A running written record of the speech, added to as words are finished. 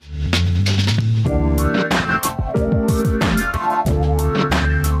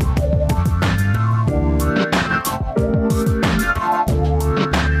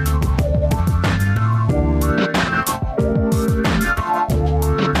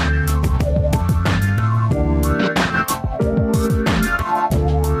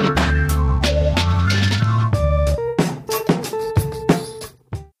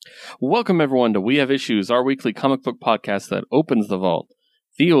Welcome everyone to We Have Issues, our weekly comic book podcast that opens the vault,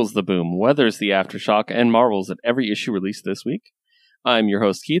 feels the boom, weathers the aftershock, and marvels at every issue released this week. I'm your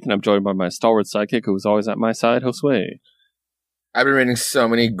host, Keith, and I'm joined by my stalwart sidekick who is always at my side, Josue. I've been reading so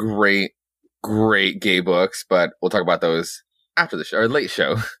many great gay books, but we'll talk about those after the show, or late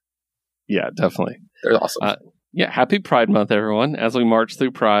show. Yeah, definitely. They're awesome. Happy Pride Month, everyone. As we march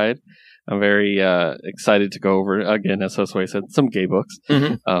through Pride, I'm very excited to go over, again, as Josue said, some gay books.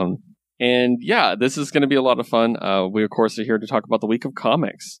 Mm-hmm. And yeah, this is going to be a lot of fun. We, of course, are here to talk about the week of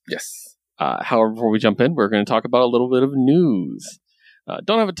comics. Yes. However, before we jump in, we're going to talk about a little bit of news.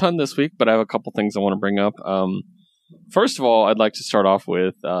 Don't have a ton this week, but I have a couple things I want to bring up. First of all, I'd like to start off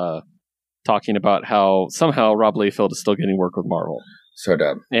with talking about how somehow Rob Liefeld is still getting work with Marvel. So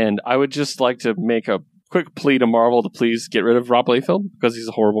dumb. And I would just like to make a quick plea to Marvel to please get rid of Rob Liefeld because he's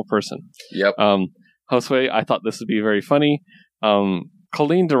a horrible person. Yep. Josue, I thought this would be very funny.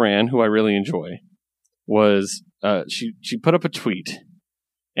 Colleen Duran, who I really enjoy, was she put up a tweet,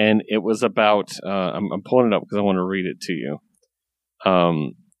 and it was about I'm pulling it up because I want to read it to you.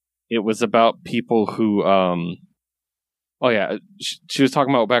 It was about people who she was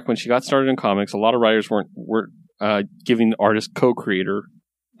talking about back when she got started in comics. A lot of writers weren't giving the artist co-creator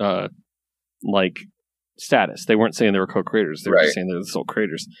like status. They weren't saying they were co-creators. They were just saying they were the sole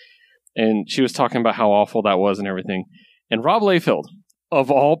creators. And she was talking about how awful that was and everything. And Rob Liefeld, of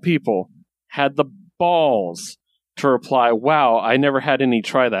all people, had the balls to reply, "Wow, I never had any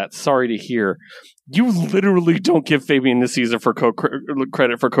try that. Sorry to hear." You literally don't give Fabian Nicieza for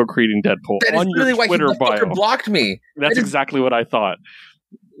credit for co-creating Deadpool. That is on literally your why Twitter the fucker bio. blocked me. That's exactly what I thought.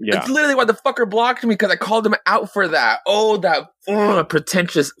 Yeah. It's literally why the fucker blocked me, because I called him out for that. Oh, that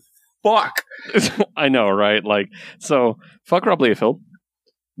pretentious fuck. I know, right? Like, so fuck Rob Liefeld.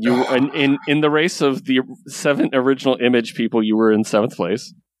 You in the race of the 7 original Image people, you were in 7th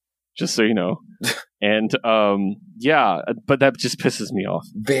place. Just so you know. And but that just pisses me off.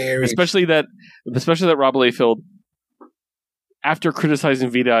 Especially that Rob Liefeld, after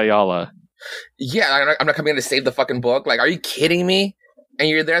criticizing Vita Ayala. Yeah, I'm not coming in to save the fucking book. Like, are you kidding me? And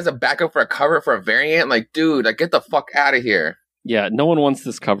you're there as a backup for a cover for a variant? Like, dude, like, get the fuck out of here. Yeah, no one wants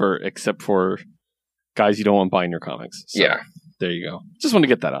this cover except for guys you don't want buying your comics. So, yeah. There you go. Just want to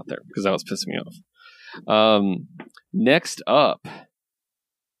get that out there because that was pissing me off. Next up,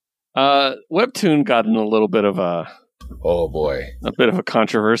 Webtoon got in a little bit of a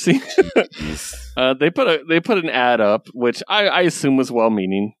controversy. They put an ad up, which I assume was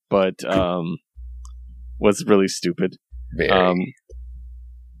well-meaning, but was really stupid. Very.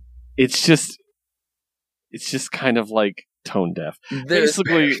 It's just kind of like tone deaf.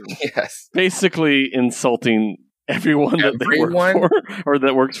 Basically insulting everyone that they work for or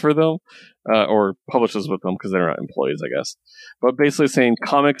that works for them or publishes with them because they're not employees, I guess. But basically saying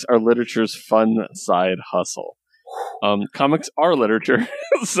comics are literature's fun side hustle. Comics are literature,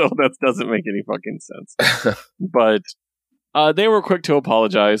 so that doesn't make any fucking sense. But they were quick to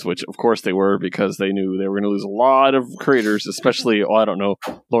apologize, which of course they were, because they knew they were going to lose a lot of creators, especially, Lore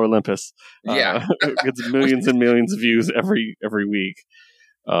Olympus. Yeah. Gets millions and millions of views every week.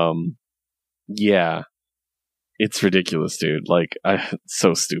 Yeah. It's ridiculous, dude. Like,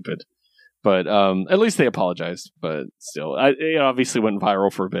 so stupid. But at least they apologized. But still, it obviously went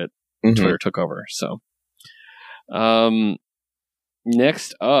viral for a bit. Mm-hmm. Twitter took over. So,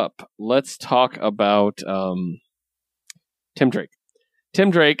 next up, let's talk about Tim Drake.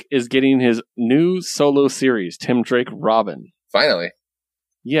 Tim Drake is getting his new solo series, Tim Drake Robin. Finally.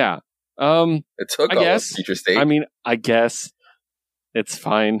 Yeah. It took a future state. I mean, I guess it's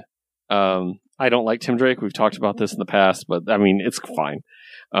fine. I don't like Tim Drake. We've talked about this in the past, but I mean, it's fine.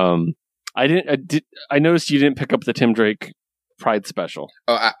 I noticed you didn't pick up the Tim Drake Pride special.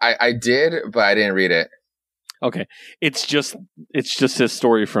 Oh, I did, but I didn't read it. Okay. It's just his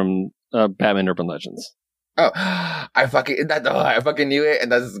story from Batman Urban Legends. Oh, I fucking knew it,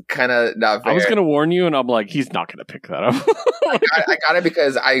 and that's kind of not fair. I was going to warn you, and I'm like, he's not going to pick that up. I got it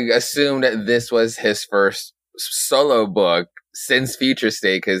because I assumed that this was his first solo book since Future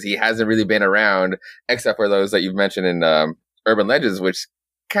State, because he hasn't really been around except for those that you've mentioned in Urban Legends, which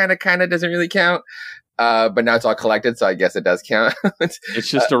kind of doesn't really count. But now it's all collected, so I guess it does count. It's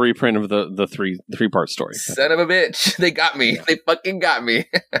just a reprint of the three-part story. Son of a bitch. They got me. They fucking got me.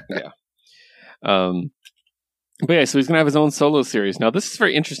 Yeah. But yeah, so he's going to have his own solo series. Now, this is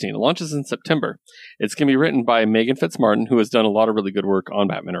very interesting. It launches in September. It's going to be written by Megan Fitzmartin, who has done a lot of really good work on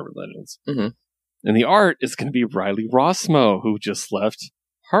Batman Urban Legends. Mm-hmm. And the art is going to be Riley Rossmo, who just left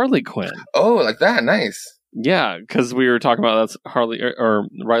Harley Quinn. Oh, like that. Nice. Yeah, because we were talking about that's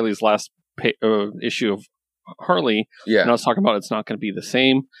Riley's last issue of Harley. Yeah. And I was talking about it's not going to be the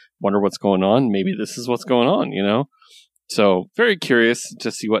same. Wonder what's going on. Maybe this is what's going on, you know? So very curious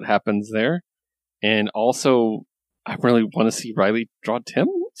to see what happens there. And also, I really want to see Riley draw Tim.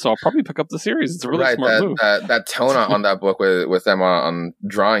 So I'll probably pick up the series. It's a really smart move. That tone on that book with them on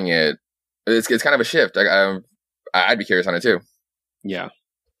drawing it, it's kind of a shift. I'd be curious on it too. Yeah.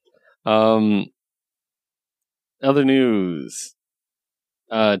 Other news.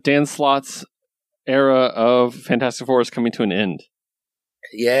 Dan Slott's era of Fantastic Four is coming to an end.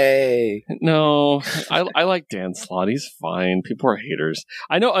 Yay! No, I like Dan Slott. He's fine. People are haters.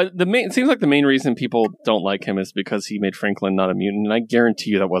 I know it seems like the main reason people don't like him is because he made Franklin not a mutant, and I guarantee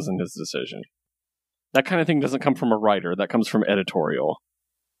you that wasn't his decision. That kind of thing doesn't come from a writer. That comes from editorial.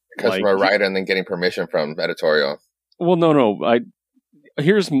 It comes from a writer and then getting permission from editorial. Well, no.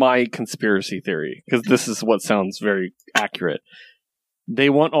 Here's my conspiracy theory, because this is what sounds very accurate. They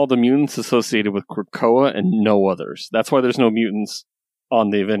want all the mutants associated with Krakoa and no others. That's why there's no mutants on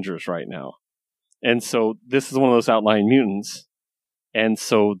the Avengers right now. And so this is one of those outlying mutants. And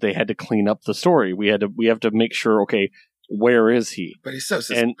so they had to clean up the story. We have to make sure, okay, where is he? But he's so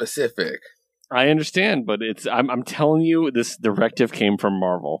specific. I understand, but I'm telling you, this directive came from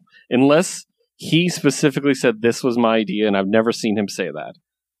Marvel. Unless he specifically said this was my idea, and I've never seen him say that.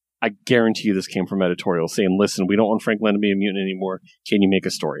 I guarantee you this came from editorial saying, listen, we don't want Franklin to be a mutant anymore. Can you make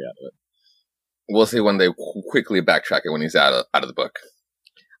a story out of it? We'll see when they quickly backtrack it when he's out of the book.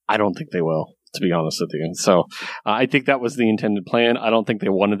 I don't think they will, to be honest with you. So I think that was the intended plan. I don't think they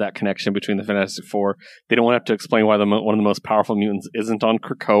wanted that connection between the Fantastic Four. They don't want to have to explain why one of the most powerful mutants isn't on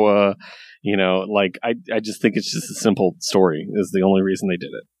Krakoa. You know, like, I just think it's just a simple story is the only reason they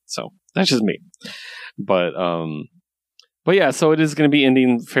did it. So that's just me. But yeah, so it is going to be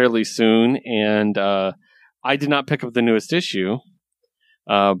ending fairly soon. And I did not pick up the newest issue,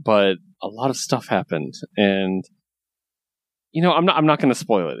 but a lot of stuff happened. And you know, I'm not going to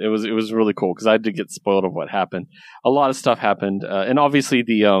spoil it. It was really cool because I did get spoiled of what happened. A lot of stuff happened, and obviously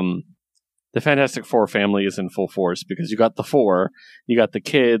the Fantastic Four family is in full force because you got the four, you got the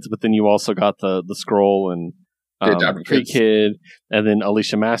kids, but then you also got the Skrull and Pre-Kid, and then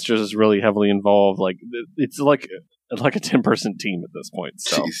Alicia Masters is really heavily involved. Like it's like a 10-person team at this point.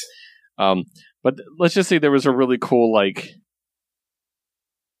 So, but let's just say there was a really cool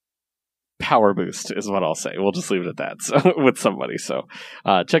power boost is what I'll say. We'll just leave it at that. So with somebody. So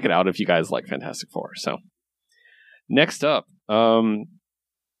check it out if you guys like Fantastic Four. So next up,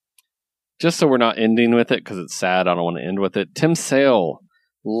 just so we're not ending with it because it's sad, I don't want to end with it. Tim Sale,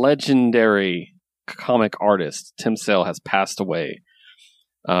 legendary comic artist. Tim Sale has passed away.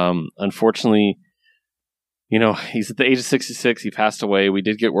 Unfortunately, you know, he's at the age of 66. He passed away. We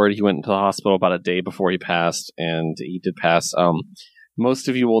did get word he went into the hospital about a day before he passed, and he did pass. Most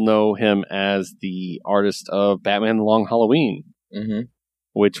of you will know him as the artist of Batman The Long Halloween,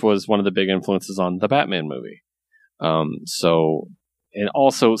 which was one of the big influences on the Batman movie. And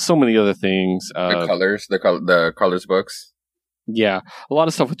also so many other things. The colors books. Yeah, a lot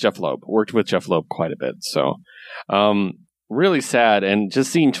of stuff with Jeff Loeb. Worked with Jeff Loeb quite a bit. So really sad. And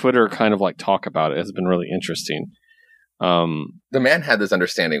just seeing Twitter kind of talk about it has been really interesting. The man had this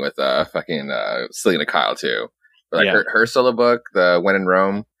understanding with Selena Kyle too. Her solo book, the When in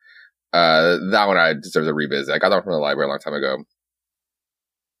Rome, that one I deserve a revisit. I got that one from the library a long time ago.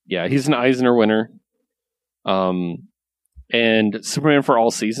 Yeah, he's an Eisner winner. And Superman for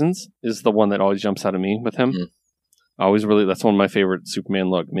All Seasons is the one that always jumps out at me with him. That's one of my favorite Superman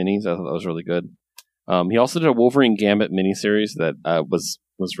look minis. I thought that was really good. He also did a Wolverine Gambit miniseries that was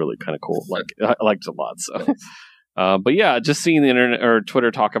really kind of cool. I liked it a lot. So, but yeah, just seeing the internet or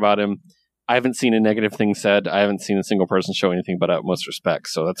Twitter talk about him. I haven't seen a negative thing said. I haven't seen a single person show anything but utmost respect.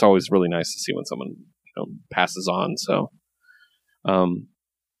 So that's always really nice to see when someone passes on. So,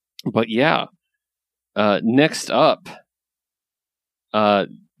 but yeah. Next up,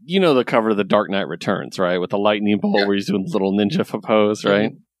 the cover of The Dark Knight Returns, right? With the lightning bolt where he's doing the little ninja pose,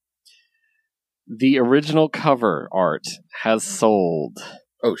 right? The original cover art has sold.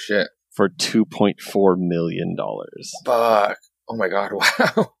 Oh shit! For $2.4 million. Fuck! Oh my god!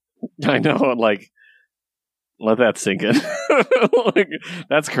 Wow! I know. Let that sink in.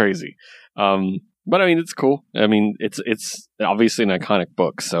 That's crazy. But I mean, it's cool. I mean, it's obviously an iconic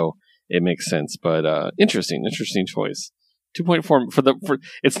book, so it makes sense. But interesting choice. 2.4 for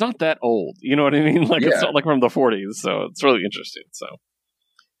it's not that old. You know what I mean? It's not from the 40s, so it's really interesting. So,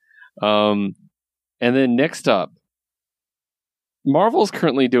 and then next up, Marvel's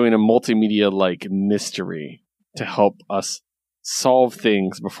currently doing a multimedia mystery to help us solve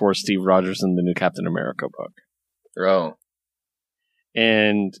things before Steve Rogers in the new Captain America book. Oh.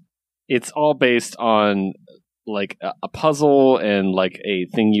 And it's all based on like a puzzle and like a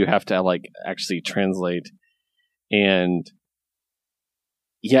thing you have to like actually translate. And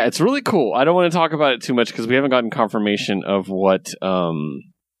yeah, it's really cool. I don't want to talk about it too much because we haven't gotten confirmation of what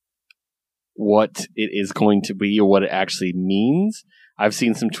it is going to be or what it actually means. I've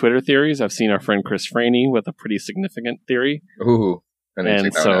seen some Twitter theories. I've seen our friend Chris Franey with a pretty significant theory. Ooh,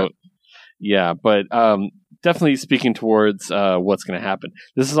 and so yeah, but definitely speaking towards what's going to happen.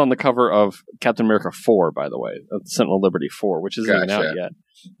 This is on the cover of Captain America 4, by the way, Sentinel Liberty 4, which isn't even out yet,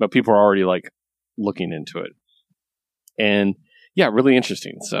 but people are already like looking into it. And yeah, really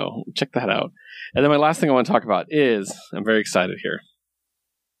interesting. So check that out. And then my last thing I want to talk about is, I'm very excited here.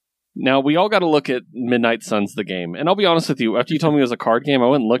 Now, we all got to look at Midnight Suns, the game. And I'll be honest with you, after you told me it was a card game, I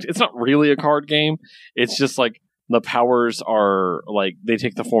went and looked. It's not really a card game. It's just like the powers are like, they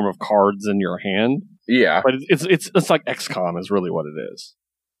take the form of cards in your hand. Yeah. But it's like XCOM is really what it is.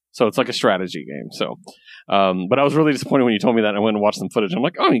 So it's like a strategy game. So, but I was really disappointed when you told me that. And I went and watched some footage. I'm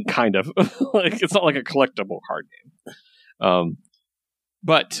like, I mean, kind of. Like, it's not like a collectible card game.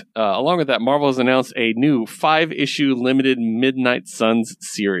 But along with that, Marvel has announced a new 5-issue limited Midnight Suns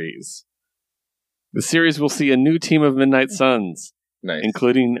series. The series will see a new team of Midnight Suns,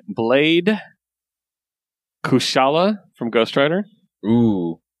 including Blade, Kushala from Ghost Rider.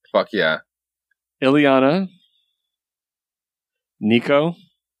 Ooh, fuck yeah. Ileana, Nico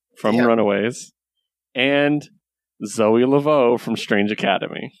from Runaways, and Zoe Laveau from Strange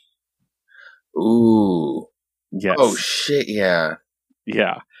Academy. Ooh. Yes. Oh, shit, yeah.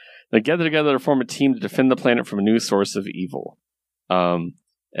 Yeah. They gather together to form a team to defend the planet from a new source of evil. And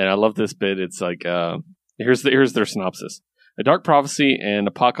I love this bit. It's like, here's their synopsis. A dark prophecy and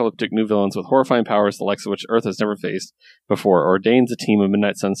apocalyptic new villains with horrifying powers, the likes of which Earth has never faced before, ordains a team of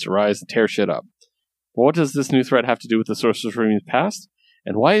Midnight Suns to rise and tear shit up. But what does this new threat have to do with the Sorcerer's Supreme's past?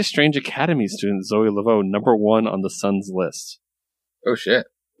 And why is Strange Academy student Zoe Laveau #1 on the Suns list? Oh, shit.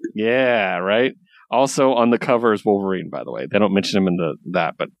 Yeah, right? Also on the cover is Wolverine, by the way. They don't mention him in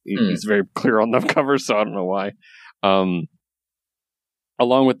that, but he's very clear on the cover, so I don't know why.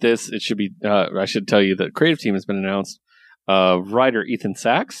 Along with this, it should be, I should tell you that the creative team has been announced. Writer Ethan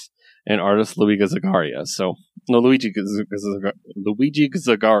Sachs and artist Luigi Zagaria. So, no, Luigi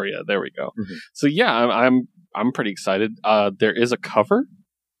Zagaria. There we go. Mm-hmm. So yeah, I'm pretty excited. There is a cover,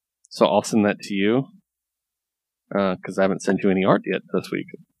 so I'll send that to you because I haven't sent you any art yet this week.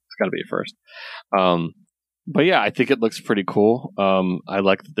 It's got to be a first. But yeah, I think it looks pretty cool. I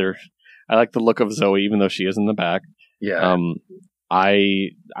like the look of Zoe, even though she is in the back. Yeah. I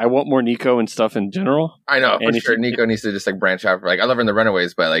want more Nico and stuff in general. I know, for sure. Nico needs to just like branch out. I love her in the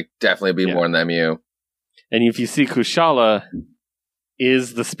Runaways, but like definitely be more in the MU. And if you see Kushala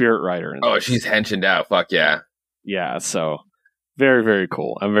is the spirit rider. She's henching out. Fuck yeah. Yeah, so very, very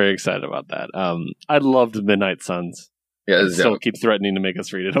cool. I'm very excited about that. I loved Midnight Suns. Yeah, still keep threatening to make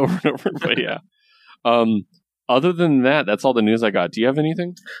us read it over and over, but yeah. Other than that, that's all the news I got. Do you have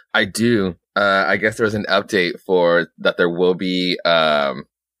anything? I do. I guess there was an update for that there will be on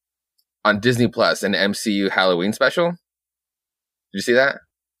Disney Plus an MCU Halloween special. Did you see that?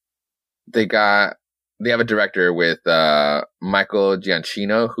 They have a director with Michael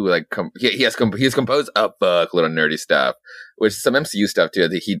Giacchino who like he has composed a fuckload of nerdy stuff, which is some MCU stuff too.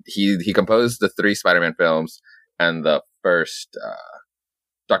 He composed the 3 Spider-Man films and the first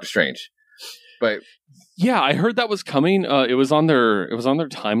Doctor Strange. But yeah, I heard that was coming. It was on their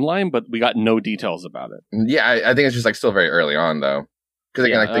timeline, but we got no details about it. Yeah, I think it's just like still very early on though. Because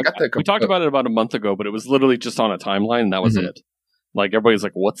again, they got we talked about it about a month ago, but it was literally just on a timeline, and that was it. Like everybody's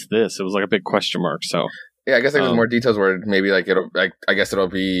like, "What's this?" It was like a big question mark. So yeah, I guess there's more details where maybe like I guess it'll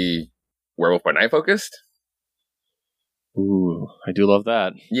be Werewolf by Night focused. Ooh, I do love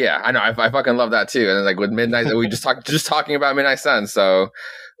that. Yeah, I know. I fucking love that too. And then, like with Midnight, we just talking about Midnight Suns. So,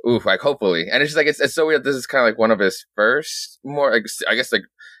 oof, like hopefully. And it's just like it's so weird. This is kind of like one of his first more, like, I guess, like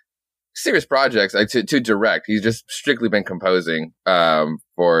serious projects like to direct. He's just strictly been composing.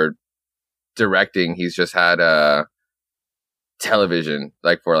 For directing, he's just had television,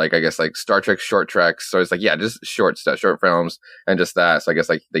 like for like I guess like Star Trek short treks. So it's like just short stuff, short films, and just that. So I guess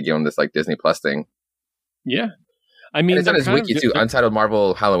like they give him this like Disney Plus thing. Yeah. I mean, and it's on his wiki too, Untitled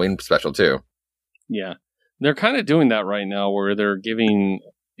Marvel Halloween special too. Yeah, they're kind of doing that right now, where they're giving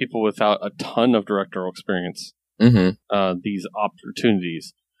people without a ton of directorial experience these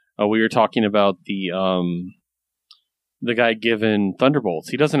opportunities. We were talking about the guy given Thunderbolts.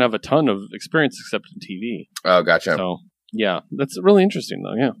 He doesn't have a ton of experience except in TV. Oh, gotcha. So yeah, that's really interesting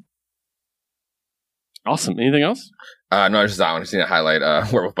though. Yeah, awesome. Anything else? No, it's just that one. I've seen a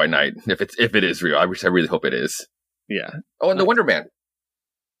highlight. Werewolf by Night. If it is real, I really hope it is. Yeah. Oh, and the Wonder Man.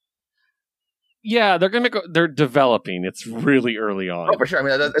 Yeah, they're gonna go. They're developing. It's really early on. Oh, for sure. I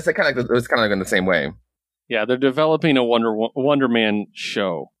mean, it's kind of like, it was kind of like in the same way. Yeah, they're developing a Wonder Man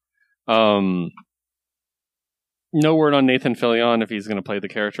show. No word on Nathan Fillion if he's going to play the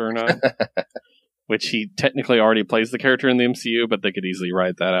character or not. Which he technically already plays the character in the MCU, but they could easily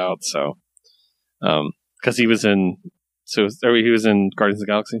write that out. So, because he was in Guardians of the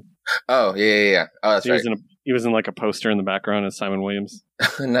Galaxy. Oh yeah. Oh, that's right. He was in like a poster in the background as Simon Williams.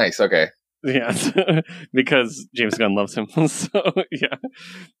 Nice. Okay. Yeah, because James Gunn loves him. So yeah,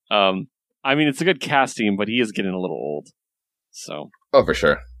 I mean it's a good casting, but he is getting a little old. So for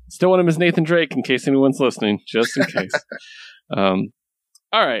sure. Still want him as Nathan Drake in case anyone's listening, just in case. All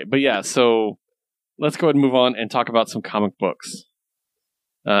right, but yeah, so let's go ahead and move on and talk about some comic books.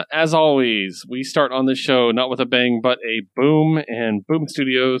 As always, we start on this show not with a bang, but a boom, and Boom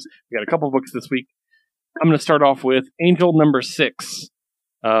Studios. We got a couple books this week. I'm going to start off with Angel number 6.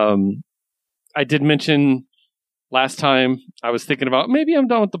 I did mention last time I was thinking about maybe I'm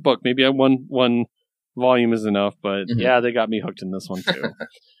done with the book. Maybe one volume is enough, but yeah, they got me hooked in this one too.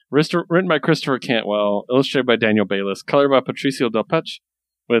 Written by Christopher Cantwell, illustrated by Daniel Bayliss, colored by Patricio Del Pech,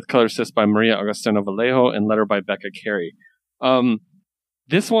 with color assist by Maria Agostino Vallejo, and letter by Becca Carey.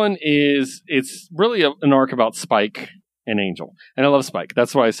 This one it's really an arc about Spike and Angel. And I love Spike.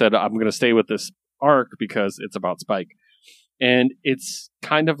 That's why I said I'm going to stay with this arc, because it's about Spike. And it's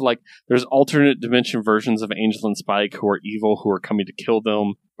kind of like there's alternate dimension versions of Angel and Spike who are evil, who are coming to kill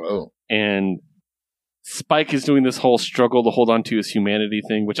them. Oh. And Spike is doing this whole struggle to hold on to his humanity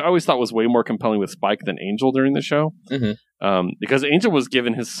thing, which I always thought was way more compelling with Spike than Angel during the show. Because Angel was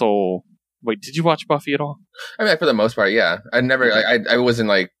given his soul. Wait, did you watch Buffy at all? I mean, for the most part, yeah. I never, I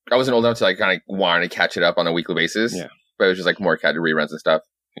wasn't old enough to like kind of want to catch it up on a weekly basis. Yeah. But it was just like more catch reruns and stuff.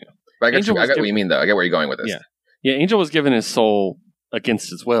 Yeah. But I get what you mean, though. I get where you're going with this. Yeah. Yeah, Angel was given his soul against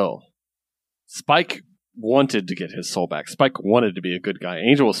his will. Spike wanted to get his soul back. Spike wanted to be a good guy.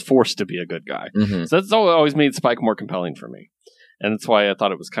 Angel was forced to be a good guy. So that's always made Spike more compelling for me. And that's why I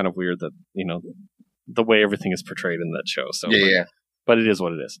thought it was kind of weird that, the way everything is portrayed in that show. So yeah. But it is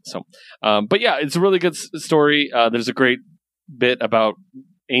what it is. So, but yeah, it's a really good story. There's a great bit about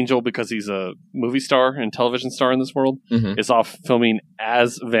Angel, because he's a movie star and television star in this world, is off filming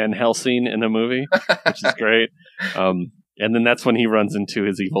as Van Helsing in a movie, which is great. And then that's when he runs into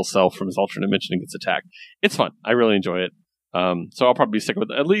his evil self from his alternate dimension and gets attacked. It's fun. I really enjoy it. So I'll probably stick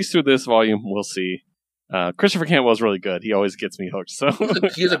with it at least through this volume. We'll see. Christopher Cantwell is really good. He always gets me hooked. So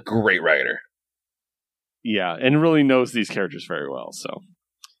he's a great writer. Yeah, and really knows these characters very well. So,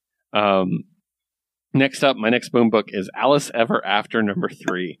 next up, my next Boom book is Alice Ever After number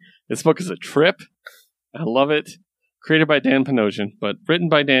 3. This book is a trip. I love it. Created by Dan Panosian, but written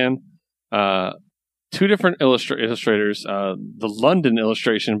by Dan. 2 different illustrators. The London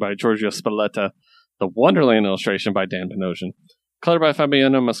illustration by Giorgio Spalletta. The Wonderland illustration by Dan Panosian. Colored by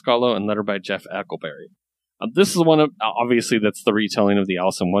Fabiano Mascalo and lettered by Jeff Eckleberry. This is one of, obviously, that's the retelling of the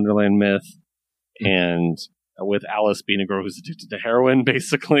Alice in Wonderland myth. And with Alice being a girl who's addicted to heroin,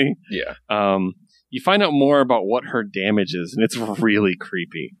 basically. Yeah. You find out more about what her damage is, and it's really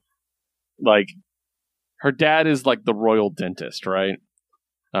creepy. Like, her dad is like the royal dentist, right?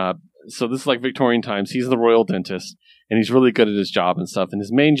 So this is like Victorian times. He's the royal dentist, and he's really good at his job and stuff. And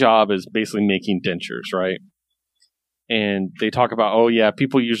his main job is basically making dentures, right? And they talk about, oh yeah,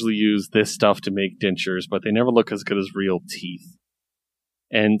 people usually use this stuff to make dentures, but they never look as good as real teeth.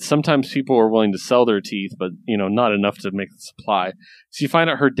 And sometimes people are willing to sell their teeth, but, not enough to make the supply. So you find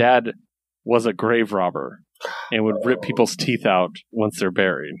out her dad was a grave robber and would rip people's teeth out once they're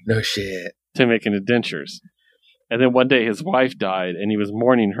buried. No shit. To make into dentures. And then one day his wife died, and he was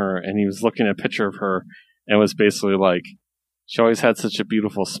mourning her, and he was looking at a picture of her, and was basically like, she always had such a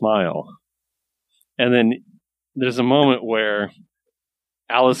beautiful smile. And then there's a moment where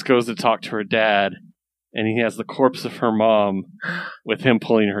Alice goes to talk to her dad, and he has the corpse of her mom with him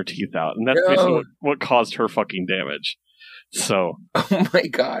pulling her teeth out. And that's basically what caused her fucking damage. So. Oh my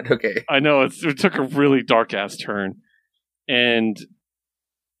God. Okay. I know. It took a really dark ass turn. And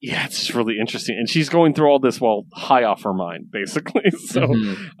yeah, it's just really interesting. And she's going through all this while high off her mind, basically. So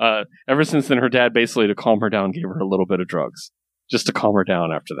ever since then, her dad basically, to calm her down, gave her a little bit of drugs. Just to calm her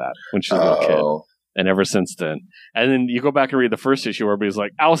down after that, when she was a little kid. And ever since then. And then you go back and read the first issue where everybody's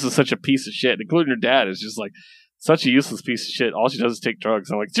like, Alice is such a piece of shit, including her dad is just like such a useless piece of shit. All she does is take drugs.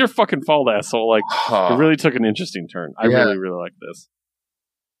 I'm like, it's your fucking fault, asshole. Like, it really took an interesting turn. I really, really like this.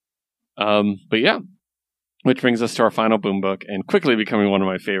 But yeah. Which brings us to our final Boom book, and quickly becoming one of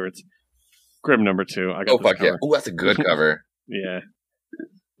my favorites. Grim number 2. I got this cover. Yeah. Oh, that's a good cover. Yeah.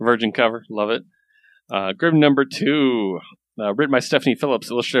 Virgin cover. Love it. Grim number 2. Written by Stephanie Phillips,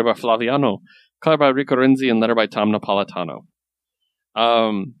 illustrated by Flaviano. color by Rico Renzi, and letter by Tom Napolitano.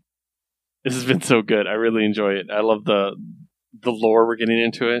 This has been so good. I really enjoy it. I love the lore we're getting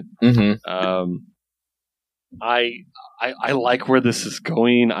into it. Mm-hmm. I like where this is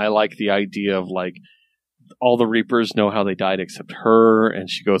going. I like the idea of like all the Reapers know how they died except her, and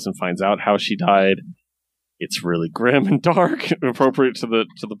she goes and finds out how she died. It's really grim and dark, appropriate to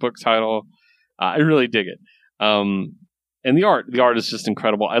the book title. I really dig it. And the art is just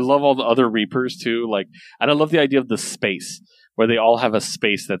incredible. I love all the other Reapers too. Like, and I love the idea of the space where they all have a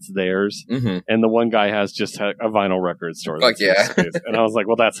space that's theirs, and the one guy has just a vinyl record store. Fuck yeah! Space. And I was like,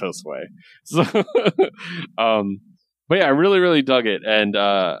 well, that's Josue. So, but yeah, I really, really dug it, and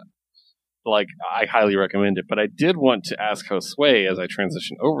like I highly recommend it. But I did want to ask Josue as I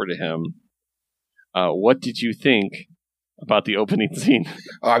transition over to him, what did you think about the opening scene?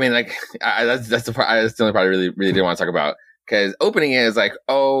 Oh, I mean, like that's the part. That's the only part I really didn't want to talk about. Because opening is like,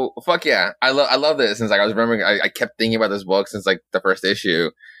 oh fuck yeah, I love this. Since like I was remembering, I kept thinking about this book since like the first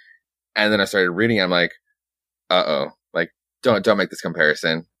issue, and then I started reading it, I'm like, like don't make this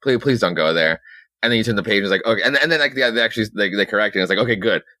comparison, please don't go there. And then you turn the page and it's like, okay, and then like they actually they correct it. And it's like, okay,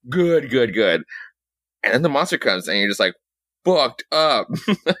 good. And then the monster comes and you're just like, fucked up.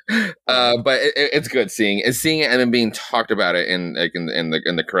 But it's good seeing it and then being talked about it in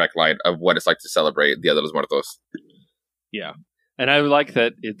the correct light of what it's like to celebrate Dia de los Muertos. Yeah. And I like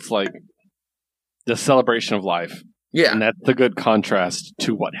that it's like the celebration of life. Yeah. And that's the good contrast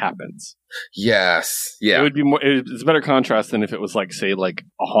to what happens. Yes. Yeah. It would be more, it's a better contrast than if it was like, say, like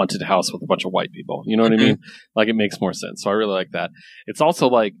a haunted house with a bunch of white people. You know what I mean? Like, it makes more sense. So I really like that. It's also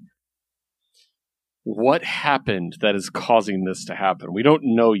like, what happened that is causing this to happen? We don't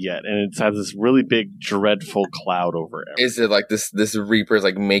know yet. And it's had this really big, dreadful cloud over it. Is it like this Reaper is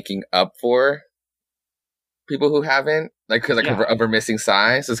like making up for people who haven't, like, because of her missing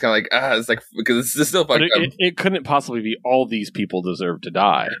size? So it's kind of like, it's like, because it's still fucked up. It couldn't possibly be all these people deserve to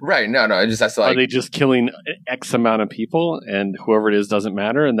die. Right. No, it just has to like. Are they just killing X amount of people and whoever it is doesn't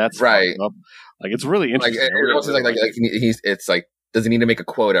matter? And that's right. Up. Like, it's really interesting. Like, it's like, does he need to make a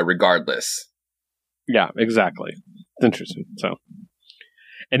quota regardless? Yeah, exactly. It's interesting. So,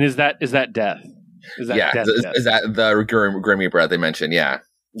 and is that death? Is that death? Is that the Grim Reaper they mentioned? Yeah.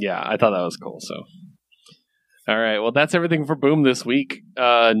 Yeah, I thought that was cool. So, all right. Well, that's everything for Boom this week.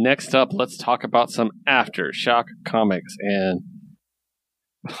 Next up, let's talk about some Aftershock comics. And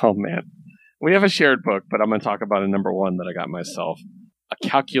oh man, we have a shared book, but I'm going to talk about a number one that I got myself. A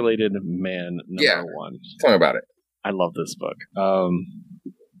Calculated Man number one. Tell me about it. I love this book.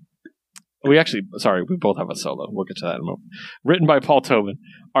 We both have a solo. We'll get to that in a moment. Written by Paul Tobin.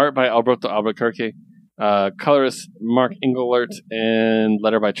 Art by Alberto Albuquerque. Colorist Mark Englert. And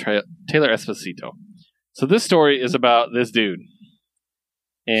letter by Taylor Esposito. So this story is about this dude.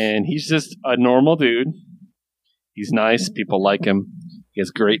 And he's just a normal dude. He's nice. People like him. He has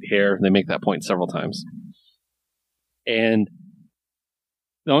great hair. They make that point several times. And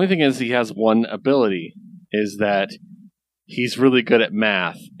the only thing is he has one ability. Is that he's really good at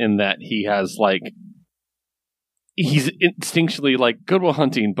math in that he has like he's instinctually like Good Will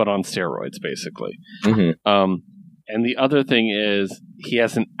Hunting but on steroids basically. And the other thing is he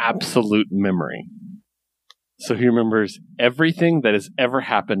has an absolute memory, so he remembers everything that has ever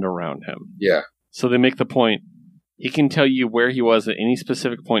happened around him. So they make the point he can tell you where he was at any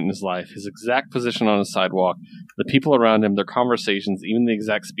specific point in his life, his exact position on a sidewalk, the people around him, their conversations, even the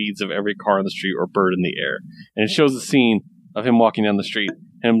exact speeds of every car on the street or bird in the air. And it shows the scene of him walking down the street,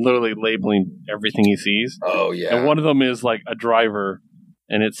 him literally labeling everything he sees. Oh, yeah. And one of them is like a driver,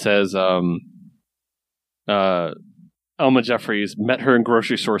 and it says, Elma Jeffries met her in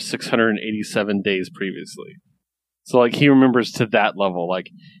grocery store 687 days previously. So, like, he remembers to that level. Like,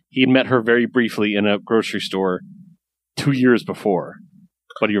 he met her very briefly in a grocery store 2 years before,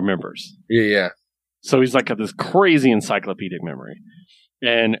 but he remembers. Yeah. So he's like got this crazy encyclopedic memory.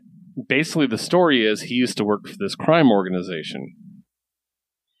 And basically the story is he used to work for this crime organization.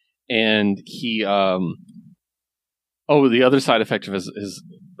 And he, the other side effect of his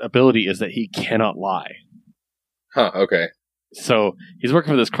ability is that he cannot lie. Huh, okay. So he's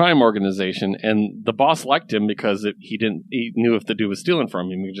working for this crime organization, and the boss liked him because he knew if the dude was stealing from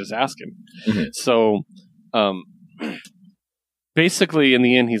him, he could just ask him. So, basically in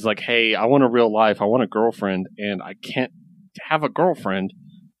the end, he's like, hey, I want a real life. I want a girlfriend, and I can't have a girlfriend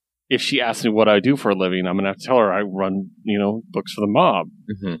if she asks me what I do for a living. I'm going to have to tell her I run, books for the mob.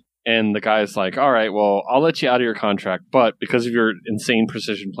 And the guy's like, all right, well, I'll let you out of your contract, but because of your insane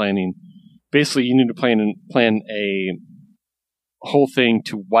precision planning, basically you need to plan a whole thing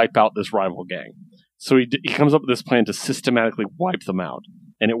to wipe out this rival gang. So he comes up with this plan to systematically wipe them out.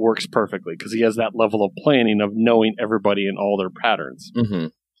 and it works perfectly because he has that level of planning of knowing everybody and all their patterns. Mm-hmm.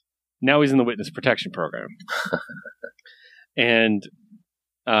 Now he's in the witness protection program. And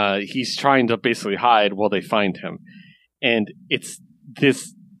he's trying to basically hide while they find him. And it's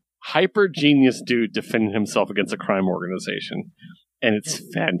this hyper genius dude defending himself against a crime organization. And it's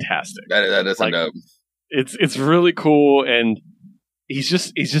fantastic. That is like, dope. It's really cool, and he's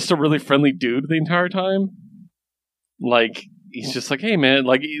just a really friendly dude the entire time. Like, he's just like, hey man,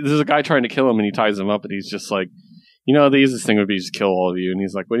 like, there's a guy trying to kill him and he ties him up and he's just like, you know, the easiest thing would be just kill all of you. And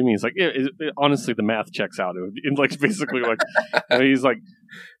he's like, what do you mean? He's like, honestly, the math checks out. It like, basically, like,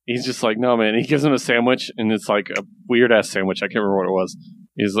 he's just like, no, man. And he gives him a sandwich, and it's like a weird ass sandwich. I can't remember what it was.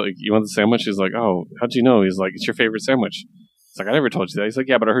 He's like, you want the sandwich? He's like, oh, how'd you know? He's like, it's your favorite sandwich. It's like, I never told you that. He's like,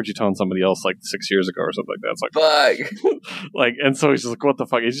 yeah, but I heard you telling somebody else like 6 years ago or something like that. It's like, fuck. Like, and so he's just like, what the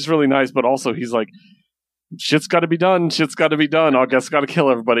fuck? He's just really nice, but also he's like, shit's got to be done. Shit's got to be done. I guess got to kill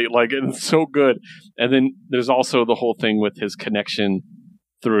everybody. Like, and it's so good. And then there's also the whole thing with his connection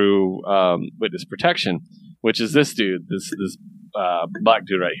through witness protection, which is this dude, this black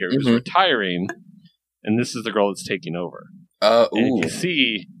dude right here, who's retiring, and this is the girl that's taking over. And if you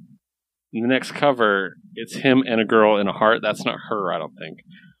see in the next cover, it's him and a girl in a heart. That's not her, I don't think.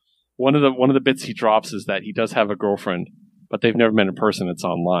 One of the bits he drops is that he does have a girlfriend, but they've never met in person. It's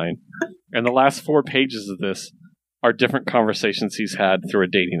online. And the last 4 pages of this are different conversations he's had through a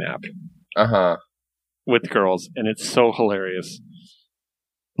dating app. With girls. And it's so hilarious.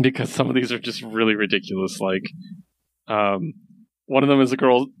 Because some of these are just really ridiculous. Like, one of them is a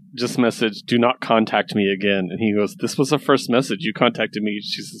girl just messaged, do not contact me again. And he goes, this was the first message. You contacted me.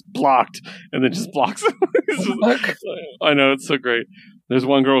 She says, blocked. And then just blocks him. I know, it's so great. There's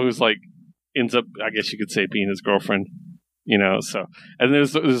one girl who's like, ends up, I guess you could say, being his girlfriend. You know, so, and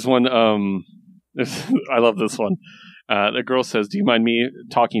there's one, I love this one. The girl says, do you mind me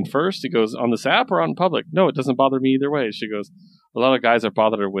talking first? He goes, on this app or on public? No, it doesn't bother me either way. She goes, a lot of guys are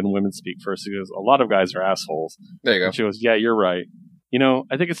bothered when women speak first. He goes, a lot of guys are assholes. There you go. And she goes, yeah, you're right. You know,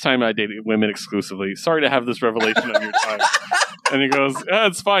 I think it's time I dated women exclusively. Sorry to have this revelation on your time. And he goes,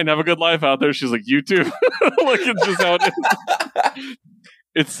 it's fine. Have a good life out there. She's like, you too. Like, it's just how it is.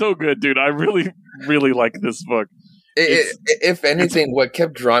 It's so good, dude. I really, really like this book. If anything, what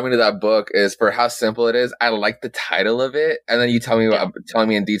kept drawing me to that book is for how simple it is. I like the title of it, and then you telling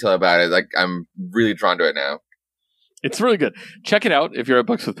me in detail about it. Like, I'm really drawn to it now. It's really good. Check it out if you're at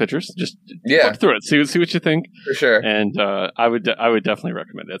Books with Pictures. Just look through it, see what you think. For sure. And I would definitely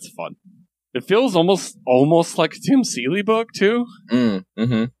recommend it. It's fun. It feels almost like a Tim Seeley book too.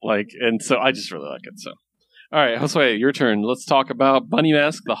 Like, and so I just really like it. So, all right, Josue, your turn. Let's talk about Bunny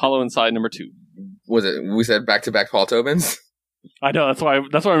Mask: The Hollow Inside #2. Was it? We said back-to-back Paul Tobins. I know, that's why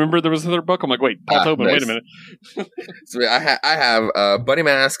I remember there was another book. I'm like, wait, Paul Tobin. Nice. Wait a minute. So I have Bunny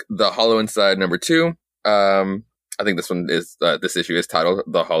Mask: The Hollow Inside #2. I think this one is this issue is titled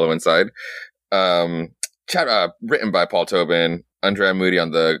 "The Hollow Inside." Written by Paul Tobin, Andrea Moody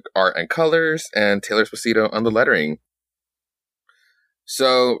on the art and colors, and Taylor Esposito on the lettering.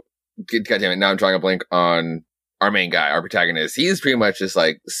 So, goddammit, now I'm drawing a blank on our main guy, our protagonist. He's pretty much just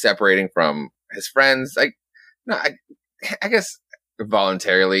like separating from his friends. Like, no, I guess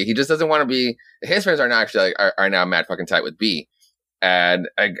voluntarily. He just doesn't want to be. His friends are not actually are now mad fucking tight with B. And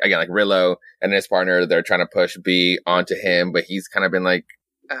again, like Rillo and his partner, they're trying to push B onto him, but he's kind of been like,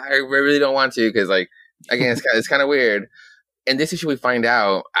 I really don't want to, because like, again, it's kind of weird. In this issue, we find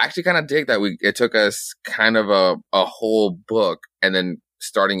out, I actually kind of dig that it took us kind of a whole book and then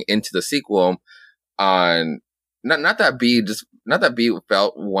starting into the sequel on not that B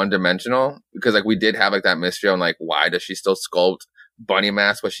felt one dimensional, because like we did have like that mystery on like, why does she still sculpt Bunny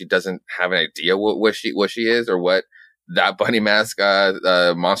Mask, but she doesn't have an idea what she is or what that Bunny Mask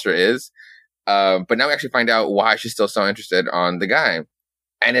monster is. But now we actually find out why she's still so interested on the guy.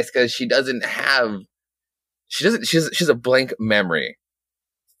 And it's because she's a blank memory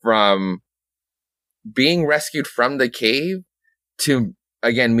from being rescued from the cave to,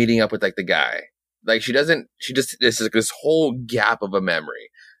 again, meeting up with like the guy. Like this is like this whole gap of a memory.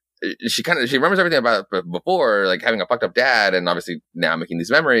 She remembers everything about it before, like having a fucked up dad and obviously now making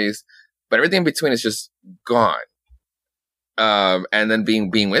these memories, but everything in between is just gone. And then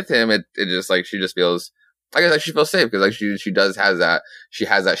being with him, it just like, she just feels, I guess like she feels safe because like she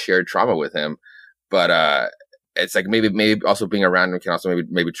has that shared trauma with him. But, it's like maybe also being around him can also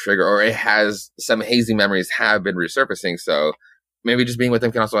maybe trigger, or it has some hazy memories have been resurfacing. So maybe just being with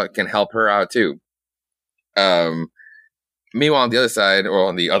him can help her out too. Meanwhile, on the other side, or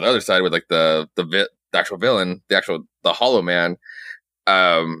on the other side with like the actual villain, the Hollow Man,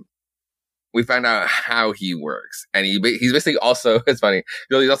 we found out how he works, and he's basically also, it's funny,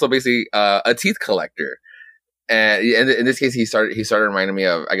 he's also basically a teeth collector. And in this case, he started reminding me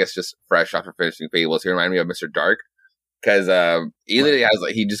of, I guess, just fresh off of finishing Fables, he reminded me of Mr. Dark, because he literally has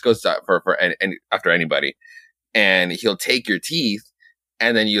he just goes for after anybody, and he'll take your teeth,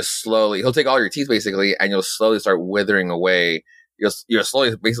 and then he'll take all your teeth basically, and you'll slowly start withering away. You'll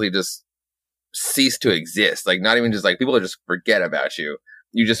slowly basically just cease to exist. Like, not even just like, people will just forget about you.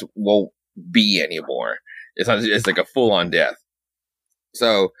 You just won't be anymore. It's like a full on death.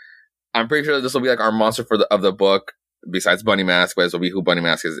 So I'm pretty sure this will be like our monster of the book, besides Bunny Mask, but this will be who Bunny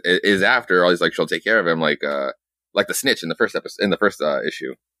Mask is after. Always like, she'll take care of him, like the snitch in the first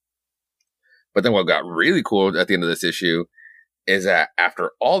issue. But then what got really cool at the end of this issue is that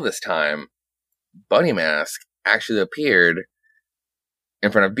after all this time, Bunny Mask actually appeared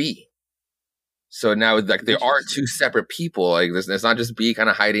in front of B. So now, like, there are two separate people. Like, it's not just B kind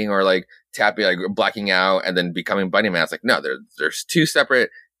of hiding or like tapping, like blacking out and then becoming Bunny Mask. Like, no, there's two separate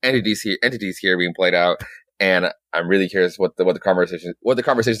entities here being played out, and I'm really curious what the conversation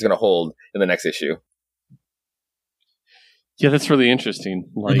is going to hold in the next issue. Yeah, that's really interesting.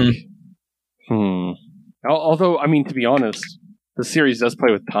 Like, although, I mean, to be honest, the series does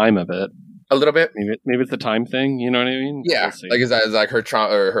play with time a bit. A little bit. Maybe it's a time thing. You know what I mean? Yeah. Like, is like her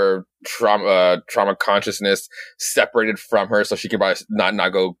trauma consciousness separated from her, so she can probably not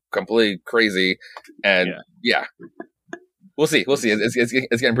go completely crazy. And yeah. We'll see.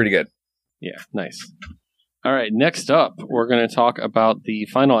 It's getting pretty good. Yeah. Nice. All right. Next up, we're going to talk about the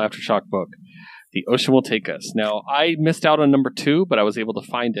final Aftershock book, The Ocean Will Take Us. Now, I missed out on number 2, but I was able to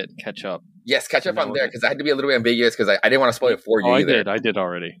find it and catch up. Yes, catch up on there, because I had to be a little bit ambiguous, because I didn't want to spoil it for you either. I did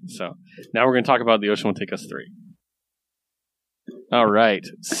already. So now we're going to talk about The Ocean Will Take Us 3. All right.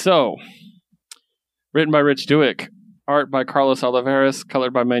 So, written by Rich Douek, art by Carlos Olivares,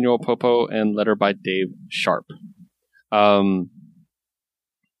 colored by Manuel Popo, and letter by Dave Sharp.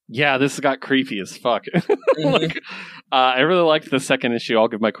 Yeah, this got creepy as fuck. I really liked the second issue. I'll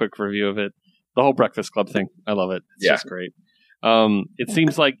give my quick review of it. The whole Breakfast Club thing. I love it. It's just great. It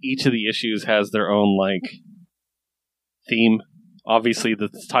seems like each of the issues has their own, like, theme. Obviously, the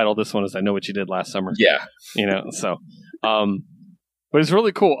title of this one is I Know What You Did Last Summer. Yeah. You know, so. But it's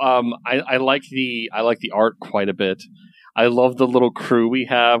really cool. I like the art quite a bit. I love the little crew we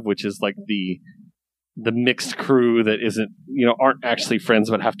have, which is like the mixed crew that aren't actually friends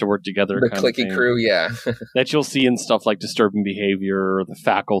but have to work together. The clicky crew, yeah. That you'll see in stuff like Disturbing Behavior or The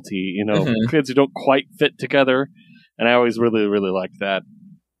Faculty, kids who don't quite fit together. And I always really, really liked that.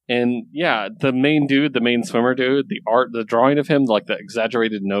 And yeah, the main swimmer dude, the drawing of him, like the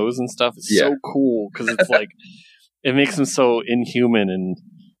exaggerated nose and stuff is so cool, because it's like, it makes him so inhuman and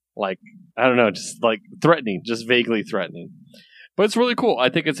like, I don't know, just like threatening, just vaguely threatening. But it's really cool. I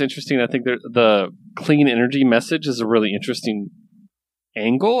think it's interesting. I think the clean energy message is a really interesting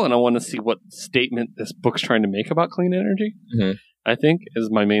angle, and I want to see what statement this book's trying to make about clean energy. I think is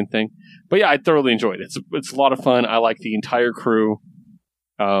my main thing. But yeah, I thoroughly enjoyed it. It's a lot of fun. I like the entire crew.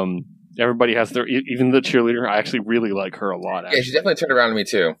 Everybody has even the cheerleader. I actually really like her a lot. Actually. Yeah, she definitely turned around to me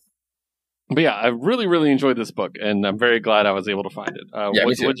too. But yeah, I really, really enjoyed this book, and I'm very glad I was able to find it.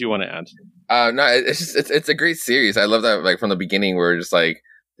 What do you want to add? No, it's a great series. I love that, like, from the beginning, where just like,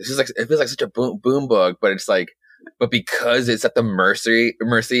 this is like, it feels like such a boom book, but it's like, but because it's at the mercy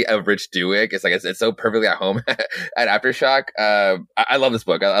of Rich Douek, it's like it's so perfectly at home at Aftershock. I love this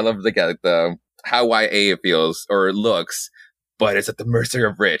book. I love the how YA it feels or looks, but it's at the mercy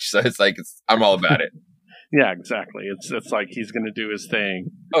of Rich. So it's like I'm all about it. Yeah, exactly. It's like he's going to do his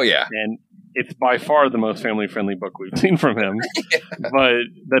thing. Oh yeah, and it's by far the most family friendly book we've seen from him. But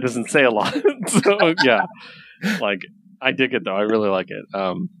that doesn't say a lot. So yeah, like I dig it though. I really like it.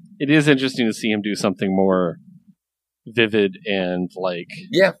 It is interesting to see him do something more vivid and like,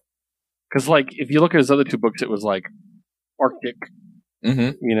 because like if you look at his other 2 books, it was like Arctic,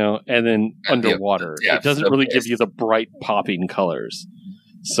 and then underwater. It doesn't really give you the bright popping colors,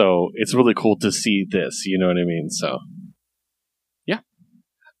 so it's really cool to see this, you know what I mean? So yeah.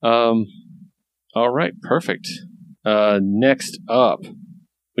 All right, perfect. Next up,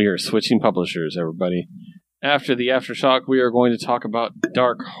 we are switching publishers, everybody. After the Aftershock, we are going to talk about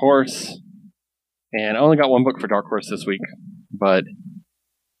Dark Horse. And I only got 1 book for Dark Horse this week, but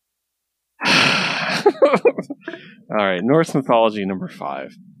all right, Norse Mythology number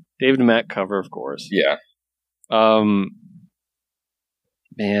 5, David and Matt cover, of course. Yeah.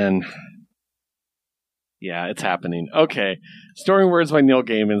 Man, yeah, it's happening. Okay, story and words by Neil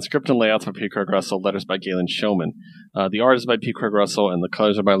Gaiman, script and layouts by P. Craig Russell, letters by Galen Showman. The art is by P. Craig Russell, and the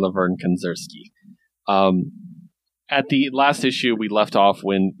colors are by Laverne Kanzerski. at the last issue, we left off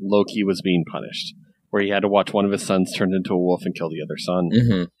when Loki was being punished, where he had to watch one of his sons turned into a wolf and kill the other son.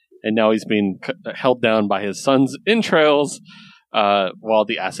 Mm-hmm. And now he's being held down by his son's entrails while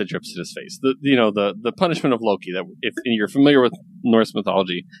the acid drips in his face. The punishment of Loki, that if you're familiar with Norse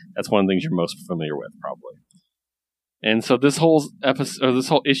mythology, that's one of the things you're most familiar with, probably. And so this whole episode, or this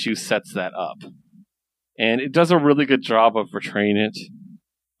whole issue sets that up. And it does a really good job of portraying it.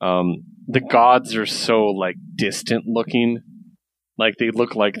 The gods are so, like, distant looking. Like, they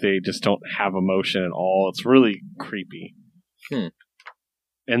look like they just don't have emotion at all. It's really creepy.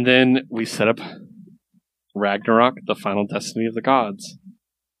 And then we set up Ragnarok, the final destiny of the gods.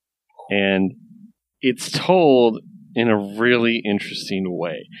 And it's told in a really interesting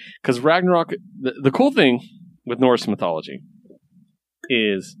way. Because Ragnarok, the cool thing with Norse mythology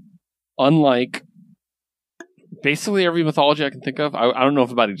is, unlike basically every mythology I can think of, I don't know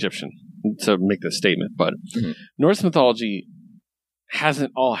if about Egyptian to make this statement, but Norse mythology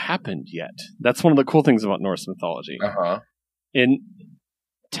hasn't all happened yet. That's one of the cool things about Norse mythology. And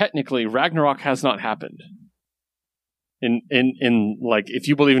technically, Ragnarok has not happened. In like, if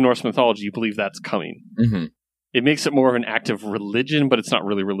you believe in Norse mythology, you believe that's coming. It makes it more of an active religion, but it's not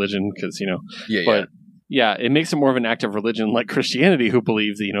really religion because, Yeah, it makes it more of an active religion like Christianity, who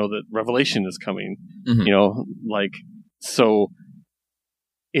believes that, that Revelation is coming. So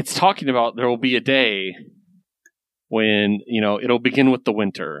it's talking about there will be a day when, it'll begin with the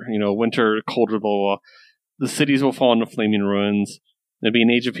winter. Winter, cold, the cities will fall into flaming ruins. There'll be an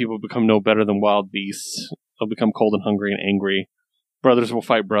age of people who become no better than wild beasts. They'll become cold and hungry and angry. Brothers will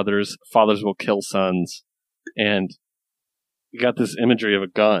fight brothers. Fathers will kill sons. And you got this imagery of a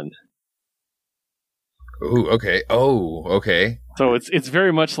gun. Ooh, okay. Oh, okay. So it's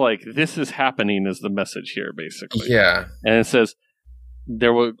very much like this is happening is the message here, basically. Yeah. And it says,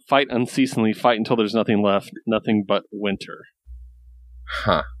 there will fight unceasingly, fight until there's nothing left, nothing but winter.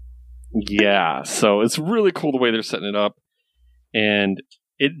 Huh. Yeah, so it's really cool the way they're setting it up. And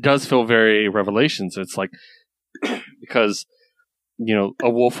it does feel very Revelations. It's like, because, a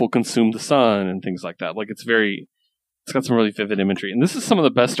wolf will consume the sun and things like that. Like, it's got some really vivid imagery. And this is some of the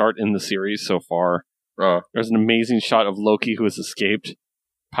best art in the series so far. There's an amazing shot of Loki, who has escaped,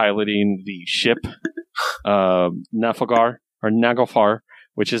 piloting the ship Naglfar,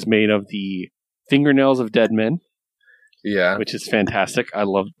 which is made of the fingernails of dead men. Yeah, which is fantastic. I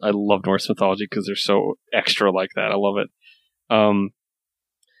love Norse mythology because they're so extra like that. I love it.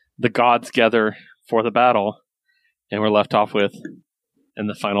 The gods gather for the battle, and we're left off with, and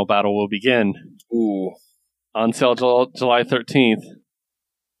the final battle will begin. Ooh, on sale July 13th.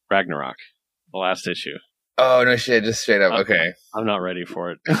 Ragnarok. The last issue. Oh no shit! Just straight up. Okay, I'm not ready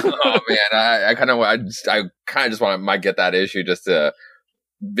for it. Oh man, I kind of just want to get that issue just to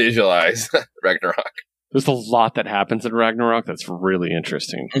visualize Ragnarok. There's a lot that happens in Ragnarok that's really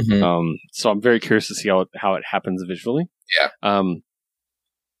interesting. So I'm very curious to see how it happens visually. Yeah.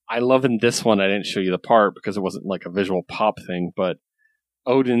 I love in this one I didn't show you the part because it wasn't like a visual pop thing, but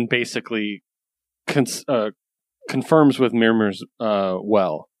Odin basically confirms with Mirmir's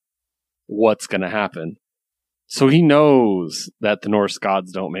what's going to happen. So he knows that the Norse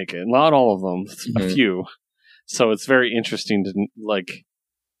gods don't make it. Not all of them, a few. So it's very interesting to, like,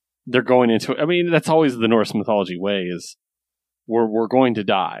 they're going into it. I mean, that's always the Norse mythology way is we're going to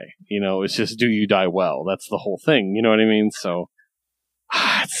die. It's just, do you die well? That's the whole thing. You know what I mean? So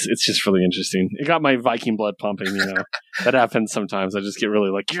it's just really interesting. It got my Viking blood pumping, That happens sometimes. I just get really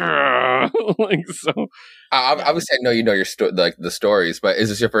like, yeah. Like, so. Obviously, I know you know your the stories, but is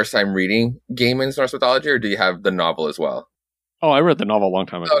this your first time reading Gaiman's Norse mythology, or do you have the novel as well? Oh, I read the novel a long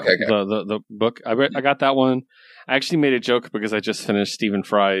time ago. Okay. The book. I got that one. I actually made a joke because I just finished Stephen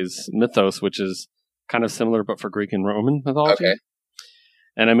Fry's Mythos, which is kind of similar, but for Greek and Roman mythology. Okay.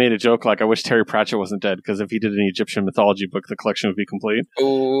 And I made a joke like, I wish Terry Pratchett wasn't dead, because if he did an Egyptian mythology book, the collection would be complete.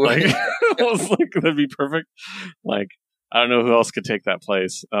 Ooh. Like, I was like, that'd be perfect. Like, I don't know who else could take that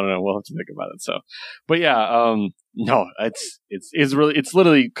place. I don't know. We'll have to think about it. So, but yeah, no, it's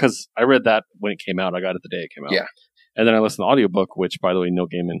literally because I read that when it came out. I got it the day it came out. Yeah. And then I listened to the audiobook, which, by the way, Neil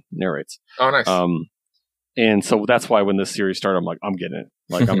Gaiman narrates. Oh, nice. And so that's why when this series started, I'm like, I'm getting it.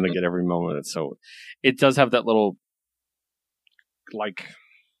 Like, I'm going to get every moment of it. So it does have that little, like,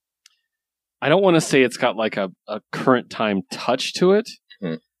 I don't want to say it's got like a current time touch to it,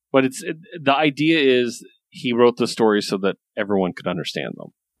 but the idea is he wrote the story so that everyone could understand them.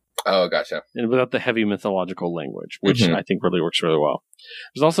 Oh, gotcha. And without the heavy mythological language, which I think really works really well.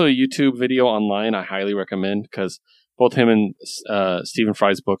 There's also a YouTube video online I highly recommend because both him and Stephen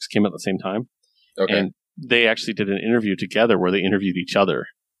Fry's books came out at the same time. Okay. And they actually did an interview together where they interviewed each other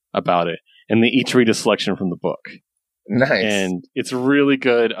about it. And they each read a selection from the book. Nice. And it's really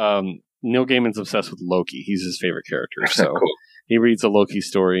good. Neil Gaiman's obsessed with Loki. He's his favorite character. So Cool. he reads a Loki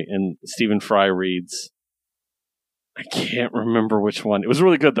story, and Stephen Fry reads, I can't remember which one. It was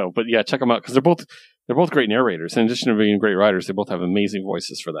really good though. But yeah, check them out because they're both great narrators. In addition to being great writers, they both have amazing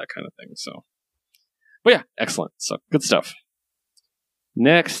voices for that kind of thing. So, but yeah, excellent. So good stuff.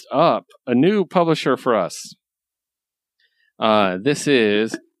 Next up, a new publisher for us. This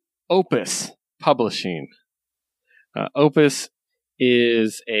is Opus Publishing. Opus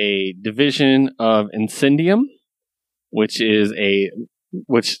is a division of Incendium, which their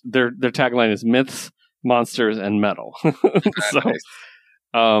tagline is myths, monsters, and metal. So,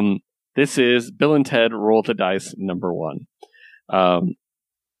 nice. This is Bill and Ted Roll the Dice #1.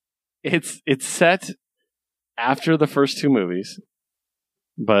 It's set after the first two movies,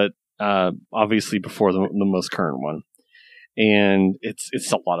 but obviously before the most current one, and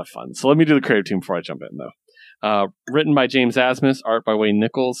it's a lot of fun. So let me do the creative team before I jump in, though. Written by James Asmus, art by Wayne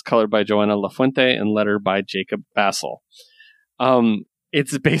Nichols, colored by Joanna LaFuente, and letter by Jacob Bassel.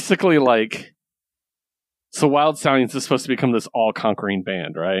 It's basically like, so Wild Stallions is supposed to become this all-conquering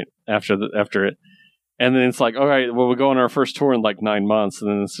band, right? After it, and then it's like, all right, well, we'll go on our first tour in like 9 months, and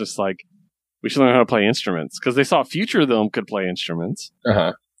then it's just like, we should learn how to play instruments because they saw future of them could play instruments.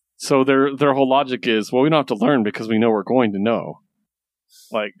 So their whole logic is, well, we don't have to learn because we know we're going to know.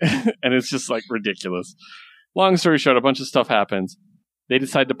 Like, and it's just like ridiculous. Long story short, a bunch of stuff happens. They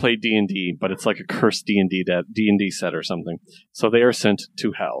decide to play D&D, but it's like a cursed D&D set or something. So they are sent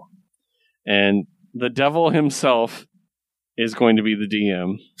to hell. And the devil himself is going to be the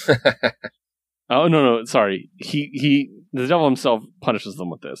DM. Oh, no, sorry. The devil himself punishes them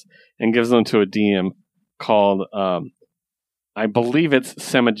with this and gives them to a DM called, I believe it's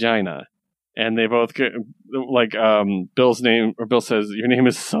Samagina. And they both get, like, Bill's name, or Bill says, your name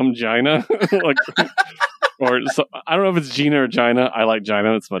is Samgina? Like... Or so, I don't know if it's Gina or Gina. I like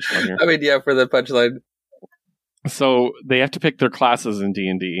Gina. It's much funnier. I mean, yeah, for the punchline. So they have to pick their classes in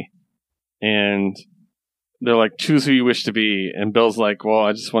D&D. And they're like, choose who you wish to be. And Bill's like, well,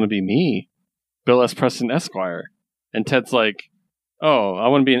 I just want to be me. Bill S. Preston Esquire. And Ted's like, oh, I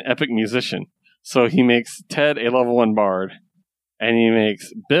want to be an epic musician. So he makes Ted a level 1 bard. And he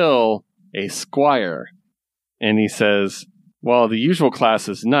makes Bill a squire. And he says, well, the usual class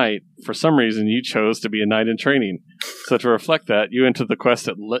is knight. For some reason, you chose to be a knight in training. So to reflect that, you entered the quest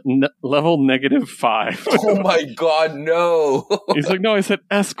at level -5. Oh my god, no! He's like, no, I said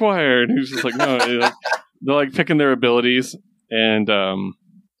Esquire. And he's just like, no. They're like picking their abilities. And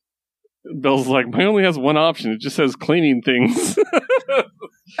Bill's like, mine only has one option. It just says cleaning things.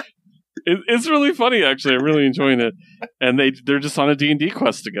 It's really funny, actually. I'm really enjoying it. And they're just on a D&D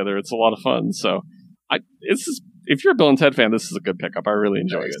quest together. It's a lot of fun. So if you're a Bill and Ted fan, this is a good pickup. I really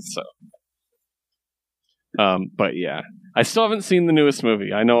enjoy it. So, but yeah, I still haven't seen the newest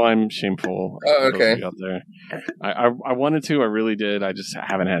movie. I know I'm shameful. Oh, okay. Out there, I wanted to. I really did. I just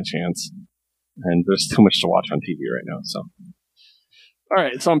haven't had a chance, and there's too much to watch on TV right now. So, all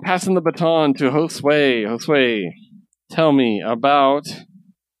right. So I'm passing the baton to Josue. Josue, tell me about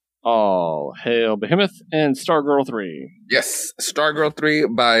All Hail Behemoth and Stargirl 3. Yes, Stargirl 3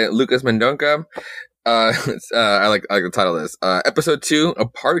 by Lucas Mendonca. I like the title of this. Episode 2,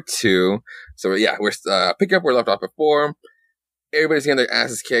 part 2. So yeah, we're picking up where we left off before. Everybody's getting their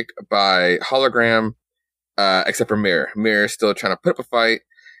asses kicked by Hologram, except for Mirror. Mirror's still trying to put up a fight.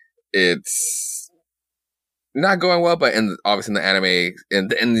 It's not going well, but obviously in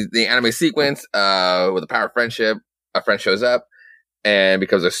the anime sequence, with the power of friendship, a friend shows up and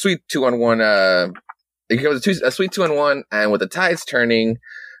becomes a sweet 2-on-1. It becomes a sweet 2-on-1, and with the tides turning,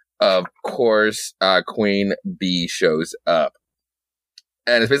 of course, Queen Bee shows up,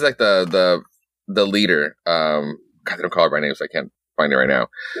 and it's basically like the leader. God, I don't call her by name, so I can't find it right now.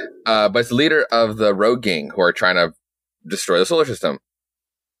 But it's the leader of the rogue gang who are trying to destroy the solar system.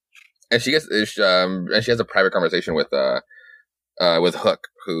 And she has a private conversation with Hook,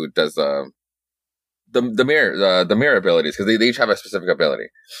 who does the mirror abilities, because they each have a specific ability.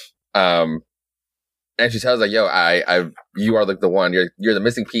 And she tells like, yo, you are like the one, you're the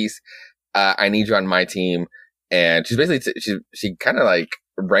missing piece. I need you on my team. And she's basically, she kind of like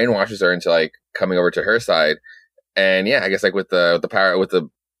brainwashes her into like coming over to her side. And yeah, I guess like with the power, with the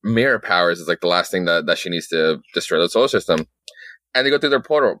mirror powers is like the last thing that she needs to destroy the solar system. And they go through their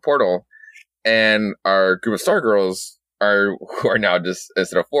portal, and our group of Stargirls who are now just,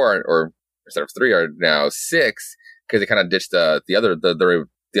 instead of 4 or instead of 3 are now 6, because they kind of ditched the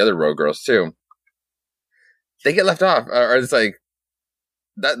other rogue girls too. They get left off, or it's like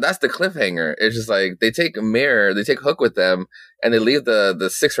that's the cliffhanger. It's just like they take Hook with them, and they leave the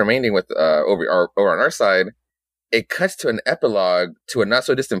 6 remaining with over on our side, it cuts to an epilogue to a not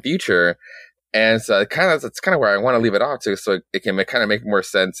so distant future. And so that's kind of where I want to leave it off to, so it can kind of make more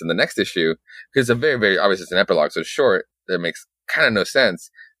sense in the next issue. Because it's a very, very obvious it's an epilogue, so it's short. That makes kind of no sense.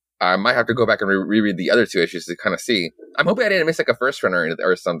 I might have to go back and reread the other 2 issues to kind of see. I'm hoping I didn't miss like a first run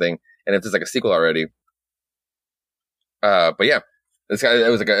or something, and if there's like a sequel already. But yeah, it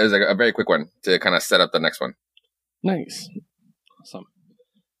was a very quick one to kind of set up the next one. Nice, awesome.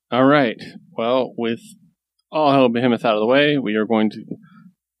 All right, well, with all hell behemoth out of the way, we are going to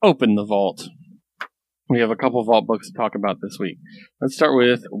open the vault. We have a couple vault books to talk about this week. Let's start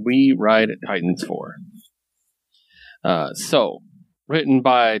with We Ride Titans 4. Written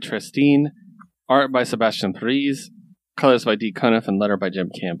by Tristine, art by Sebastian Perez, colors by D. Cuniff, and letter by Jim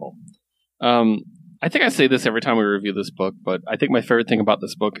Campbell. I think I say this every time we review this book, but I think my favorite thing about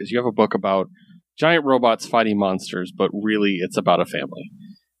this book is you have a book about giant robots fighting monsters, but really it's about a family.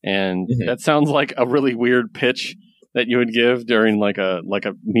 And that sounds like a really weird pitch that you would give during like a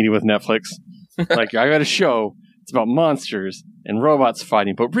meeting with Netflix. Like, I got a show, it's about monsters and robots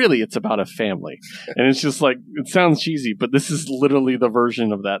fighting, but really it's about a family. And it's just like, it sounds cheesy, but this is literally the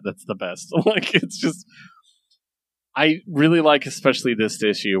version of that that's the best. Like, it's just, I really like especially this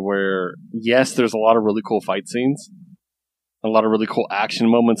issue where, yes, there's a lot of really cool fight scenes, a lot of really cool action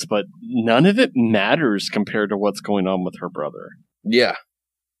moments, but none of it matters compared to what's going on with her brother. Yeah.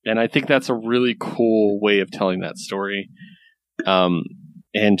 And I think that's a really cool way of telling that story.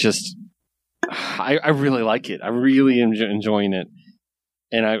 And just, I really like it. I really am enjoying it.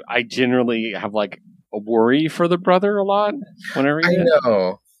 And I generally have like a worry for the brother a lot when I read it. I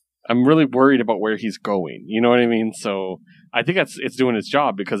know. I'm really worried about where he's going. You know what I mean? So I think it's doing its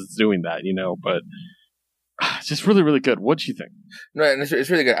job because it's doing that, you know, but it's just really, really good. What do you think? No, and it's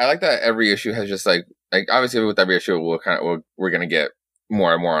really good. I like that every issue has just like obviously with every issue we're going to get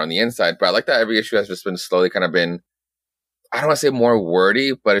more and more on the inside, but I like that every issue has just been slowly kind of been, I don't want to say more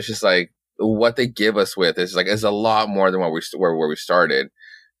wordy, but it's just like what they give us with is like, is a lot more than where we started.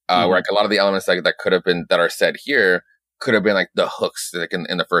 Where like a lot of the elements that could have been, that are said here could have been like the hooks like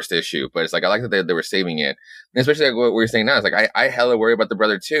in the first issue, but it's like, I like that they were saving it. And especially like what we're saying now, it's like, I hella worry about the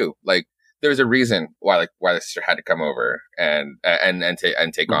brother too. Like, there's a reason why the sister had to come over and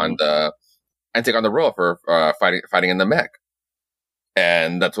take on the role for fighting in the mech.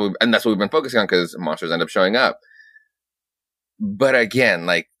 And that's what we've been focusing on, because monsters end up showing up. But again,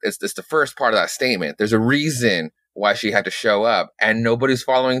 like it's the first part of that statement. There's a reason why she had to show up, and nobody's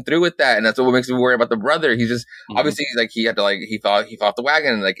following through with that. And that's what makes me worry about the brother. He's just obviously like he had to like he fell off the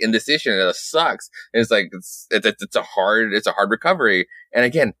wagon, like in this issue, and it sucks. And it's like it's a hard recovery. And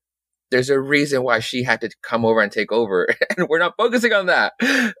again, there's a reason why she had to come over and take over, and we're not focusing on that.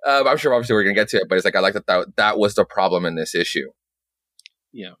 I'm sure obviously we're gonna get to it, but it's like I like that was the problem in this issue.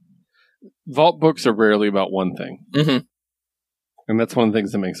 Yeah, Vault books are rarely about one thing, and that's one of the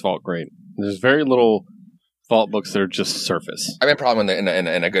things that makes Vault great. There's very little Vault books that are just surface. I mean, problem in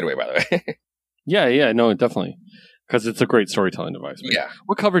a good way, by the way. yeah, no, definitely, because it's a great storytelling device. Right? Yeah.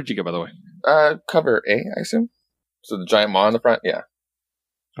 What cover did you get, by the way? Cover A, I assume. So the giant maw on the front. Yeah.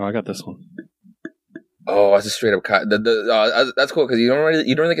 Oh, I got this one. Oh, that's a straight up cut. That's cool because you don't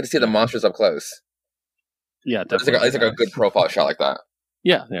really get to see the monsters up close. Yeah, definitely. It's like a good profile shot like that.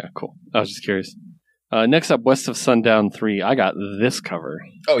 Yeah, cool. I was just curious. Next up, West of Sundown 3. I got this cover.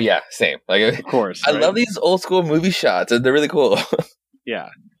 Oh, yeah, same. Like, of course. I love these old school movie shots. They're really cool. Yeah.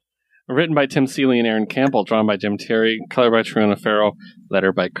 Written by Tim Seeley and Aaron Campbell. Drawn by Jim Terry. Color by Triona Farrell.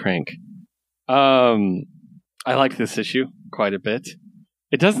 Letter by Crank. I like this issue quite a bit.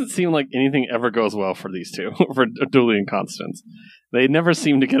 It doesn't seem like anything ever goes well for these two, for Dooley and Constance. They never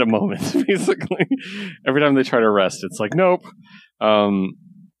seem to get a moment, basically. Every time they try to rest, it's like, nope.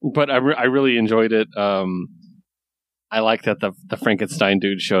 But I really enjoyed it. I like that the Frankenstein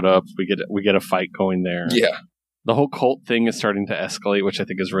dude showed up. We get a fight going there. Yeah. The whole cult thing is starting to escalate, which I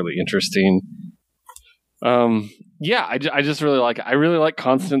think is really interesting. Yeah, I just really like it. I really like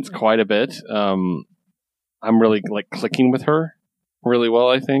Constance quite a bit. I'm really like clicking with her really well,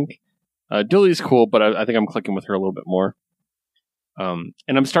 I think. Dooley's cool, but I think I'm clicking with her a little bit more. And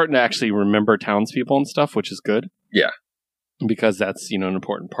I'm starting to actually remember townspeople and stuff, which is good. Yeah. Because that's, an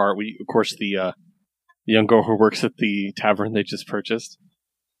important part. Of course, the young girl who works at the tavern they just purchased,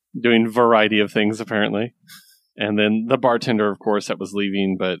 doing a variety of things, apparently. And then the bartender, of course, that was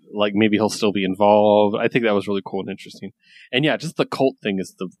leaving, but like maybe he'll still be involved. I think that was really cool and interesting. And yeah, just the cult thing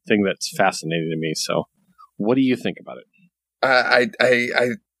is the thing that's fascinating to me. So what do you think about it? I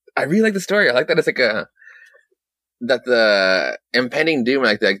really like the story. I like that it's like that the impending doom,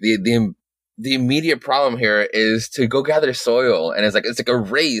 like the immediate problem here is to go gather soil, and it's like a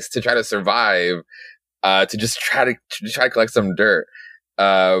race to try to survive. to just try to collect some dirt.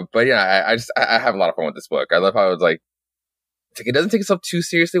 But yeah, I have a lot of fun with this book. I love how it's like it doesn't take itself too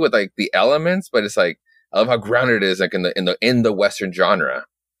seriously with like the elements, but it's like I love how grounded it is, like in the Western genre.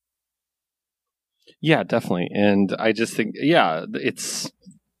 Yeah, definitely. And I just think, yeah, it's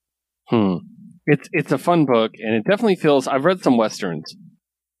a fun book, and it definitely feels. I've read some Westerns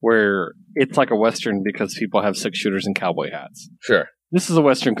where it's like a Western because people have 6-shooters and cowboy hats. Sure. This is a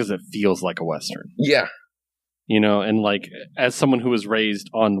Western because it feels like a Western. Yeah. You know, and like, as someone who was raised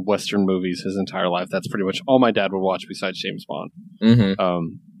on Western movies his entire life, that's pretty much all my dad would watch besides James Bond.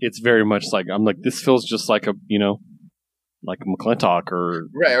 Mm-hmm. It's very much like, I'm like, this feels just like a, you know, like a McClintock or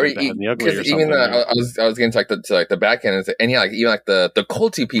right, or the Ugly or something. Even I was getting to like the back end, and yeah, like even like the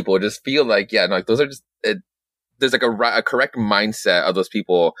culty people just feel like, yeah, no, like those are just there's like a correct mindset of those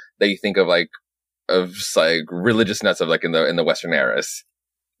people that you think of like of just like religious nuts of like in the Western eras.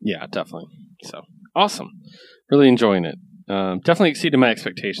 Yeah, definitely. So awesome, really enjoying it. Definitely exceeded my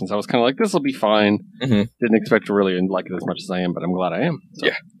expectations. I was kind of like, this will be fine. Mm-hmm. Didn't expect to really like it as much as I am, but I'm glad I am. So.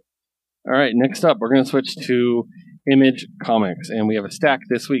 Yeah. All right, next up, we're going to switch to Image Comics, and we have a stack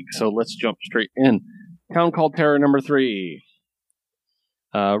this week, so let's jump straight in. Town Called Terror number 3.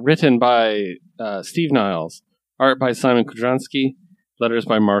 Written by Steve Niles. Art by Simon Kudranski. Letters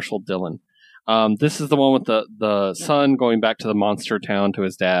by Marshall Dillon. This is the one with the son going back to the monster town to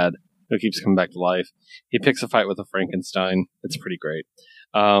his dad, who keeps coming back to life. He picks a fight with a Frankenstein. It's pretty great.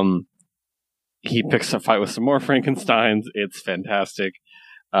 He picks a fight with some more Frankensteins. It's fantastic.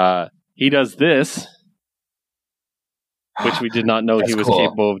 He does this, which we did not know he was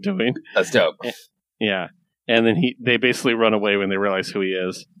capable of doing. That's dope. Yeah. And then they basically run away when they realize who he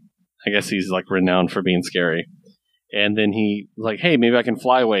is. I guess he's like renowned for being scary. And then he like, hey, maybe I can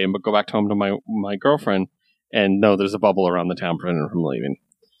fly away and go back home to my girlfriend. And no, there's a bubble around the town preventing him from leaving.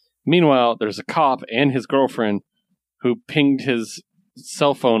 Meanwhile, there's a cop and his girlfriend who pinged his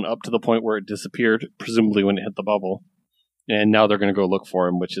cell phone up to the point where it disappeared, presumably when it hit the bubble. And now they're going to go look for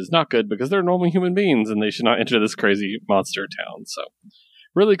him, which is not good because they're normal human beings and they should not enter this crazy monster town. So,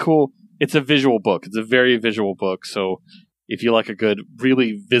 really cool. It's a visual book. It's a very visual book. So, if you like a good,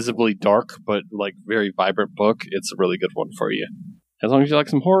 really visibly dark, but like very vibrant book, it's a really good one for you. As long as you like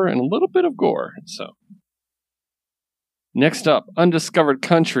some horror and a little bit of gore. So, next up, Undiscovered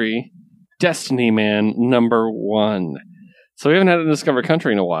Country, Destiny Man number 1. So, we haven't had Undiscovered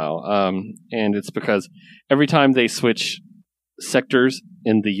Country in a while. And it's because every time they switch sectors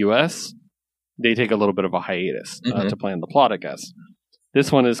in the U.S., they take a little bit of a hiatus to plan the plot, I guess.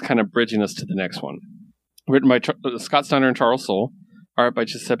 This one is kind of bridging us to the next one. Written by Scott Steiner and Charles Soule. Art by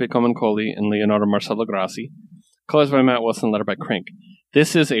Giuseppe Comencoli and Leonardo Marcello Grassi. Colors by Matt Wilson. Letter by Crink.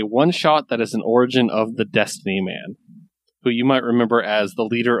 This is a one-shot that is an origin of the Destiny Man, who you might remember as the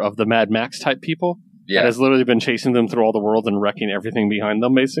leader of the Mad Max type people. Yeah. That has literally been chasing them through all the world and wrecking everything behind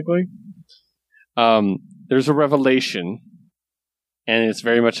them, basically. There's a revelation, and it's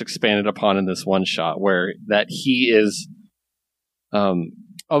very much expanded upon in this one shot, where that he is,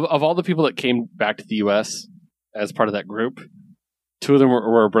 of all the people that came back to the U.S. as part of that group, 2 of them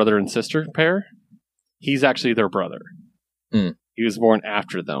were a brother and sister pair. He's actually their brother. Mm. He was born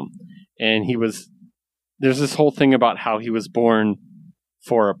after them. And there's this whole thing about how he was born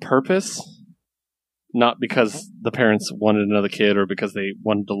for a purpose, not because the parents wanted another kid or because they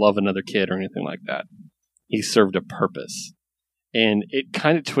wanted to love another kid or anything like that. He served a purpose. And it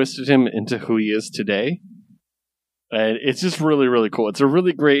kind of twisted him into who he is today. And it's just really, really cool. It's a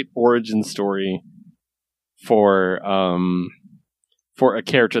really great origin story for a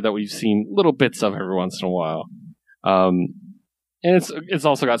character that we've seen little bits of every once in a while. And it's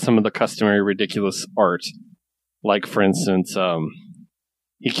also got some of the customary ridiculous art. Like, for instance,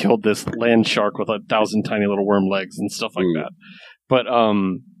 he killed this land shark with 1,000 tiny little worm legs and stuff like that. But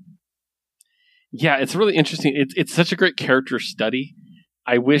yeah, it's really interesting. It's such a great character study.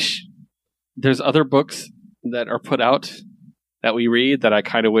 I wish there's other books that are put out that we read that I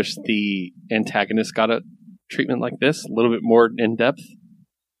kind of wish the antagonist got a treatment like this, a little bit more in depth.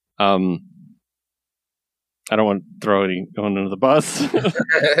 I don't want to throw anyone under the bus,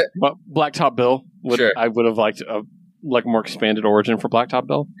 but Blacktop Bill I would have liked a more expanded origin for Blacktop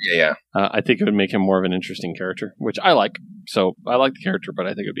Bill. Yeah. I think it would make him more of an interesting character, which I like. So I like the character, but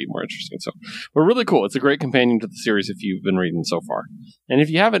I think it would be more interesting. So, but really cool. It's a great companion to the series if you've been reading so far, and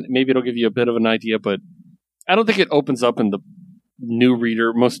if you haven't, maybe it'll give you a bit of an idea. But I don't think it opens up in the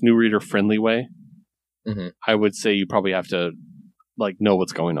most new reader friendly way. Mm-hmm. I would say you probably have to know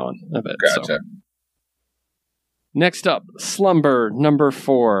what's going on a bit. Gotcha. So. Next up, Slumber number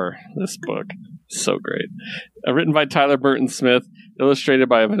 4. This book, so great. Written by Tyler Burton Smith, illustrated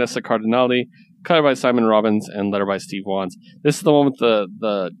by Vanessa Cardinale, color by Simon Robbins and letter by Steve Wands. This is the one with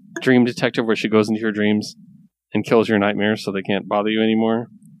the dream detective where she goes into your dreams and kills your nightmares so they can't bother you anymore.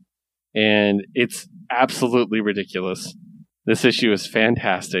 And it's absolutely ridiculous. This issue is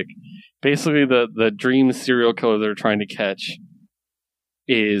fantastic. Basically, the dream serial killer they're trying to catch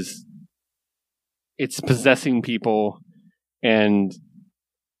it's possessing people, and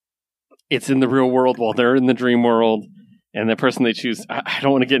it's in the real world while they're in the dream world. And the person they choose, I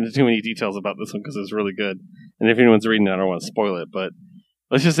don't want to get into too many details about this one because it's really good. And if anyone's reading it, I don't want to spoil it, but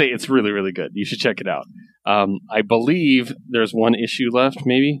let's just say it's really, really good. You should check it out. I believe there's one issue left,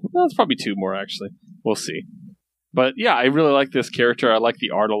 maybe. Well, it's probably two more, actually. We'll see. But yeah, I really like this character. I like the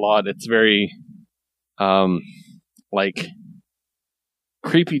art a lot. It's very, like,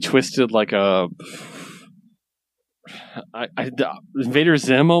 creepy, twisted, like a Vader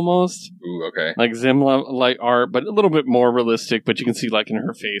Zim almost. Ooh, okay. Like Zim like art, but a little bit more realistic. But you can see like in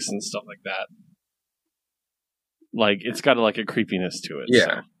her face and stuff like that. Like it's got like a creepiness to it. Yeah.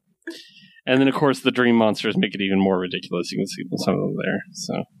 So. And then of course the dream monsters make it even more ridiculous. You can see some of them there.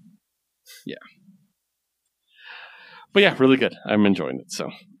 So yeah. But yeah, really good. I'm enjoying it.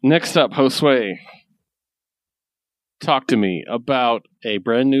 So next up, Josue, talk to me about a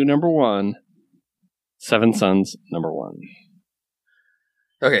brand new number one, Seven Sons number one.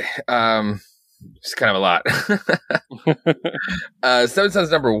 Okay, it's kind of a lot. Seven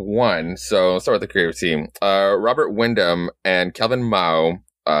Sons number one. So let's start with the creative team. Robert Wyndham and Kelvin Mao.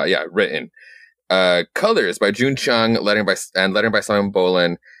 Written. Colors by June Chung, lettering by Simon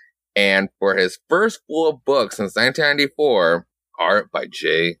Bolin. And for his first full book since 1994, art by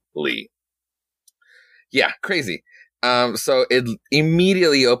Jay Lee. Yeah, crazy. So it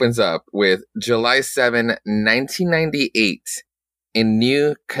immediately opens up with July 7, 1998 in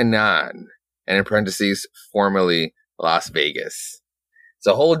New Canaan, and in parentheses, formerly Las Vegas. It's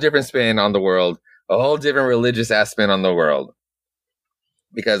a whole different spin on the world, a whole different religious ass spin on the world.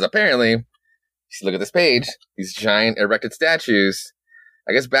 Because apparently, if you look at this page, these giant erected statues,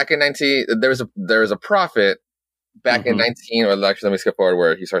 I guess back in there was a prophet back in 19, or actually let me skip forward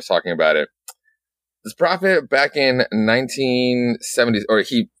where he starts talking about it. This prophet back in 1970, or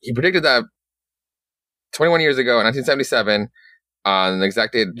he predicted that 21 years ago in 1977 on the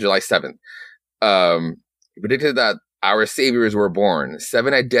exact date July 7th. He predicted that our saviors were born,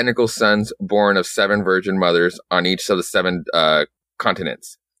 7 identical sons born of 7 virgin mothers on each of the 7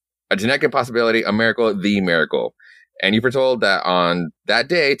 continents. A genetic impossibility, a miracle, the miracle. And you foretold that on that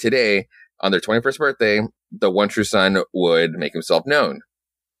day, today, on their 21st birthday, the one true son would make himself known.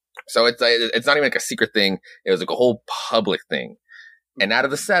 So it's not even like a secret thing. It was like a whole public thing. And out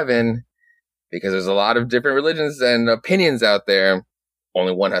of the 7, because there's a lot of different religions and opinions out there,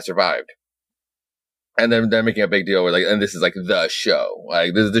 only one has survived. And then they're making a big deal with like, and this is like the show.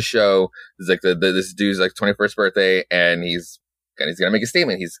 Like this is the show. This is like this dude's like 21st birthday, and he's gonna make a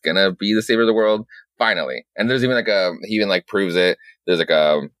statement. He's gonna be the savior of the world finally. And there's even like he even like proves it. There's like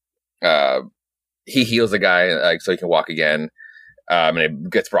he heals a guy like so he can walk again. And it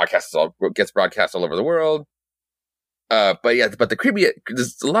gets broadcast all over the world. But there's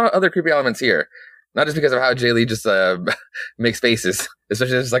a lot of other creepy elements here. Not just because of how Jay Lee just makes faces,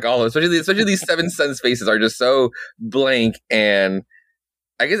 especially just like especially these 7 sons' faces are just so blank, and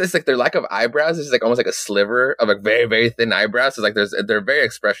I guess it's like their lack of eyebrows is like almost like a sliver of like very, very thin eyebrows. So like they're very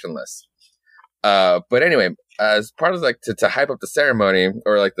expressionless. But anyway, as part of like to hype up the ceremony,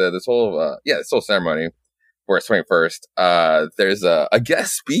 or like this whole ceremony for its 21st, there's a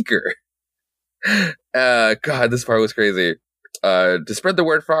guest speaker. God, this part was crazy. To spread the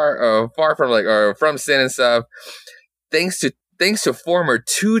word far from sin and stuff. Thanks to former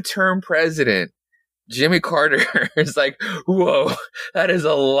 2-term president Jimmy Carter. It's like, whoa, that is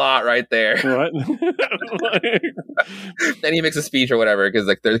a lot right there. What? Then he makes a speech or whatever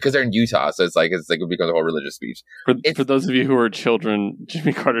because they're in Utah, so it's like it becomes a whole religious speech. For those of you who are children,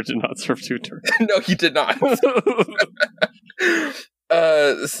 Jimmy Carter did not serve 2 terms. No, he did not.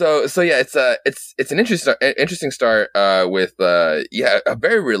 So yeah, it's an interesting start with a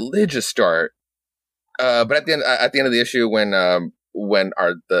very religious start. But at the end of the issue, when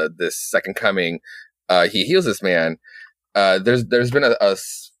this second coming, he heals this man. There's been a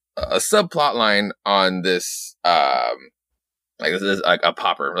subplot line on this like this is like a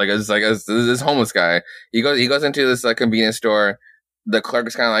pauper, like it's like this homeless guy. He goes into this convenience store. The clerk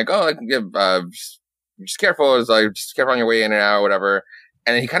is kind of like, oh, just careful. It's like, just careful on your way in and out, or whatever.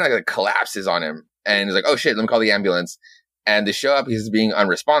 And then he kind of like collapses on him, and he's like, "Oh shit, let me call the ambulance." And they show up. He's being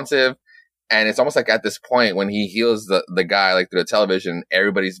unresponsive, and it's almost like at this point when he heals the guy, like through the television,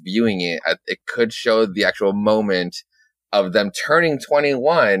 everybody's viewing it. It could show the actual moment of them turning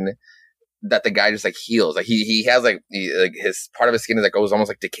 21, that the guy just like heals. Like he has like his part of his skin is like goes almost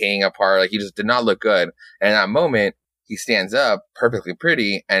like decaying apart. Like he just did not look good. And in that moment, he stands up perfectly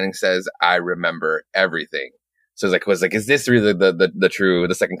pretty and says, "I remember everything." So it's like, is this really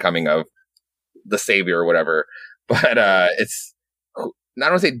the second coming of the savior or whatever? But it's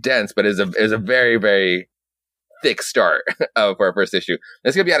not want to say dense, but is a very, very thick start for our first issue.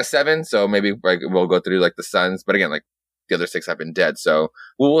 It's gonna be out of 7, so maybe like we'll go through like the Suns, but again, like the other 6 have been dead, so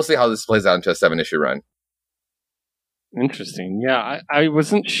we'll see how this plays out into a 7-issue run. Interesting. Yeah, I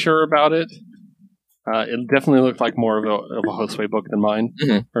wasn't sure about it. It definitely looked like more of a Josue book than mine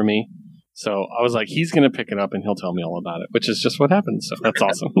for me. So I was like, he's going to pick it up and he'll tell me all about it, which is just what happens. So that's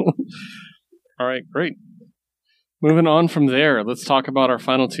awesome. All right, great. Moving on from there, let's talk about our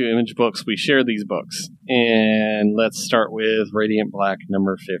final 2 Image books. We share these books. And let's start with Radiant Black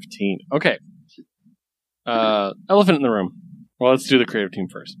number 15. Okay. Elephant in the Room. Well, let's do the creative team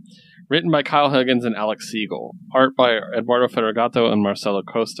first. Written by Kyle Huggins and Alex Siegel. Art by Eduardo Ferragato and Marcelo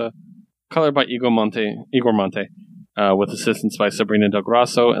Costa. Color by Igor Monte, with assistance by Sabrina Del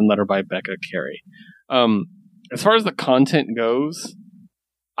Grasso and letter by Becca Carey. As far as the content goes,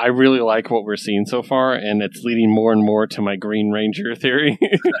 I really like what we're seeing so far, and it's leading more and more to my Green Ranger theory.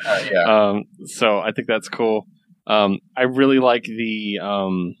 So I think that's cool. I really like the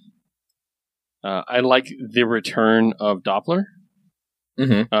return of Doppler.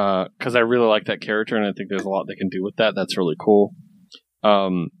 Because I really like that character, and I think there's a lot they can do with that. That's really cool.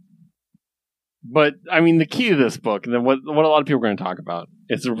 But I mean, the key to this book, and then what a lot of people are going to talk about,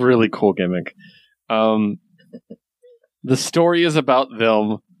 it's a really cool gimmick. The story is about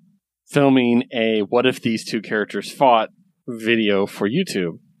them filming a "What if these two characters fought" video for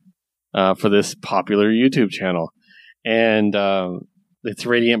YouTube, for this popular YouTube channel, and it's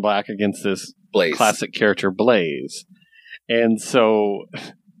Radiant Black against this Blaze. Classic character Blaze, and so.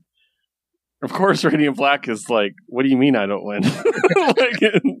 Of course, Radiant Black is like, what do you mean I don't win?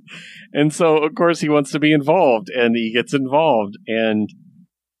 And so, of course, he wants to be involved, and he gets involved, and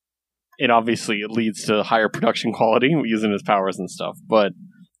it obviously leads to higher production quality using his powers and stuff. But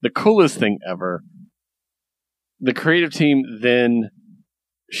the coolest thing ever, the creative team then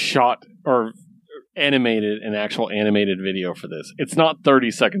shot or animated an actual animated video for this. It's not 30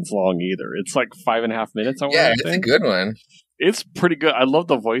 seconds long either. It's like 5.5 minutes. It's a good one. It's pretty good. I love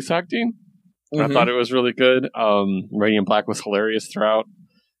the voice acting. I thought it was really good. Radiant Black was hilarious throughout.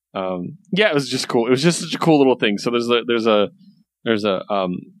 It was just cool. It was just such a cool little thing. So there's a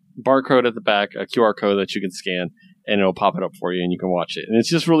barcode at the back, a QR code that you can scan, and it'll pop it up for you, and you can watch it. And it's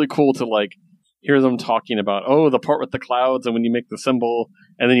just really cool to like hear them talking about the part with the clouds, and when you make the symbol,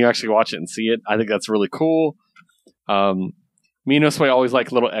 and then you actually watch it and see it. I think that's really cool. Me and Josue always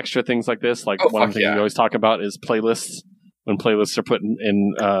like little extra things like this. Like one thing we always talk about is playlists. When playlists are put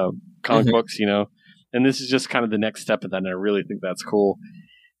in comic books, and this is just kind of the next step of that, and I really think that's cool.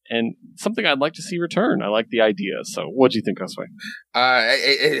 And something I'd like to see return. I like the idea. So what do you think, Josue?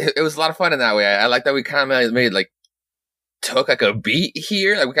 It was a lot of fun in that way. I like that we kind of took like a beat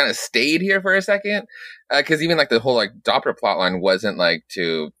here. Like we kind of stayed here for a second. Cause even like the whole like Doppler plotline wasn't like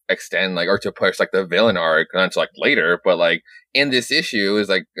to extend or to push like the villain arc until like later. But like in this issue, it was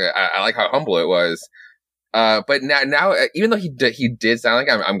like, I like how humble it was. But now, even though he did sound like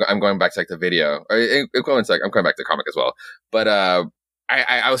I'm going back to like the video, or I'm going back to the comic as well. But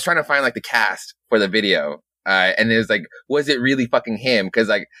I was trying to find like the cast for the video, and it was like, was it really fucking him? Because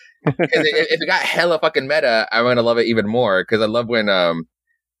if it got hella fucking meta, I'm gonna love it even more. Because I love when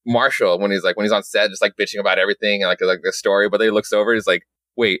Marshall, when he's on set, just like bitching about everything and like the story, but then he looks over, he's like,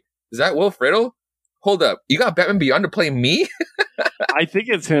 wait, is that Will Friddle? Hold up, you got Batman Beyond to play me? I think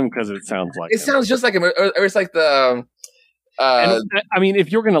it's him because it sounds like it sounds just like him, or it's like the. I mean,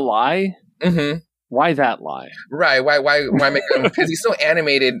 if you're gonna lie, why that lie? Right? Why make him? Because he's so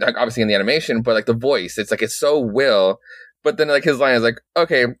animated, like obviously in the animation, but like the voice, it's so Will. But then like his line is like,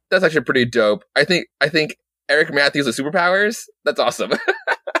 okay, that's actually pretty dope. I think Eric Matthews with superpowers. That's awesome.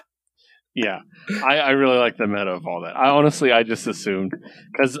 Yeah, I really like the meta of all that. I just assumed,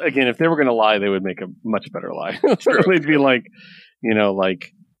 because again, if they were going to lie, they would make a much better lie. They'd be like,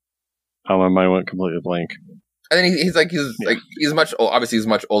 my mind went completely blank. And then he's much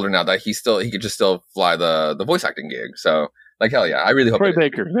older now that he could just still fly the voice acting gig. So like hell yeah, I really hope Troy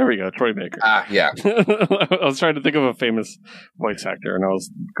Baker. There we go, Troy Baker. Yeah. I was trying to think of a famous voice actor, and I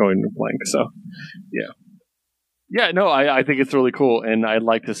was going blank. So yeah. Yeah, no, I think it's really cool, and I'd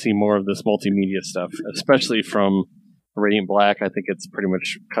like to see more of this multimedia stuff, especially from Radiant Black. I think it's pretty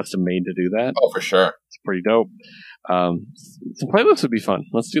much custom made to do that. Oh, for sure. It's pretty dope. Some playlists would be fun.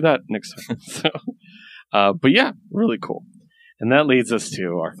 Let's do that next time. But yeah, really cool. And that leads us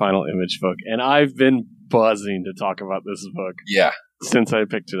to our final image book. And I've been buzzing to talk about this book since I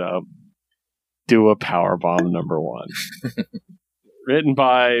picked it up. Do a Powerbomb #1. Written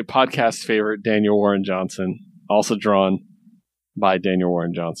by podcast favorite Daniel Warren Johnson. Also drawn by Daniel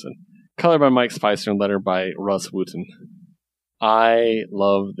Warren Johnson. Color by Mike Spicer and letter by Russ Wooten. I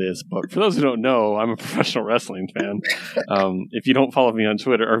love this book. For those who don't know, I'm a professional wrestling fan. If you don't follow me on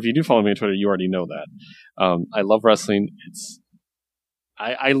Twitter, or if you do follow me on Twitter, you already know that. I love wrestling.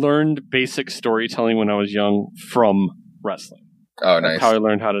 I learned basic storytelling when I was young from wrestling. Oh, nice. That's how I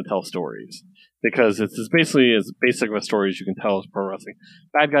learned how to tell stories. Because it's basically as basic of a story as you can tell as pro wrestling.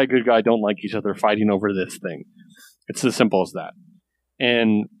 Bad guy, good guy don't like each other fighting over this thing. It's as simple as that.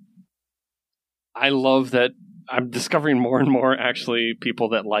 And I love that I'm discovering more and more, actually, people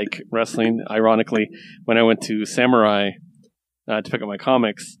that like wrestling. Ironically, when I went to Samurai to pick up my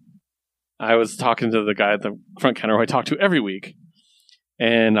comics, I was talking to the guy at the front counter who I talk to every week.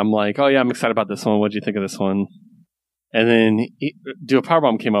 And I'm like, oh, yeah, I'm excited about this one. What do you think of this one? And then Do a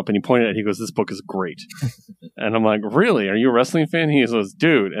Powerbomb came up and he pointed at it. He goes, this book is great. And I'm like, really? Are you a wrestling fan? He goes,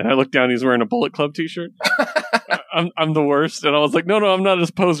 dude. And I looked down. He's wearing a Bullet Club t-shirt. I'm the worst. And I was like, no, I'm not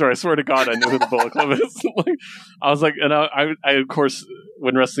his poser. I swear to God, I knew who the Bullet Club is. I was like, and I, of course,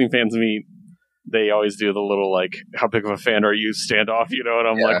 when wrestling fans meet, they always do the little, like, how big of a fan are you standoff, you know? And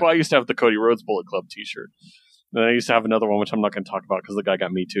I'm like, well, I used to have the Cody Rhodes Bullet Club t-shirt. And I used to have another one, which I'm not going to talk about because the guy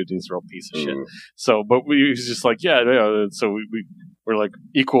got me too. He's a real piece of shit. So, but we was just like, yeah. So we're like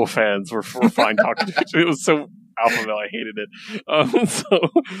equal fans. We're fine talking to each other. It was so alpha male. I hated it.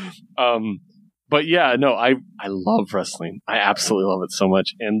 But yeah, no, I love wrestling. I absolutely love it so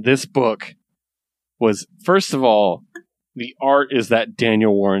much. And this book was, first of all, the art is that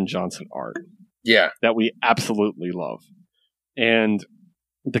Daniel Warren Johnson art. Yeah. That we absolutely love. And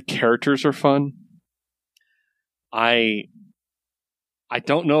the characters are fun. I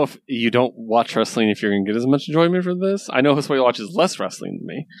don't know if you don't watch wrestling if you're going to get as much enjoyment from this. I know Josue watches less wrestling than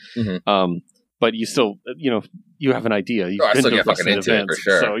me. Mm-hmm. But you still, you have an idea. You've been to wrestling events. For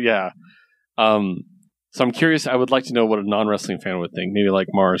sure. So, yeah. So I'm curious. I would like to know what a non-wrestling fan would think. Maybe like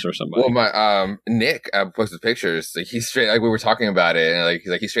Mars or somebody. Well, my Nick posted pictures. Like he's straight. Like we were talking about it, and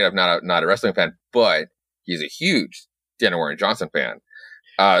he's straight up not a wrestling fan, but he's a huge Daniel Warren Johnson fan.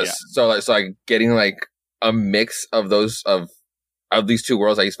 So getting like a mix of those of these two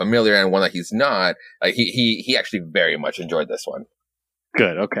worlds that he's familiar and one that he's not. Like he actually very much enjoyed this one.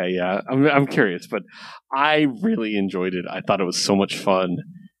 Good. Okay. Yeah. I'm curious, but I really enjoyed it. I thought it was so much fun.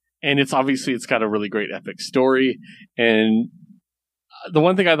 And it's got a really great epic story. And the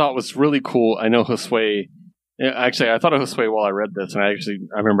one thing I thought was really cool, I know Josue, actually, I thought of Josue while I read this, and I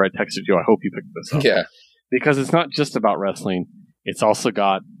remember I texted you, I hope you picked this up. Yeah. Because it's not just about wrestling. It's also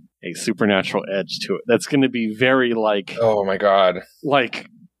got a supernatural edge to it. That's going to be very like... Oh my God. Like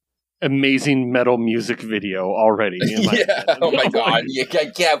amazing metal music video already. Oh my God.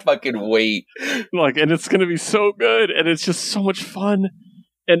 I can't fucking wait. And it's going to be so good. And it's just so much fun.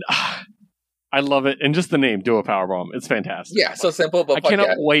 And I love it. And just the name, Do a Powerbomb. It's fantastic. Yeah, so simple, but I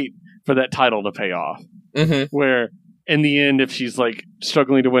cannot wait for that title to pay off. Mm-hmm. Where, in the end, if she's like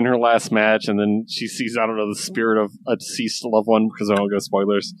struggling to win her last match and then she sees, I don't know, the spirit of a deceased loved one, because I don't go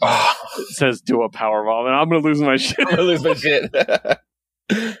spoilers, it says Do a Powerbomb. And I'm going to lose my shit. I'm going to lose my shit.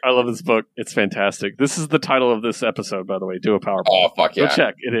 I love this book. It's fantastic. This is the title of this episode, by the way. Do a Powerbomb. Oh, fuck yeah. Go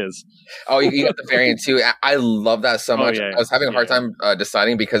check. It is. Oh, you got the variant too. I love that so much. I was having a hard time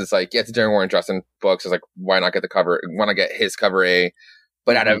deciding because it's like, it's a Daniel Warren Johnson book. So it's like, why not get the cover? Why not get his cover A?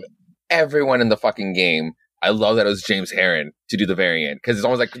 But out of everyone in the fucking game, I love that it was James Heron to do the variant because it's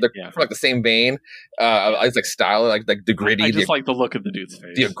almost like from the same vein. It's like style, like the gritty. I just like the look of the dude's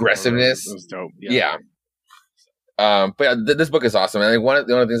face. The aggressiveness. It was dope. Yeah. But this book is awesome. And I think one of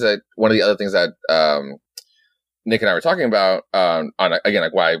the other things that Nick and I were talking about on again,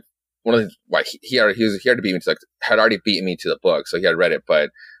 like why he had to beat me to had already beaten me to the book, so he had read it, but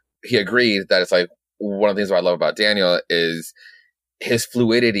he agreed that it's like one of the things I love about Daniel is his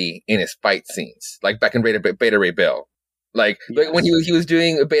fluidity in his fight scenes, like back in Beta Ray Bill. Like when he was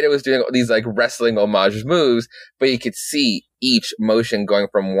doing Beta was doing these like wrestling homage moves, but you could see each motion going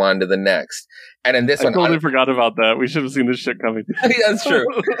from one to the next. And in this one, I totally forgot about that. We should have seen this shit coming. That's true.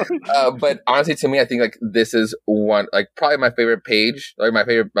 But honestly, to me, I think like this is one like probably my favorite page, like my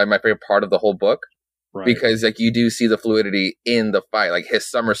favorite part of the whole book, because like you do see the fluidity in the fight, like his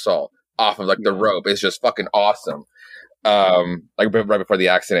somersault off of like the rope is just fucking awesome. Like right before the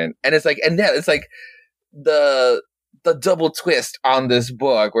accident, and it's like, and yeah, it's like the double twist on this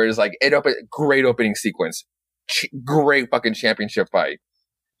book where it's like great opening sequence, great fucking championship fight,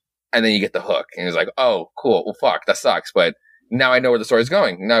 and then you get the hook and it's like, oh cool, well fuck, that sucks, but now I know where the story's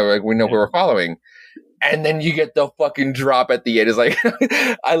going. Now like we know who we're following. And then you get the fucking drop at the end. It's like,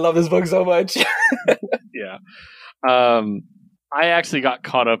 I love this book so much. Yeah. I actually got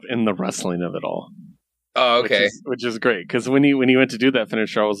caught up in the wrestling of it all. Oh, okay. Which is great, because when he went to do that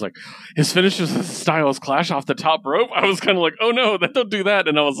finisher, I was like, his finish was a Styles Clash off the top rope. I was kind of like, oh no, don't do that.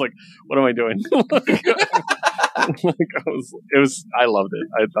 And I was like, what am I doing? I loved it.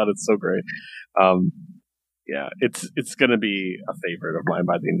 I thought it's so great. Yeah, it's gonna be a favorite of mine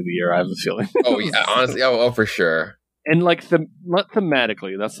by the end of the year. I have a feeling. Oh yeah, honestly, oh for sure. And like not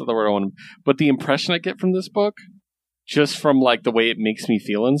thematically, that's the word I want. But the impression I get from this book, just from like the way it makes me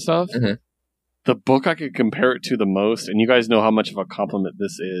feel and stuff. Mm-hmm. The book I could compare it to the most, and you guys know how much of a compliment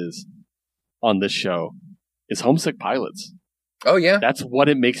this is on this show, is Homesick Pilots. Oh, yeah. That's what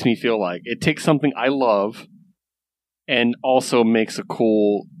it makes me feel like. It takes something I love and also makes a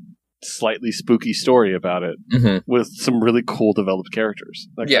cool, slightly spooky story about it with some really cool developed characters.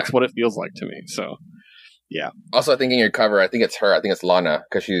 Like that's what it feels like to me. So, yeah. Also, I think in your cover, I think it's her. I think it's Lana,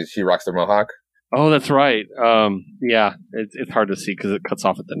 because she rocks the mohawk. Oh, that's right. Yeah, it's hard to see because it cuts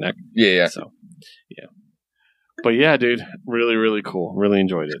off at the neck. Yeah. So, yeah. But yeah, dude, really, really cool. Really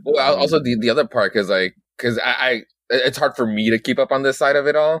enjoyed it. Well, also the other part is like, because I it's hard for me to keep up on this side of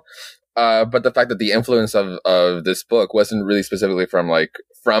it all. But the fact that the influence of this book wasn't really specifically from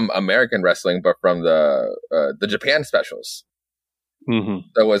American wrestling, but from the Japan specials. Mm-hmm.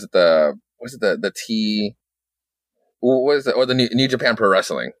 So was it the T? What was it? Or the New Japan Pro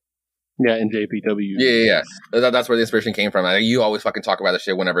Wrestling? Yeah, in JPW. Yeah. That's where the inspiration came from. You always fucking talk about this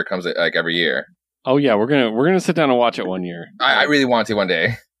shit whenever it comes, like every year. Oh yeah, we're gonna sit down and watch it one year. I really want to one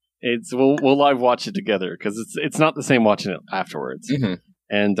day. We'll live watch it together, because it's not the same watching it afterwards. Mm-hmm.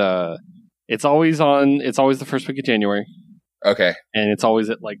 And it's always the first week of January. Okay. And it's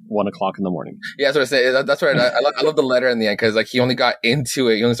always at like 1:00 in the morning. Yeah, that's what I say. That's right. I love the letter in the end, because like he only got into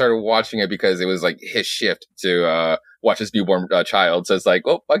it. He only started watching it because it was like his shift to watch his newborn child. So it's like,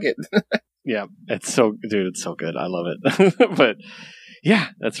 oh, fuck it. Yeah, it's so good. I love it. But yeah,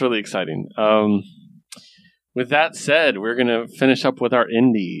 that's really exciting. With that said, we're going to finish up with our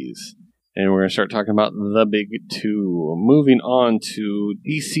indies, and we're going to start talking about the big two. Moving on to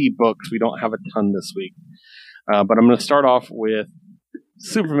DC books, we don't have a ton this week, but I'm going to start off with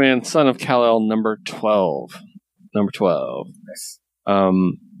Superman, Son of Kal-El, number 12. Nice.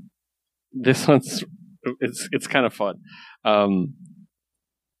 This one's it's kind of fun.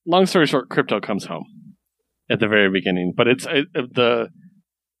 Long story short, Crypto comes home at the very beginning, but it's the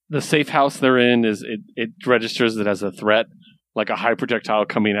safe house they're in it registers it as a threat, like a high projectile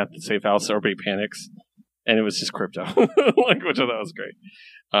coming at the safe house. So everybody panics, and it was just Crypto, which I thought was great.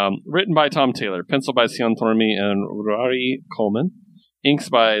 Written by Tom Taylor, penciled by Sion Tormi and Rory Coleman, inks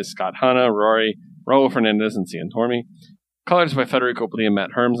by Scott Hanna, Rory, Raul Fernandez, and Sion Tormi, colors by Federico Poli and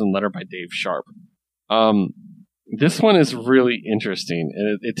Matt Herms, and letter by Dave Sharp. This one is really interesting,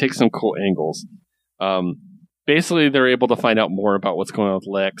 and it takes some cool angles. Basically, they're able to find out more about what's going on with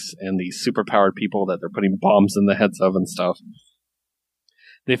Lex and these superpowered people that they're putting bombs in the heads of and stuff.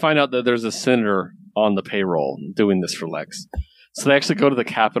 They find out that there's a senator on the payroll doing this for Lex. So they actually go to the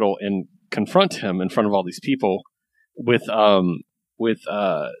Capitol and confront him in front of all these people with oh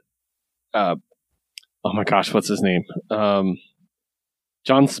my gosh, what's his name?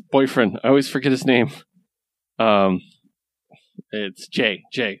 John's boyfriend. I always forget his name. It's Jay.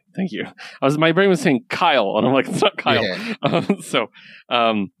 Thank you. My brain was saying Kyle, and I'm like, it's not Kyle.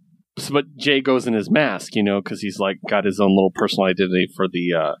 Yeah. But Jay goes in his mask, because he's like got his own little personal identity for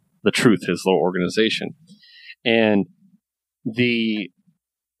the Truth, his little organization, and the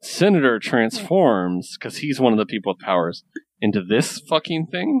senator transforms because he's one of the people with powers into this fucking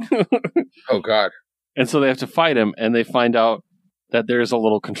thing. Oh God! And so they have to fight him, and they find out that there's a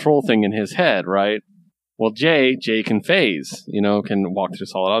little control thing in his head, right? Well, Jay can phase, can walk through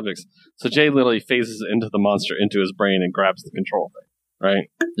solid objects. So Jay literally phases into the monster, into his brain, and grabs the control thing, right?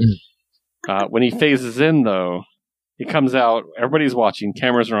 Mm-hmm. When he phases in, though, he comes out, everybody's watching,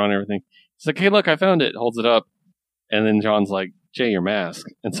 cameras are on, everything. He's like, hey, look, I found it, holds it up. And then John's like, Jay, your mask.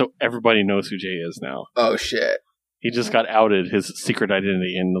 And so everybody knows who Jay is now. Oh, shit. He just got outed his secret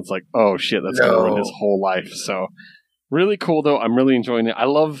identity, and it's like, oh, shit, that's going to ruin his whole life. So really cool, though. I'm really enjoying it. I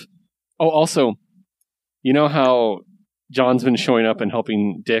love... Oh, also... You know how John's been showing up and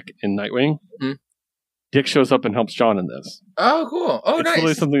helping Dick in Nightwing? Mm-hmm. Dick shows up and helps John in this. Oh, cool. Oh, it's nice. It's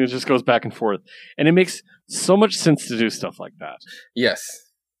really something that just goes back and forth. And it makes so much sense to do stuff like that. Yes.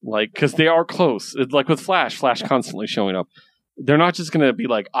 Like, because they are close. It's like with Flash constantly showing up. They're not just going to be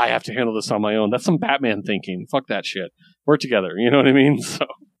like, I have to handle this on my own. That's some Batman thinking. Fuck that shit. We're together. You know what I mean? So,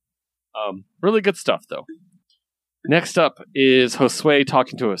 really good stuff, though. Next up is Josue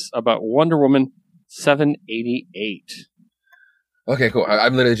talking to us about Wonder Woman 788. Okay, cool.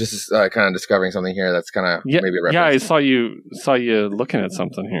 I'm literally just kind of discovering something here that's kind of maybe a reference. Yeah, I saw you looking at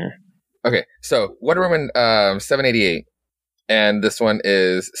something here. Okay, so Wonder Woman 788, and this one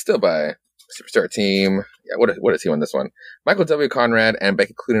is still by Superstar Team. Yeah, what is he on this one? Michael W. Conrad and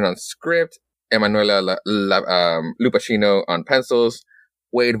Becky Cloonan on script, Emanuela Lupacino on pencils,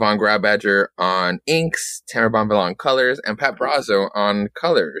 Wade Von Grabadger on inks, Tamara Bonville on colors, and Pat Brazo on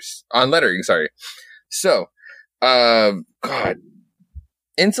lettering. Sorry. So, God,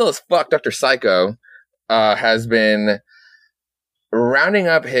 Incel as fuck, Dr. Psycho has been rounding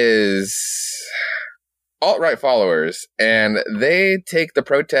up his alt-right followers, and they take the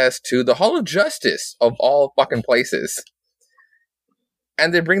protest to the Hall of Justice of all fucking places,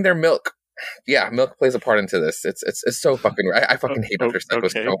 and they bring their milk. Yeah, milk plays a part into this. It's so fucking. I fucking hate Dr. Psycho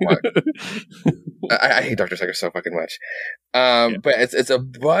so much. I hate Dr. Psycho so fucking much. But it's a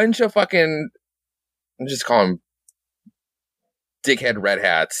bunch of fucking. I'm just call them dickhead red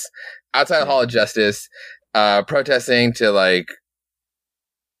hats outside the Hall of Justice, protesting to like.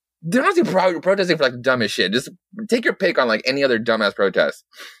 They're not even protesting for like the dumbest shit. Just take your pick on like any other dumbass protest.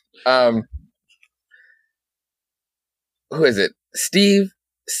 Who is it? Steve,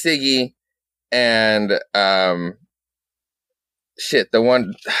 Siggy, and the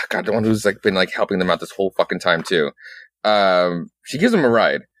one who's like been like helping them out this whole fucking time too. She gives them a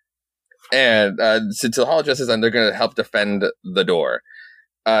ride, and to the Hall of Justice, and they're gonna help defend the door.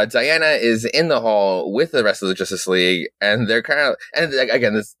 Diana is in the hall with the rest of the Justice League, and they're kind of, and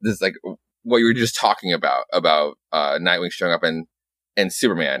again, this like what you were just talking about Nightwing showing up in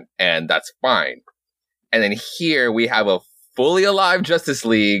Superman, and that's fine. And then here we have a fully alive Justice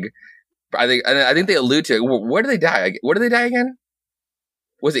League. I think they allude to it. Where do they die? Where do they die again?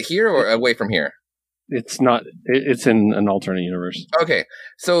 Was it here or away from here? It's not. It's in an alternate universe. Okay,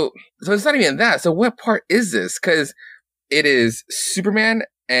 so it's not even that. So what part is this? Because it is Superman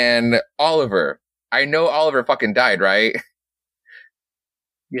and Oliver. I know Oliver fucking died, right?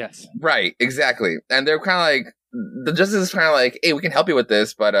 Yes. Right, exactly. And they're kind of like, the Justice is kind of like, hey, we can help you with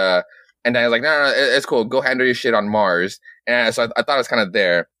this, but, and Diana's like, no, it's cool. Go handle your shit on Mars. And so I thought it was kind of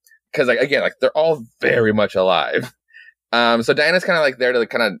there. Because, like, again, like, they're all very much alive. So Diana's kind of like there to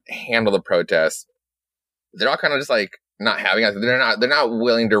kind of handle the protest. They're all kind of just like not having it. They're not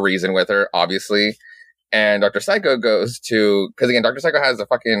willing to reason with her, obviously. And Dr. Psycho goes to, because again, Dr. Psycho has a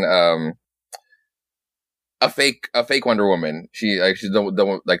fucking, a fake Wonder Woman. She's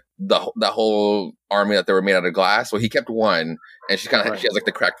the whole army that they were made out of glass. Well, he kept one, and she kind of, she has like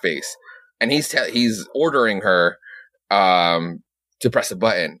the cracked face, and he's ordering her, to press a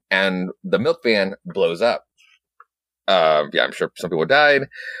button, and the milk van blows up. Yeah, I'm sure some people died.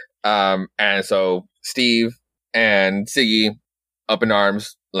 And so Steve and Siggy up in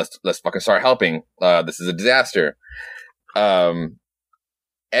arms. Let's fucking start helping. This is a disaster.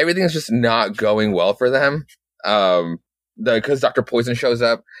 Everything's just not going well for them. Because Dr. Poison shows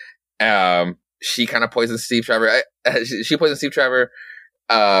up. She kind of poisons Steve Trevor. She poisons Steve Trevor.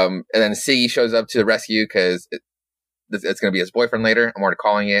 And then Siggy shows up to the rescue because it's going to be his boyfriend later. I'm already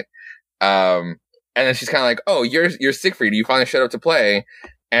calling it. And then she's kind of like, "Oh, you're Siegfried. You finally showed up to play."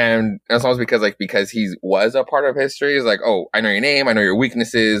 And it's almost because he was a part of history. He's like, "Oh, I know your name. I know your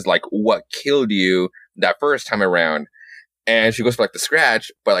weaknesses. Like, what killed you that first time around?" And she goes for like the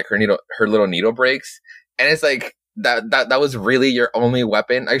scratch, but like her little needle breaks, and it's like that was really your only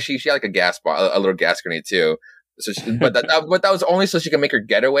weapon. Like she had like a little gas grenade too. So, but that was only so she could make her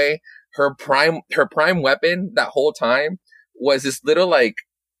getaway. Her prime weapon that whole time was this little like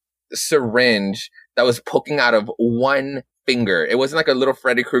syringe that was poking out of one finger. It wasn't like a little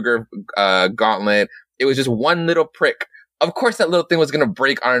Freddy Krueger gauntlet. It was just one little prick. Of course, that little thing was gonna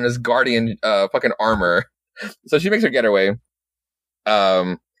break on his Guardian fucking armor. So she makes her getaway.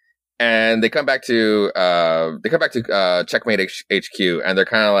 And they come back to Checkmate HQ, and they're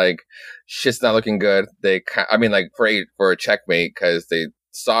kind of like, shit's not looking good. For a Checkmate, because they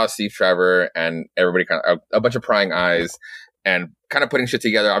saw Steve Trevor and everybody kind of a bunch of prying eyes and kind of putting shit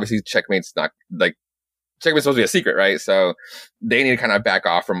together. Obviously, Checkmate's not like Checkmate's supposed to be a secret, right? So they need to kind of back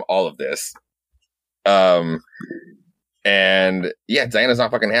off from all of this. And yeah, Diana's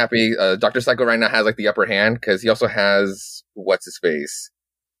not fucking happy. Dr. Psycho right now has like the upper hand because he also has what's his face.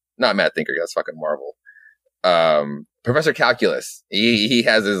 Not Matt Thinker, that's fucking Marvel. Professor Calculus. He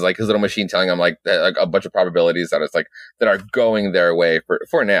has his little machine telling him like a bunch of probabilities that are going their way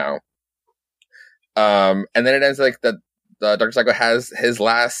for now. And then it ends like that Dr. Psycho has his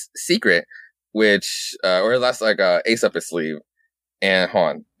last secret, which or his last ace up his sleeve.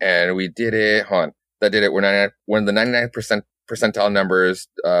 And we did it. that did it when the 99% percentile numbers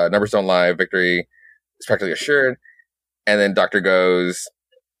don't lie, victory is practically assured. And then Doctor goes,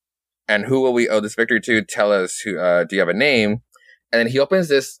 and who will we owe this victory to? Tell us who, do you have a name? And then he opens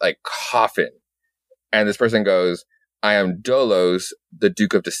this like coffin, and this person goes, I am Dolos, the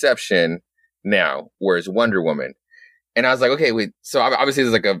Duke of Deception. Now, where's Wonder Woman? And I was like, okay, wait. So obviously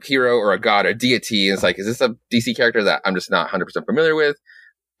there's like a hero or a god or deity. And it's like, is this a DC character that I'm just not 100% familiar with?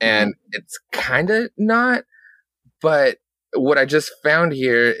 And it's kind of not. But what I just found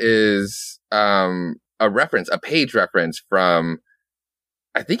here is a page reference from,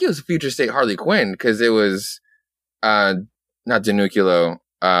 I think it was Future State Harley Quinn, because it was not Denucculo,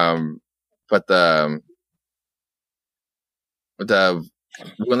 but the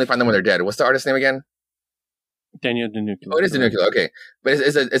we only find them when they're dead. What's the artist's name again? Daniel Denucculo. Oh, it is Denucculo. Okay, but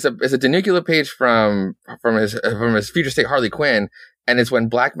it's a Denucculo page from his Future State Harley Quinn, and it's when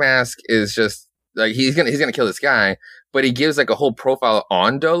Black Mask is just like he's gonna kill this guy, but he gives like a whole profile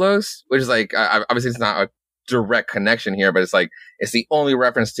on Dolos, which is like obviously it's not a direct connection here, but it's like it's the only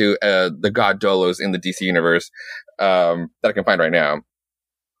reference to the god Dolos in the DC universe that I can find right now.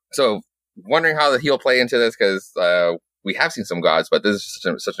 So wondering how he'll play into this, because we have seen some gods, but this is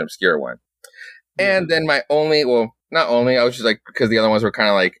such an obscure one. And then my only, well, not only, I was just like, because the other ones were kind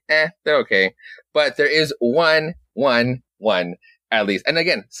of like, they're okay. But there is one at least. And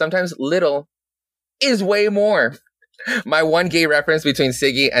again, sometimes little is way more. My one gay reference between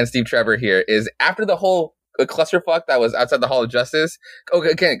Siggy and Steve Trevor here is after the whole clusterfuck that was outside the Hall of Justice.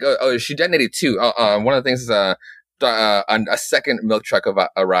 She detonated too. One of the things is a second milk truck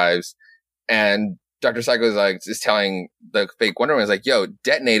arrives, and Dr. Psycho is telling the fake Wonder Woman, is like, yo,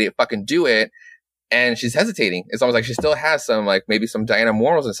 detonate it, fucking do it. And she's hesitating. It's almost like she still has some, like, maybe some Diana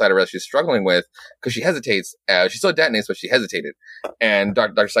morals inside of her that she's struggling with, because she hesitates. She still detonates, but she hesitated. And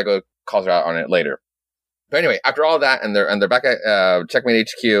Dr. Psycho calls her out on it later. But anyway, after all that, and they're back at Checkmate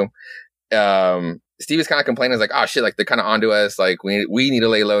HQ, Steve is kind of complaining, like, oh shit, like, they're kind of onto us. Like, we need to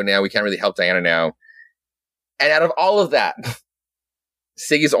lay low now. We can't really help Diana now. And out of all of that,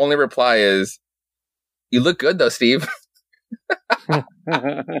 Siggy's only reply is, you look good though, Steve. Out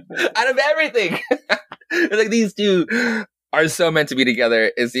of everything. Like, these two are so meant to be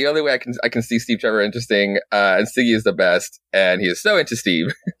together. It's the only way I can see Steve Trevor interesting, and Siggy is the best, and he is so into Steve.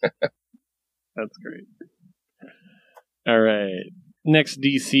 That's great. All right, next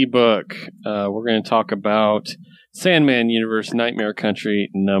DC book, we're going to talk about Sandman Universe Nightmare Country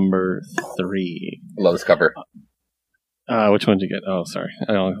number 3. Love this cover. Which one did you get? Oh, sorry,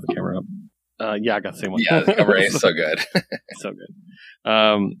 I don't have the camera up. Yeah, I got the same one. Yeah, the cover is so good. So good.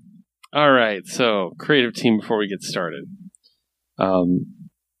 All right, so creative team before we get started.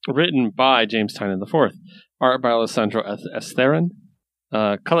 Written by James Tynion IV. Art by Alessandro Esteran.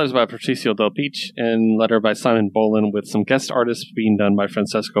 Colors by Patricio Del Peach. And letter by Simon Bolin, with some guest artists being done by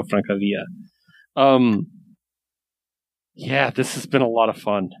Francesco Francavilla. Yeah, this has been a lot of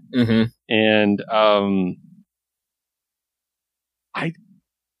fun. Mm-hmm. And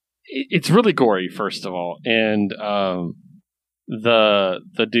it's really gory, first of all, and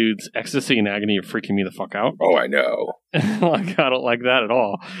the dude's ecstasy and agony are freaking me the fuck out. Oh, I know. Like, I don't like that at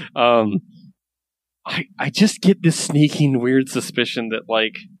all. I just get this sneaking weird suspicion that,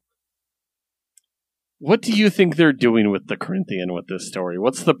 like, what do you think they're doing with the Corinthian with this story?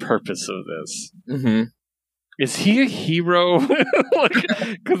 What's the purpose of this? Mm-hmm. Is he a hero?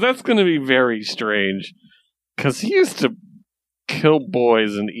 Because that's going to be very strange. Because he used to kill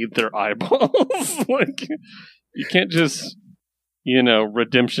boys and eat their eyeballs. Like, you can't just,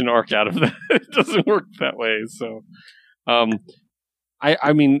 redemption arc out of that. It doesn't work that way. So,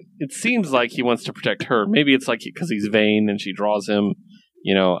 I mean, it seems like he wants to protect her. Maybe it's like because he's vain and she draws him.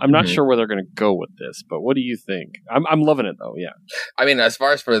 I'm not sure where they're going to go with this. But what do you think? I'm loving it though. Yeah. I mean, as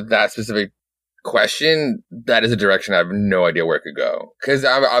far as for that specific question, that is a direction I have no idea where it could go. Because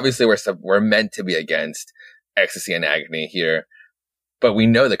obviously we're meant to be against ecstasy and agony here. But we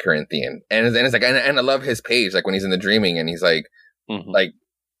know the Corinthian, and it's like, and I love his page, like when he's in the dreaming, and he's like,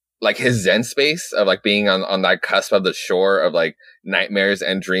 like his Zen space of like being on that cusp of the shore of like nightmares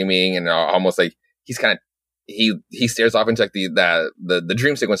and dreaming, and almost like he's kind of he stares off into like the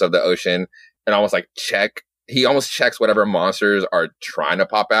dream sequence of the ocean, and almost like he almost checks whatever monsters are trying to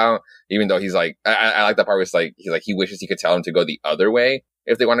pop out, even though he's like, I like that part where it's like he wishes he could tell them to go the other way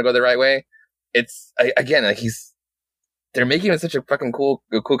if they want to go the right way. It's again like they're making him such a fucking cool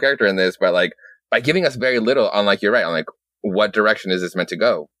character in this, but like by giving us very little on, like, you're right, on like what direction is this meant to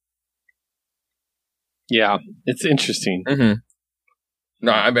go. Yeah, it's interesting. Mm-hmm.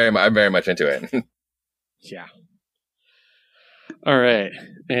 No, I'm very much into it. Yeah. All right,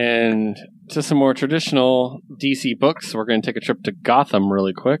 and to some more traditional DC books. We're going to take a trip to Gotham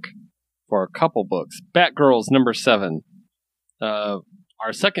really quick for a couple books. Batgirls number 7. Our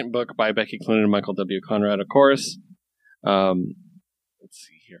second book by Becky Cloonan and Michael W. Conrad, of course. Let's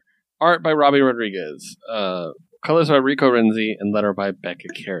see here. Art by Robbie Rodriguez. Colors by Rico Renzi and letter by Becca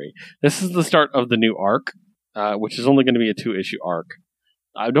Carey. This is the start of the new arc, which is only going to be a 2-issue arc.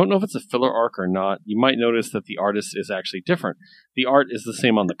 I don't know if it's a filler arc or not. You might notice that the artist is actually different. The art is the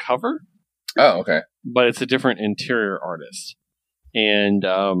same on the cover. Oh, okay. But it's a different interior artist. And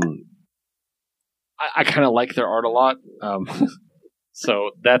I kind of like their art a lot.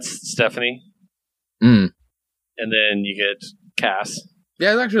 So that's Stephanie. Mm. And then you get Cass.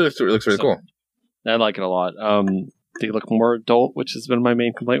 Yeah, it actually looks really cool. I like it a lot. They look more adult, which has been my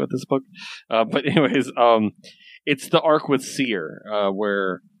main complaint with this book. But anyways, it's the arc with Seer,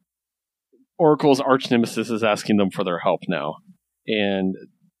 where Oracle's arch nemesis is asking them for their help now. And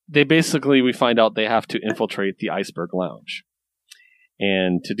we find out they have to infiltrate the Iceberg Lounge.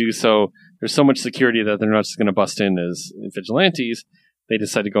 And to do so, there's so much security that they're not just going to bust in as vigilantes. They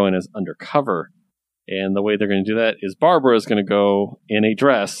decide to go in as undercover. And the way they're going to do that is Barbara is going to go in a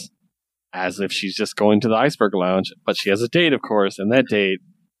dress as if she's just going to the Iceberg Lounge. But she has a date, of course, and that date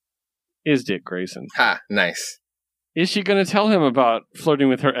is Dick Grayson. Ha, nice. Is she going to tell him about flirting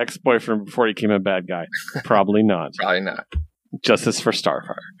with her ex-boyfriend before he became a bad guy? Probably not. Probably not. Justice for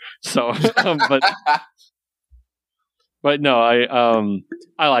Starfire. So, but no,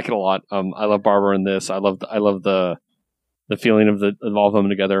 I like it a lot. I love Barbara in this. I love the feeling of all of them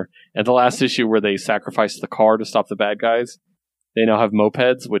together. And the last issue where they sacrificed the car to stop the bad guys, they now have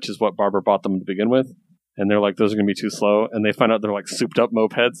mopeds, which is what Barbara bought them to begin with. And they're like, those are going to be too slow. And they find out they're like souped up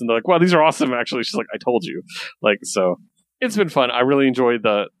mopeds. And they're like, wow, these are awesome. Actually, she's like, I told you. Like, so it's been fun. I really enjoyed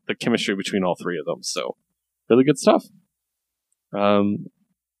the chemistry between all three of them. So really good stuff.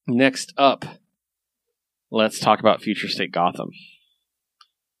 Next up, let's talk about Future State Gotham.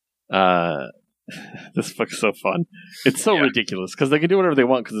 This book's so fun. It's so ridiculous because they can do whatever they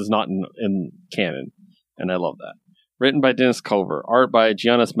want because it's not in canon. And I love that. Written by Dennis Culver, art by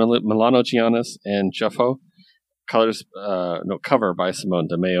Giannis Milano Giannis and Juffo, cover by Simone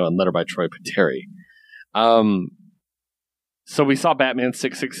DeMeo, and letter by Troy Pateri. So we saw Batman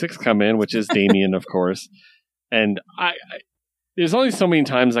 666 come in, which is Damian, of course, and I there's only so many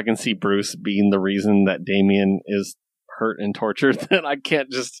times I can see Bruce being the reason that Damian is hurt and tortured that I can't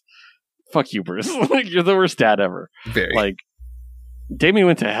just fuck you, Bruce. Like, you're the worst dad ever. Very. Like, Damian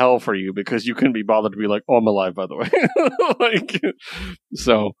went to hell for you because you couldn't be bothered to be like, oh, I'm alive, by the way.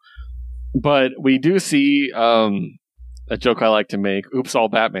 But we do see a joke I like to make. Oops, all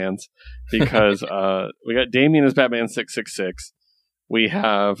Batmans. Because we got Damian as Batman 666. We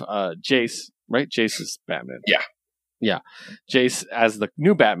have Jace, right? Jace is Batman. Yeah. Yeah. Jace as the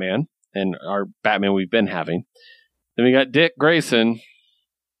new Batman and our Batman we've been having. Then we got Dick Grayson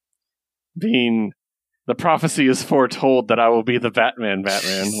being... The prophecy is foretold that I will be the Batman,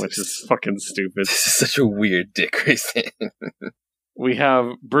 which is fucking stupid. This is such a weird Dick Grayson. We have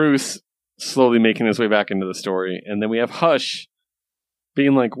Bruce slowly making his way back into the story, and then we have Hush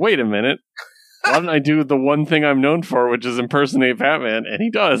being like, wait a minute, why don't I do the one thing I'm known for, which is impersonate Batman? And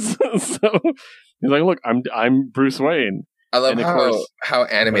he does. So he's like, look, I'm Bruce Wayne. I love how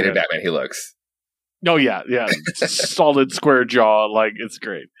animated Batman he looks. Oh, yeah. Solid square jaw, like, it's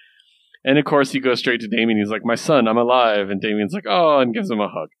great. And of course, he goes straight to Damian. He's like, my son, I'm alive. And Damian's like, oh, and gives him a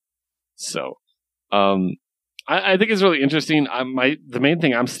hug. So, I think it's really interesting. The main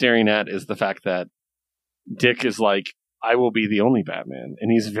thing I'm staring at is the fact that Dick is like, I will be the only Batman.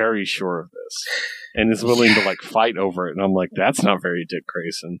 And he's very sure of this. And is willing to, like, fight over it. And I'm like, that's not very Dick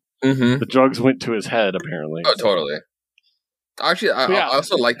Grayson. Mm-hmm. The drugs went to his head, apparently. Oh, totally. Actually, I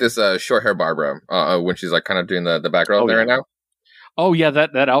also like this short hair Barbara when she's, like, kind of doing the background right now. Oh, yeah,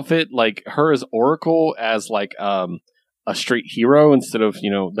 that outfit, like, her as Oracle as, like, a straight hero instead of,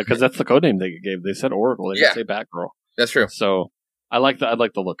 because that's the codename they gave. They said Oracle. They didn't say Batgirl. That's true. So, I like the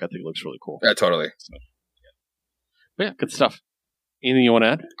look. I think it looks really cool. Yeah, totally. So, but yeah, good stuff. Anything you want to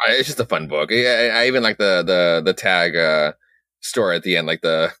add? It's just a fun book. I even like the tag story at the end, like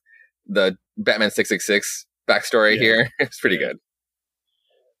the Batman 666 backstory here. It's pretty good.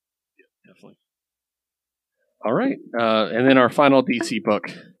 Yeah, definitely. All right. And then our final DC book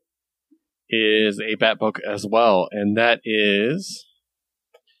is a Bat book as well. And that is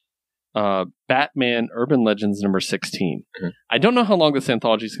Batman Urban Legends number 16. Mm-hmm. I don't know how long this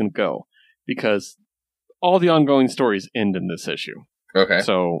anthology is going to go because all the ongoing stories end in this issue. Okay.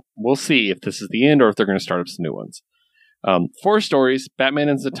 So we'll see if this is the end or if they're going to start up some new ones. 4 stories. Batman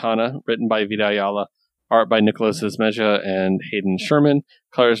and Zatanna, written by Vida Ayala. art by Nicholas Ismeja and Hayden Sherman,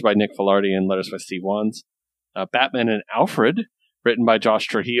 colors by Nick Filardi, and letters by Steve Wands. Batman and Alfred, written by Josh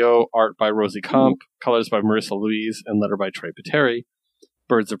Trujillo, art by Rosie Comp, colors by Marissa Louise, and letter by Trey Pateri.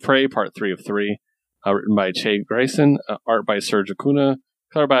 Birds of Prey, part 3 of 3, written by Che Grayson, art by Serge Acuna,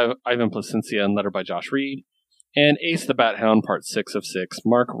 color by Ivan Placencia, and letter by Josh Reed. And Ace the Bat Hound, part 6 of 6,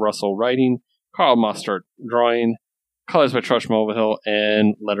 Mark Russell writing, Carl Mostert drawing, colors by Trush Mulvihill,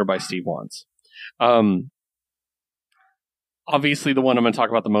 and letter by Steve Wands. Obviously, the one I'm going to talk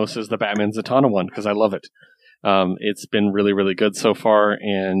about the most is the Batman Zatanna one, because I love it. It's been really, really good so far,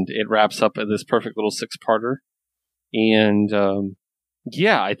 and it wraps up this perfect little 6-parter. And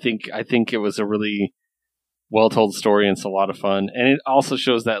yeah, I think it was a really well-told story, and it's a lot of fun. And it also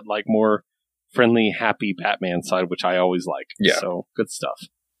shows that like more friendly, happy Batman side, which I always like. Yeah. So good stuff.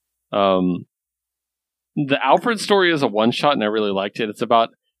 The Alfred story is a one-shot, and I really liked it. It's about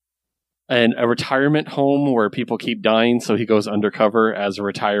a retirement home where people keep dying, so he goes undercover as a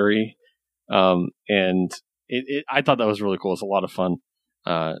retiree. And I thought that was really cool. It's a lot of fun.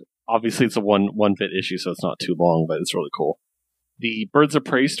 Obviously, it's a one-bit issue, so it's not too long, but it's really cool. The Birds of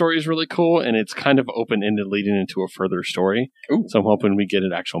Prey story is really cool, and it's kind of open-ended leading into a further story. Ooh. So I'm hoping we get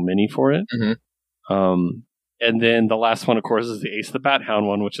an actual mini for it. Mm-hmm. And then the last one, of course, is the Ace the Bat Hound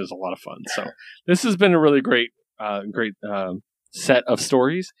one, which is a lot of fun. So this has been a really great set of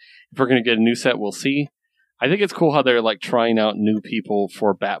stories. If we're going to get a new set, we'll see. I think it's cool how they're like trying out new people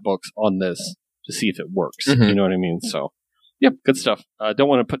for Bat books on this to see if it works. Mm-hmm. You know what I mean? So, yep, good stuff. Don't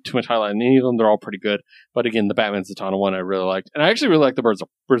want to put too much highlight on any of them. They're all pretty good. But again, the Batman Zatanna one I really liked. And I actually really like the Birds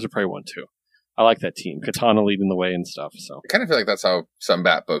of Prey one too. I like that team. Katana leading the way and stuff. So I kind of feel like that's how some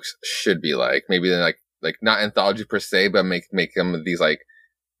Bat books should be like. Maybe they're like not anthology per se, but make them these like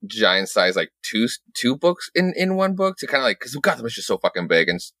giant size like two books in one book to kind of like, because Gotham is just so fucking big,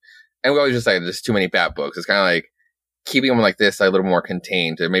 and we always just say there's too many Bat books. It's kind of like keeping them like this, like, a little more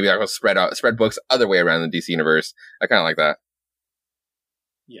contained, to maybe like spread books other way around the DC universe. I kind of like that.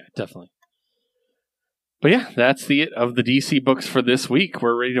 Yeah, definitely. But yeah, that's the it of the DC books for this week.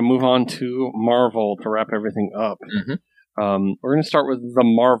 We're ready to move on to Marvel to wrap everything up. Mm-hmm. We're going to start with The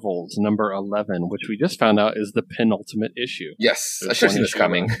Marvels, number 11, which we just found out is the penultimate issue. Yes, I should have seen this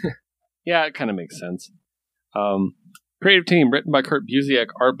coming. Yeah, it kind of makes sense. Creative team, written by Kurt Busiek,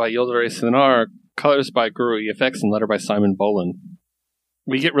 art by Yildiray Cinar, colors by Guru EFX, and letter by Simon Boland.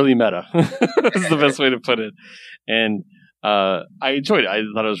 We get really meta. That's the best way to put it. And I enjoyed it. I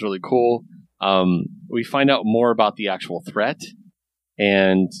thought it was really cool. We find out more about the actual threat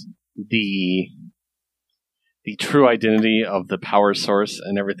and the true identity of the power source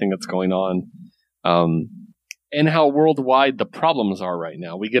and everything that's going on, and how worldwide the problems are right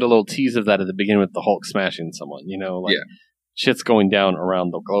now. We get a little tease of that at the beginning with the Hulk smashing someone, shit's going down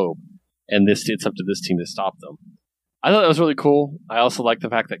around the globe, and it's up to this team to stop them. I thought that was really cool. I also like the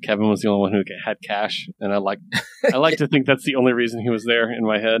fact that Kevin was the only one who had cash, and I like to think that's the only reason he was there in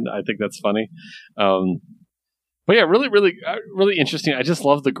my head. I think that's funny. But yeah, really, really, really interesting. I just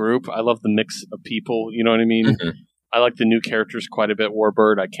love the group. I love the mix of people. You know what I mean? Mm-hmm. I like the new characters quite a bit.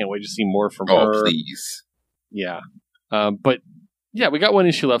 Warbird, I can't wait to see more from her. Oh, please. Yeah. But yeah, we got one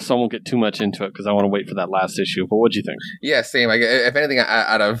issue left, so I won't get too much into it because I want to wait for that last issue. But what'd you think? Yeah, same. Like, if anything,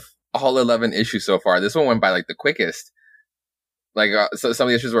 out of all 11 issues so far, this one went by like the quickest. Like, so some of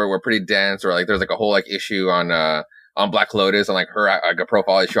the issues were pretty dense, or like there's like a whole like issue on Black Lotus, and like her, like a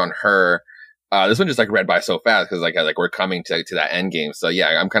profile issue on her. This one just like read by so fast because like we're coming to that end game. So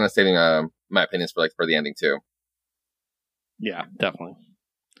yeah, I'm kind of saving my opinions for the ending too. Yeah, definitely.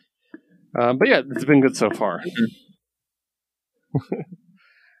 But yeah, it's been good so far.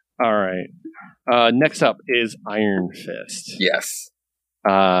 All right. Next up is Iron Fist. Yes.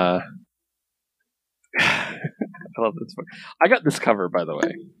 I love this book. I got this cover, by the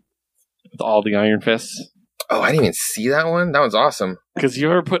way, with all the Iron Fists. Oh, I didn't even see that one. That one's awesome. Because you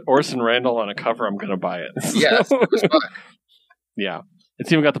ever put Orson Randall on a cover, I'm going to buy it. Yes. Yeah. It's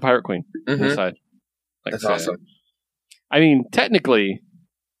even got the Pirate Queen inside. That's awesome. I mean, technically,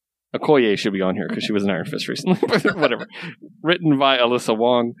 Okoye should be on here because she was an Iron Fist recently. But whatever. Written by Alyssa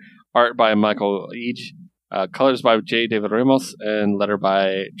Wong, art by Michael Eage, colors by J. David Ramos, and letter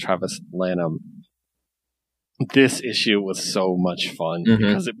by Travis Lanham. This issue was so much fun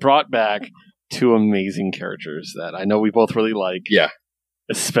because it brought back two amazing characters that I know we both really like. Yeah.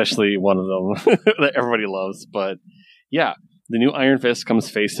 Especially one of them that everybody loves. But yeah, the new Iron Fist comes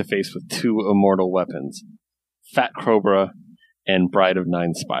face to face with two immortal weapons, Fat Cobra and Bride of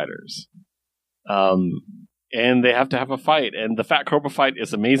Nine Spiders. And they have to have a fight. And the Fat Cobra fight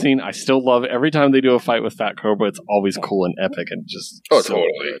is amazing. I still love it. Every time they do a fight with Fat Cobra, it's always cool and epic and just totally.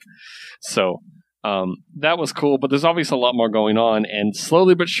 Good. So That was cool, but there's obviously a lot more going on, and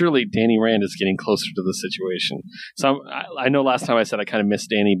slowly but surely, Danny Rand is getting closer to the situation. So I know last time I said I kind of missed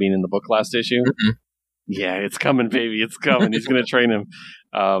Danny being in the book last issue. Mm-hmm. Yeah, it's coming, baby. It's coming. He's going to train him.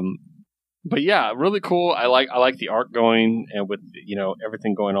 But yeah, really cool. I like the arc going, and with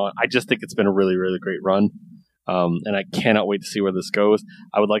everything going on. I just think it's been a really, really great run. And I cannot wait to see where this goes.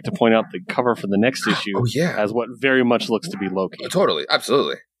 I would like to point out the cover for the next issue as what very much looks to be Loki. Totally,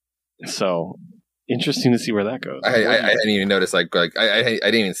 absolutely. So interesting to see where that goes. I didn't even notice. I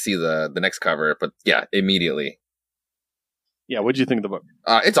didn't even see the next cover, but yeah, immediately. Yeah, what did you think of the book?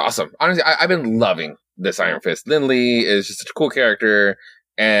 It's awesome. Honestly, I've been loving this Iron Fist. Lin Lee is just such a cool character,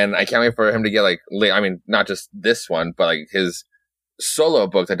 and I can't wait for him to get not just this one, but like his solo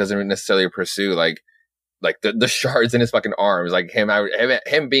book that doesn't necessarily pursue like the shards in his fucking arms, like him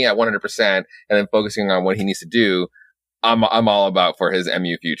being at 100% and then focusing on what he needs to do. I'm all about for his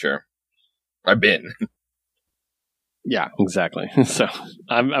MU future. I've been. Yeah, exactly. So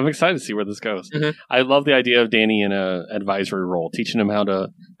I'm excited to see where this goes. Mm-hmm. I love the idea of Danny in a advisory role, teaching him how to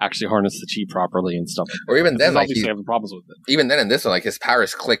actually harness the chi properly and stuff. Or even then, like he's having problems with it. Even then, in this one, like his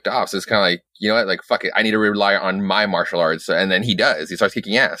powers clicked off. So it's kind of like, you know what, like fuck it, I need to rely on my martial arts. And then he does. He starts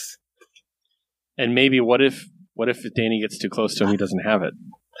kicking ass. And maybe what if Danny gets too close to him, he doesn't have it?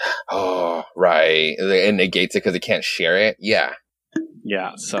 Oh, right. It negates it because it can't share it. Yeah.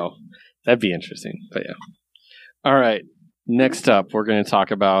 Yeah. So that'd be interesting. But yeah. All right. Next up, we're going to talk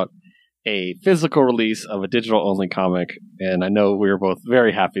about a physical release of a digital-only comic, and I know we were both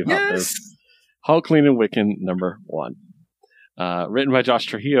very happy about this. Hulkling and Wiccan #1. Written by Josh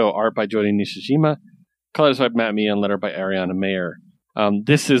Trujillo, art by Jody Nishijima, colors by Matt Mia, and letter by Ariana Mayer.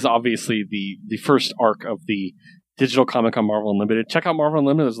 This is obviously the first arc of the digital comic on Marvel Unlimited. Check out Marvel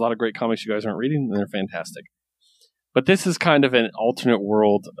Unlimited. There's a lot of great comics you guys aren't reading, and they're fantastic. But this is kind of an alternate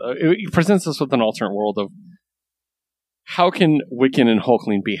world. It presents us with an alternate world of how can Wiccan and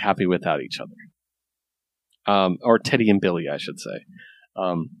Hulkling be happy without each other? Or Teddy and Billy, I should say.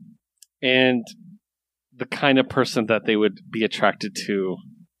 And the kind of person that they would be attracted to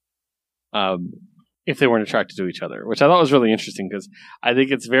if they weren't attracted to each other, which I thought was really interesting because I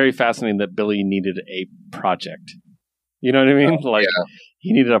think it's very fascinating that Billy needed a project. You know what I mean?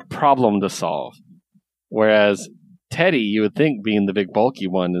 He needed a problem to solve. Whereas Teddy, you would think being the big bulky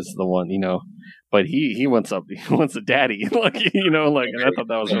one is the one, but he wants a daddy, and I thought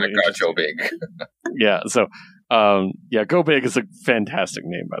that was really interesting. Go Big. Yeah. So, Go Big is a fantastic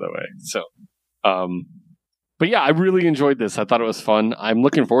name, by the way. So, but yeah, I really enjoyed this. I thought it was fun. I'm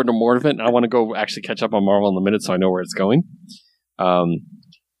looking forward to more of it, and I want to go actually catch up on Marvel Unlimited so I know where it's going.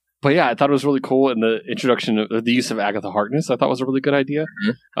 But yeah, I thought it was really cool, and the introduction of the use of Agatha Harkness I thought was a really good idea.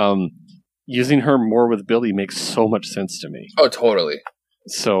 Mm-hmm. Using her more with Billy makes so much sense to me. Oh, totally.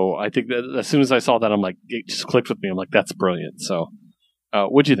 So I think that as soon as I saw that, I'm like, it just clicked with me. I'm like, that's brilliant. So,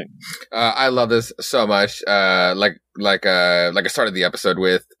 what'd you think? I love this so much. Like I started the episode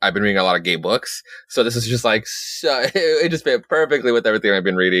with, I've been reading a lot of gay books, so this is just like, it just fit perfectly with everything I've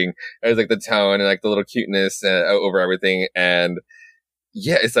been reading. It's like the tone and like the little cuteness over everything, and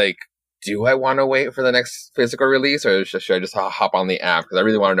yeah, it's like, do I want to wait for the next physical release, or should I just hop on the app because I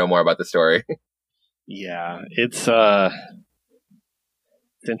really want to know more about the story? Yeah, it's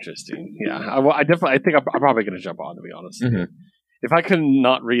interesting. Yeah, I think I'm probably going to jump on, to be honest. Mm-hmm. If I could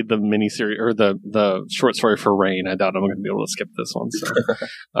not read the miniseries or the short story for Rain, I doubt I'm going to be able to skip this one. So,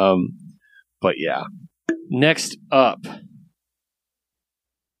 but yeah. Next up,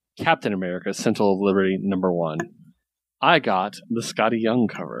 Captain America: Sentinel of Liberty #1. I got the Scotty Young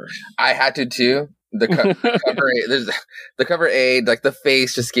cover. I had to too. The cover A, like the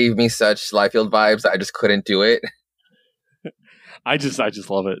face just gave me such Liefeld vibes that I just couldn't do it. I just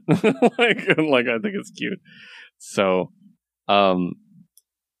love it. like I think it's cute. So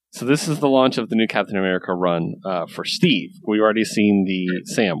this is the launch of the new Captain America run for Steve. We've already seen the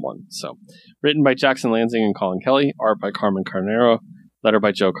Sam one. So written by Jackson Lansing and Colin Kelly, art by Carmen Carnero, letter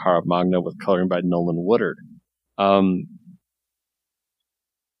by Joe Caramagna with coloring by Nolan Woodard.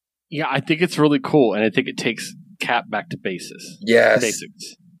 Yeah, I think it's really cool, and I think it takes Cap back to basics. Yes.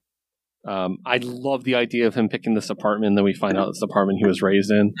 Basics. I love the idea of him picking this apartment, and then we find out it's the apartment he was raised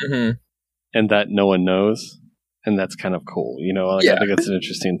in, mm-hmm. and that no one knows, and that's kind of cool. I think it's an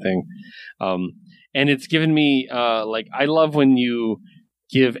interesting thing. And it's given me, I love when you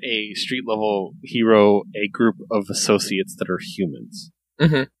give a street-level hero a group of associates that are humans,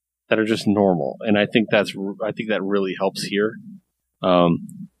 mm-hmm. that are just normal, and I think that really helps here.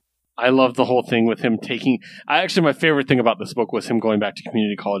 I love the whole thing with him taking. My favorite thing about this book was him going back to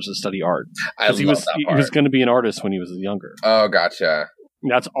community college to study art. He was going to be an artist when he was younger. Oh, gotcha.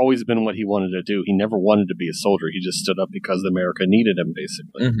 That's always been what he wanted to do. He never wanted to be a soldier. He just stood up because America needed him,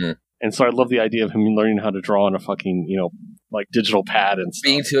 basically. Mm-hmm. And so I love the idea of him learning how to draw on a fucking, like digital pad and stuff.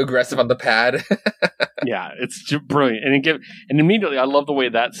 Being too aggressive on the pad. Yeah, it's brilliant. And immediately I love the way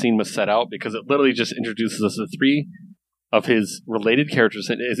that scene was set out because it literally just introduces us to 3 of his related characters,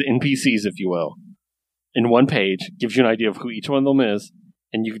 his NPCs, if you will, in one page, gives you an idea of who each one of them is,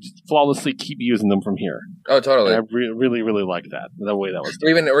 and you can just flawlessly keep using them from here. Oh, totally. And I really, really like that, the way that was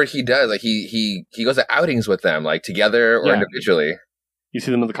done. Or he does, like, he goes to outings with them, like, together or individually. You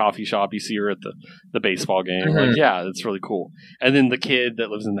see them in the coffee shop, you see her at the baseball game. Mm-hmm. Like, yeah, it's really cool. And then the kid that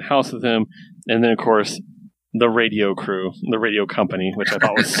lives in the house with him, and then, of course, the radio crew, the radio company, which I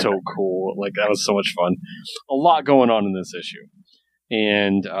thought was so cool. Like, that was so much fun. A lot going on in this issue.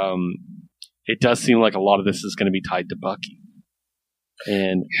 And it does seem like a lot of this is going to be tied to Bucky.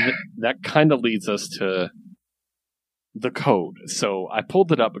 And that kind of leads us to the code. So I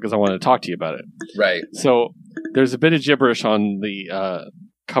pulled it up because I wanted to talk to you about it. Right. So there's a bit of gibberish on the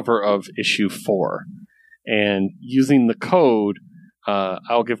cover of issue 4. And using the code,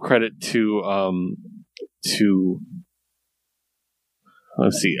 I'll give credit to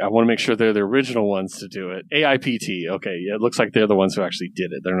let's see, I want to make sure they're the original ones to do it. AIPT. Okay, yeah, it looks like they're the ones who actually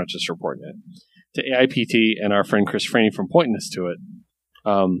did it. They're not just reporting it. To AIPT and our friend Chris Franey from pointing us to it.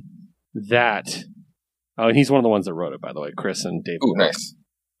 And he's one of the ones that wrote it, by the way, Chris and David. Ooh, nice.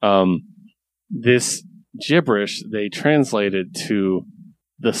 This gibberish they translated to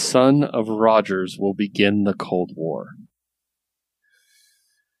 "The son of Rogers will begin the Cold War."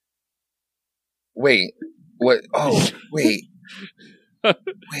 Wait, what? Oh, wait,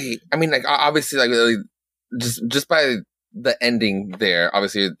 wait. I mean, like, obviously, like, really, just by the ending there,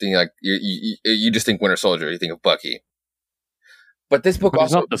 obviously, you're thinking, like, you just think Winter Soldier, you think of Bucky. But this book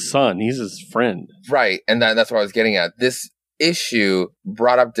he's not the son; he's his friend, right? And that's what I was getting at. This issue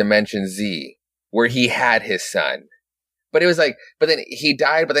brought up Dimension Z, where he had his son, but it was like, but then he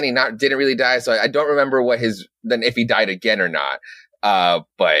died, but then he didn't really die. So I don't remember if he died again or not.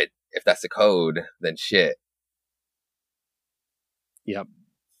 But if that's the code, then shit. Yep.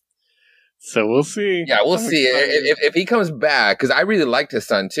 So we'll see. Yeah, we'll see if he comes back, because I really liked his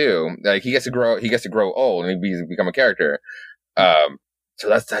son too. Like, he gets to grow old and become a character. So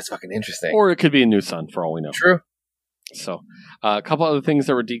that's fucking interesting. Or it could be a new son, for all we know. True. So, a couple other things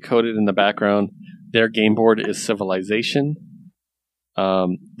that were decoded in the background. Their game board is Civilization.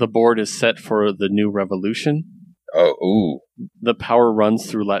 The board is set for the New Revolution. Oh, ooh. The power runs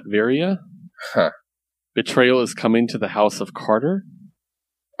through Latveria. Huh. Betrayal is coming to the House of Carter.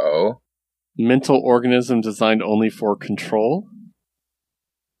 Oh. Mental organism designed only for control,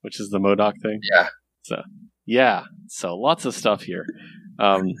 which is the MODOK thing. Yeah. So lots of stuff here.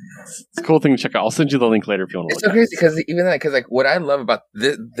 It's a cool thing to check out. I'll send you the link later if you want to look at it. It's so crazy because like what I love about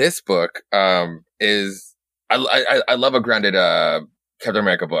this book is I love a grounded Captain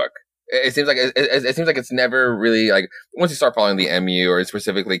America book. It seems like it's never really, like, once you start following the MU or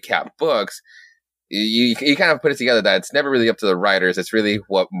specifically Cap books, you kind of put it together that it's never really up to the writers. It's really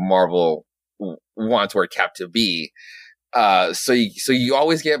what Marvel wants or Cap to be. So you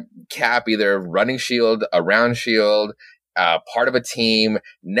always get Cap either running SHIELD, around SHIELD, part of a team,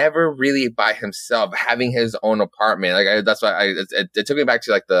 never really by himself, having his own apartment. Like, that's why it took me back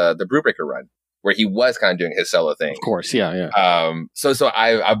to, like, the Brubaker run, where he was kind of doing his solo thing. Of course, yeah. So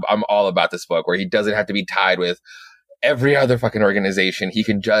I'm all about this book, where he doesn't have to be tied with every other fucking organization. He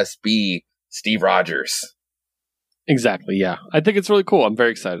can just be Steve Rogers. Exactly, yeah. I think it's really cool. I'm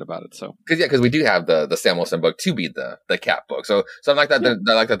very excited about it. So, because we do have the Sam Wilson book to be the Cap book. So I like that.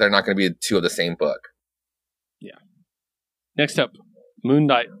 I like that they're not going to be two of the same book. Yeah. Next up, Moon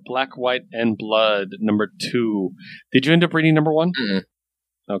Knight, Black, White, and Blood, number 2. Did you end up reading number 1? Mm-mm.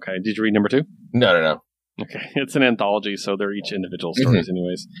 Okay. Did you read number 2? No. Okay. It's an anthology, so they're each individual stories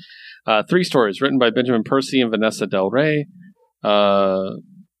anyways. 3 stories written by Benjamin Percy and Vanessa Del Rey.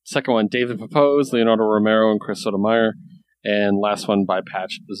 Second one, David Pepose, Leonardo Romero, and Chris Sotomayor. And last one by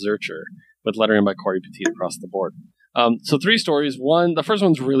Patch Zurcher, with lettering by Corey Petit across the board. So 3 stories. The first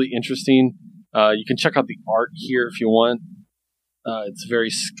one's really interesting. You can check out the art here if you want. It's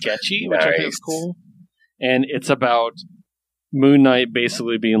very sketchy, which I think is cool. And it's about Moon Knight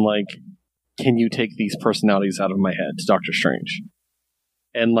basically being like, can you take these personalities out of my head, to Doctor Strange?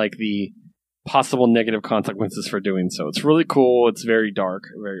 And, like, the possible negative consequences for doing so. It's really cool. It's very dark,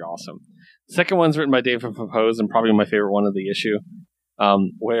 very awesome. Second one's written by David Pepose, and probably my favorite one of the issue,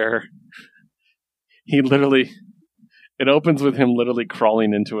 where he literally... It opens with him literally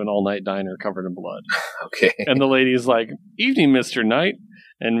crawling into an all-night diner covered in blood. Okay. And the lady's like, "Evening, Mr. Knight."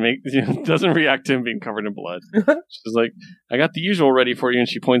 and doesn't react to him being covered in blood. She's like, I got the usual ready for you, and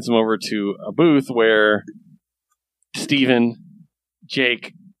she points him over to a booth where Steven,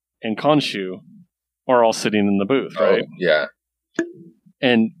 Jake, and Khonshu are all sitting in the booth, right? Oh, yeah.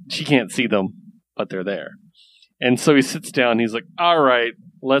 And she can't see them, but they're there. And so he sits down, he's like, all right,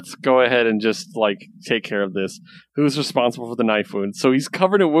 let's go ahead and just, like, take care of this. Who's responsible for the knife wound? So he's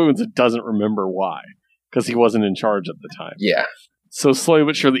covered in wounds and doesn't remember why, because he wasn't in charge at the time. Yeah. So slowly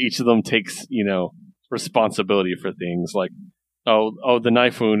but surely, each of them takes, responsibility for things. Like, oh, the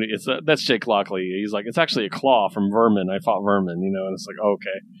knife wound, that's Jake Lockley. He's like, it's actually a claw from Vermin. I fought Vermin, and it's like, oh,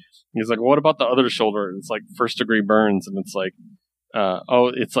 okay. He's like, what about the other shoulder? It's like first-degree burns, and it's like,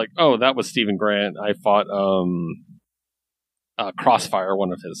 that was Stephen Grant. I fought Crossfire,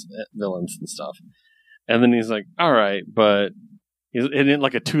 one of his villains and stuff. And then he's like, all right, but and then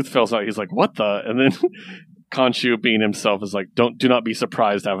like a tooth falls out. He's like, what the? And then Khonshu, being himself, is like, do not be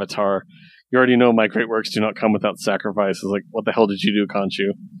surprised, Avatar. You already know my great works do not come without sacrifice. Is like, what the hell did you do,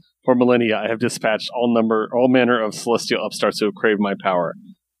 Khonshu? For millennia, I have dispatched all manner of celestial upstarts who have craved my power.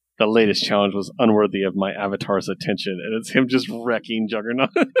 The latest challenge was unworthy of my avatar's attention, and it's him just wrecking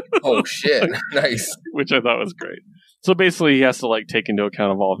Juggernaut. Oh, shit. Nice. Which I thought was great. So basically, he has to like take into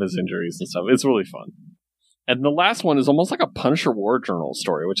account of all of his injuries and stuff. It's really fun. And the last one is almost like a Punisher War Journal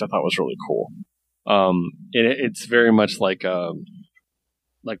story, which I thought was really cool. It's very much like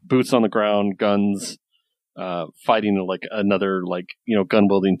boots on the ground, guns, fighting like another gun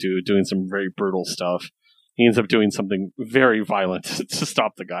wielding dude, doing some very brutal stuff. He ends up doing something very violent to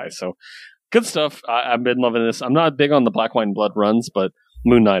stop the guy. So good stuff. I've been loving this. I'm not big on the Black, White, and Blood runs, but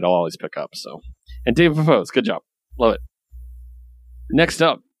Moon Knight I'll always pick up. So, and David Propose, good job. Love it. Next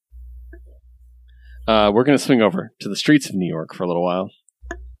up, we're going to swing over to the streets of New York for a little while.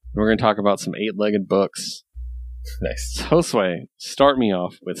 We're going to talk about some 8-legged books. Nice. Josue, start me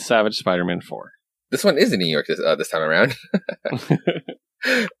off with Savage Spider-Man 4. This one is in New York this time around.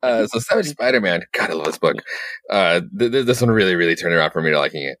 So Savage Spider-Man, God, I love this book. This one really, really turned around for me to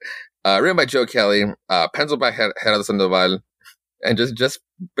liking it. Written by Joe Kelly, penciled by Gerardo Sandoval, and just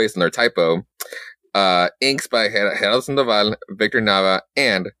based on their typo, inks by Gerardo Sandoval, Victor Nava,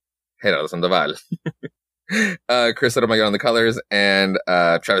 and Gerardo Sandoval. Chris Sotomayor on the colors, and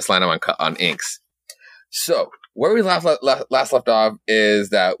Travis Lanham on inks. So, where we last left off is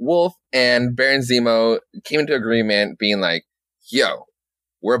that Wolf and Baron Zemo came into agreement being like, yo,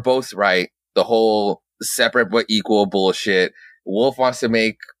 we're both right. The whole separate but equal bullshit. Wolf wants to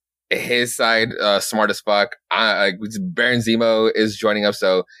make his side smart as fuck. Baron Zemo is joining up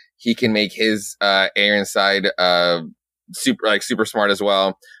so he can make his Aaron side super smart as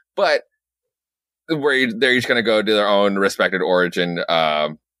well. But they're each going to go to their own respected origin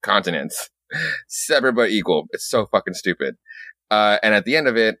continents. Separate but equal. It's so fucking stupid. And at the end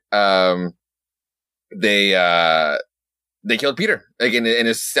of it, they killed Peter, like in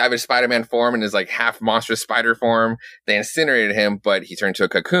his Savage Spider-Man form, in his like half monstrous spider form. They incinerated him, but he turned to a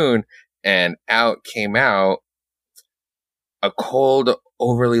cocoon, and out came a cold,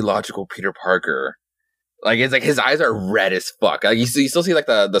 overly logical Peter Parker. Like it's like his eyes are red as fuck. Like you still see like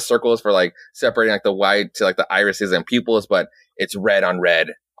the circles for like separating like the white to like the irises and pupils, but it's red on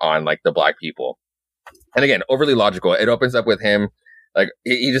on like the black people. And again, overly logical. It opens up with him like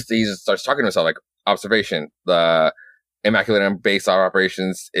he just starts talking to himself like, observation, the Immaculate Base of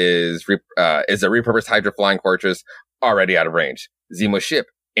Operations is a repurposed Hydra flying fortress already out of range. Zemo's ship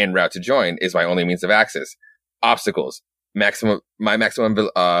en route to join is my only means of access. Obstacles. My maximum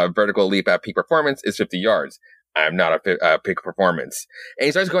vertical leap at peak performance is 50 yards. I'm not a peak performance. And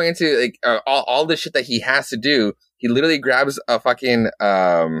he starts going into like all the shit that he has to do. He literally grabs a fucking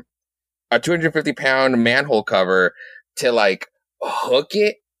a 250-pound manhole cover to like hook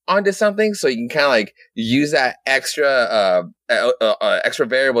it onto something, so you can kind of like use that extra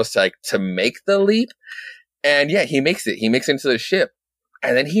variables to make the leap. And yeah, he makes it. He makes it into the ship,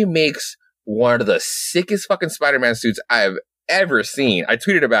 and then he makes one of the sickest fucking Spider-Man suits I've ever seen. I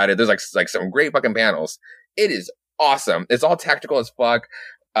tweeted about it. There's like some great fucking panels. It is awesome. It's all tactical as fuck.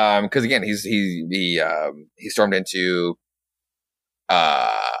 Because again, he stormed into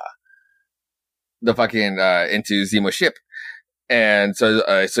the fucking into Zemo's ship. And so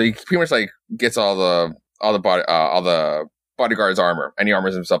he pretty much like gets all the bodyguard's armor, and he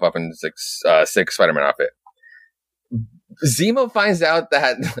armors himself up in sick Spider-Man outfit. Zemo finds out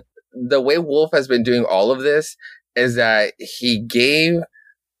that the way Wolf has been doing all of this is that he gave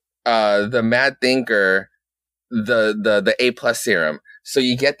the Mad Thinker the A+ serum. So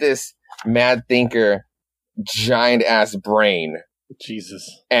you get this Mad Thinker giant ass brain Jesus.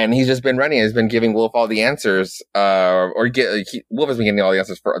 And he's just been running. He's been giving Wolf all the answers, Wolf has been getting all the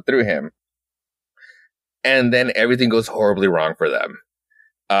answers through him. And then everything goes horribly wrong for them.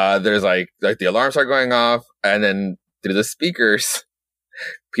 There's like the alarms start going off, and then through the speakers,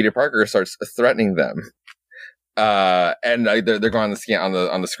 Peter Parker starts threatening them. And they're going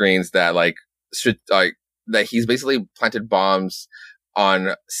on the screens that that he's basically planted bombs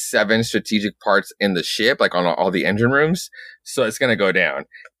on 7 strategic parts in the ship, like on all the engine rooms. So it's gonna go down,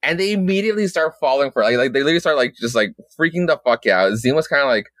 and they immediately start falling for like they literally start just freaking the fuck out. Zemo's kind of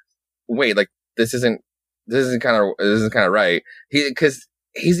like, wait, like this isn't kind of right. Because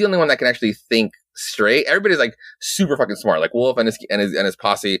he's the only one that can actually think straight. Everybody's like super fucking smart. Like Wolf and his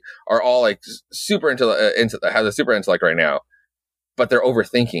posse are all like super have a super intellect right now, but they're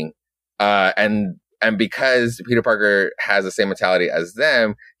overthinking. And because Peter Parker has the same mentality as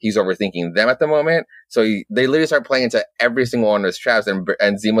them, he's overthinking them at the moment. So they literally start playing into every single one of his traps. And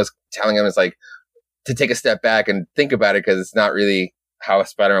Zemo's telling him it's like to take a step back and think about it, because it's not really how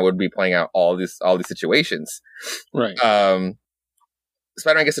Spider-Man would be playing out all these situations. Right.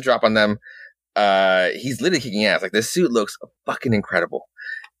 Spider-Man gets a drop on them. He's literally kicking ass. Like, this suit looks fucking incredible.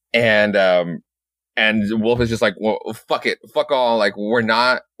 And Wolf is just like, well, fuck it. Fuck all. Like, we're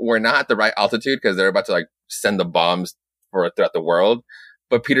not at the right altitude, because they're about to like send the bombs throughout the world.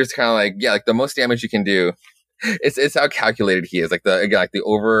 But Peter's kind of like, yeah, like the most damage you can do. It's how calculated he is. Like the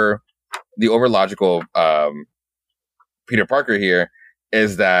over logical, Peter Parker here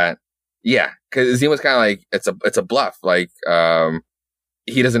is that, yeah, because Zemo's kind of like, it's a bluff. Like,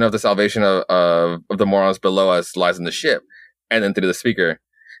 he doesn't know if the salvation of the morons below us lies in the ship. And then through the speaker,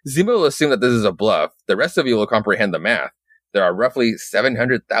 Zemo will assume that this is a bluff. The rest of you will comprehend the math. There are roughly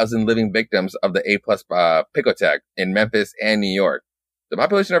 700,000 living victims of the A-plus Picotech in Memphis and New York. The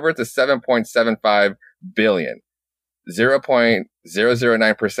population of Earth is 7.75 billion.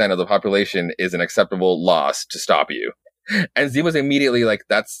 0.009% of the population is an acceptable loss to stop you. And Zemo's immediately like,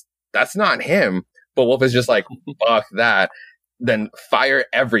 that's not him. But Wolf is just like, fuck that. Then fire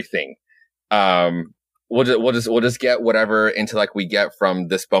everything. We'll just get whatever intellect we get from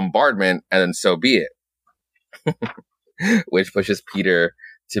this bombardment, and then so be it. Which pushes Peter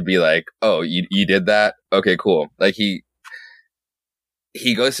to be like, oh, you did that? Okay, cool. Like he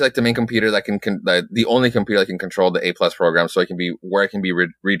goes to like the main computer that can the only computer that can control the A+ program, so it can be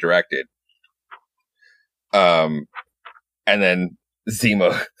redirected. And then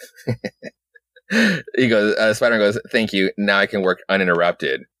Zemo, he goes, Spider-Man goes, thank you. Now I can work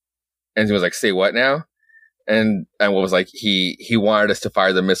uninterrupted. And Zemo's like, say what now? And what was like, he wanted us to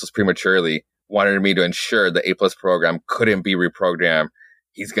fire the missiles prematurely, wanted me to ensure the A+ program couldn't be reprogrammed.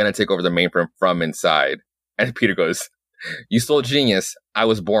 He's going to take over the mainframe from inside. And Peter goes, you stole genius. I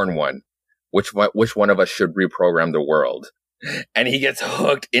was born one. Which one of us should reprogram the world? And he gets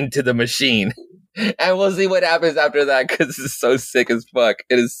hooked into the machine. And we'll see what happens after that, because it's so sick as fuck.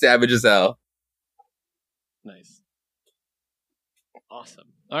 It is savage as hell. Nice. Awesome.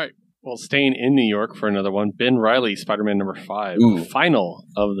 All right. Well, staying in New York for another one, Ben Reilly, Spider-Man number 5, Ooh. Final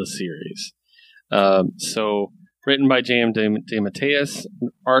of the series. So, written by J.M. DeMatteis,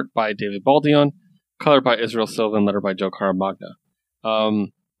 art by David Baldion, color by Israel Silva, and letter by Joe Caramagna.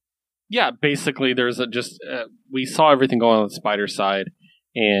 Yeah, basically, there's we saw everything going on the Spider side,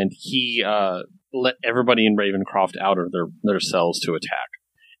 and he let everybody in Ravencroft out of their cells to attack.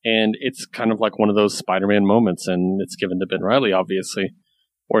 And it's kind of like one of those Spider-Man moments, and it's given to Ben Reilly, obviously,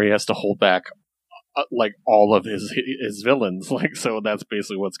 where he has to hold back like all of his villains. Like, so that's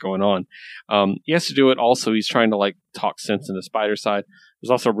basically what's going on. He has to do it. Also, he's trying to like talk sense into Spider side.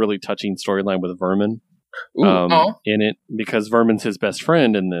 There's also a really touching storyline with Vermin in it, because Vermin's his best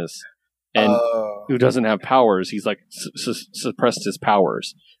friend in this, and who doesn't have powers. He's like suppressed his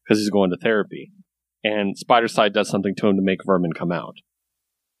powers because he's going to therapy, and Spider side does something to him to make Vermin come out.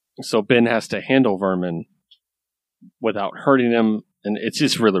 So Ben has to handle Vermin without hurting him, and it's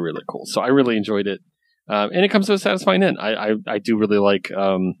just really, really cool. So I really enjoyed it, and it comes to a satisfying end. I do really like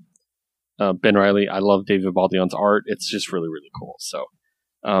Ben Reilly. I love David Baldion's art. It's just really, really cool. So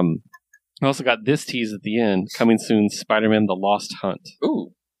I also got this tease at the end, coming soon, Spider-Man The Lost Hunt.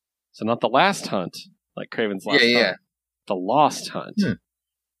 Ooh. So not The Last Hunt, like Craven's Last Hunt. Yeah. The Lost Hunt.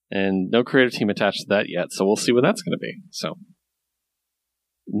 And no creative team attached to that yet, so we'll see what that's going to be. So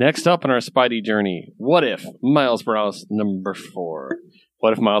next up on our Spidey journey, what if Miles Morales number 4?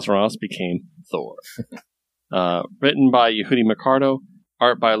 What if Miles Morales became Thor? Written by Yehudi Mercado,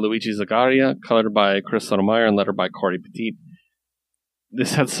 art by Luigi Zagaria, colored by Chris Sotomayor, and letter by Corey Petit.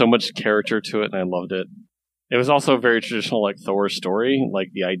 This had so much character to it, and I loved it. It was also a very traditional like Thor story, like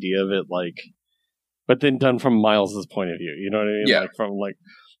the idea of it, like, but then done from Miles' point of view. You know what I mean? Yeah. Like from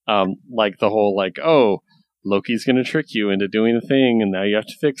like the whole like, oh, Loki's going to trick you into doing a thing, and now you have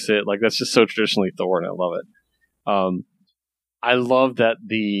to fix it. Like that's just so traditionally Thor, and I love it. I love that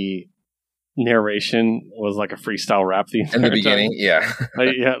the narration was like a freestyle rap in the beginning. Yeah,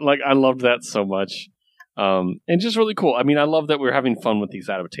 like I loved that so much. And just really cool. I mean, I love that we're having fun with these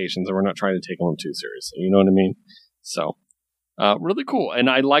adaptations and we're not trying to take them too seriously. You know what I mean? So, really cool. And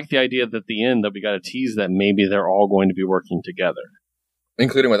I like the idea that at the end that we got to tease that maybe they're all going to be working together.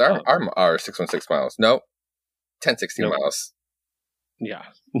 Including with our 616 miles. Nope. 1016 miles. Yeah.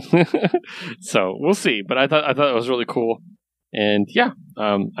 So we'll see. But I thought it was really cool. And yeah,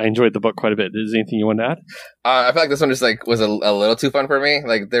 I enjoyed the book quite a bit. Is there anything you want to add? I feel like this one just like was a little too fun for me.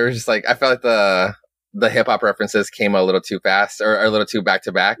 Like there was just like, I felt like the hip hop references came a little too fast or a little too back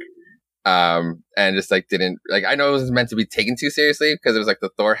to back. And just like didn't like, I know it was meant to be taken too seriously because it was like the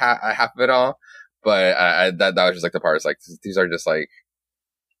Thor half of it all. But that was just like the parts like, these are just like,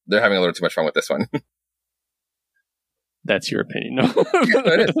 they're having a little too much fun with this one. That's your opinion. No, yeah,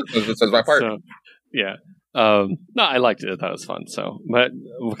 it is. This was my part. So, yeah. No, I liked it. I thought it was fun. So, but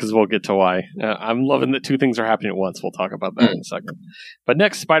because we'll get to why. I'm loving that two things are happening at once. We'll talk about that in a second. But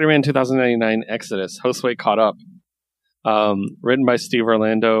next, Spider-Man 2099 Exodus. Josue caught up. Written by Steve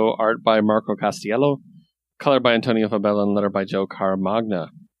Orlando, art by Marco Castiello, color by Antonio Fabella, and letter by Joe Caramagna.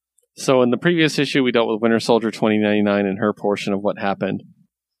 So, in the previous issue, we dealt with Winter Soldier 2099 and her portion of what happened.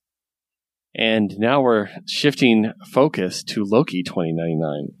 And now we're shifting focus to Loki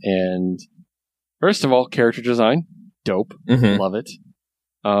 2099. And first of all, character design, dope. Love it.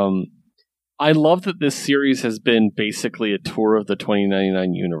 I love that this series has been basically a tour of the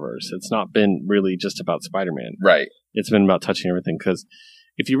 2099 universe. It's not been really just about Spider-Man. Right. It's been about touching everything. Because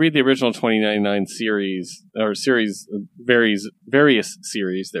if you read the original 2099 series, or various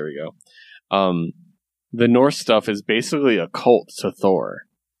series, there we go. The Norse stuff is basically a cult to Thor.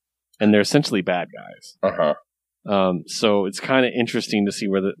 And they're essentially bad guys. So it's kind of interesting to see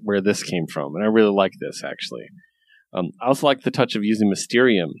where this came from. And I really like this, actually. I also like the touch of using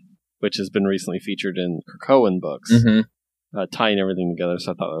Mysterium, which has been recently featured in Krakoan books, tying everything together.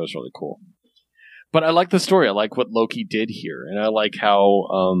 So I thought that was really cool. But I like the story. I like what Loki did here. And I like how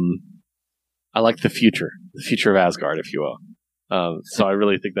I like the future of Asgard, if you will. So I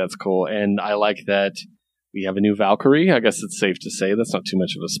really think that's cool. And I like that we have a new Valkyrie. I guess it's safe to say that's not too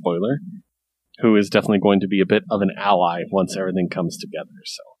much of a spoiler. Who is definitely going to be a bit of an ally once everything comes together.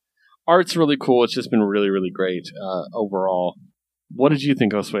 So, art's really cool. It's just been really, really great overall. What did you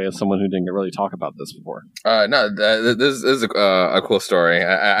think, Josue, as someone who didn't really talk about this before? No, this is a cool story.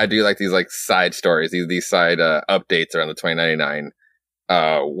 I do like these like side stories, these side updates around the 2099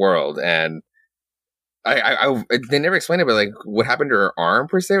 world, and I they never explained it, but like what happened to her arm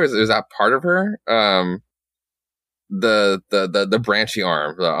per se? Was that part of her? The branchy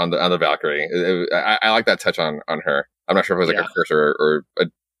arm on the Valkyrie. I like that touch on her. I'm not sure if it was like a curse or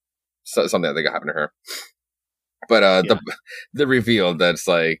something that happened to her. But the reveal that's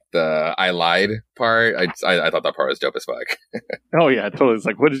like the I lied part. I thought that part was dope as fuck. Oh yeah, totally. It's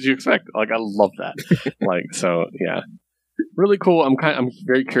like, what did you expect? Like I love that. Like so, yeah, really cool. I'm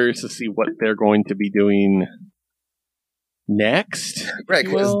very curious to see what they're going to be doing next, right?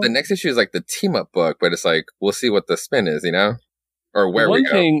 Because the next issue is like the team up book, but it's like we'll see what the spin is, you know, or where we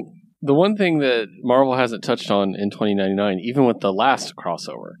go. The one thing that Marvel hasn't touched on in 2099, even with the last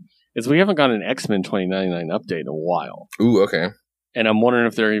crossover, is we haven't got an X-Men 2099 update in a while. Ooh, okay. And I'm wondering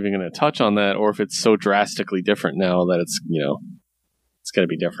if they're even going to touch on that, or if it's so drastically different now that it's it's going to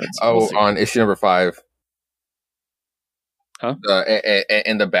be different. So we'll on issue number 5. Huh?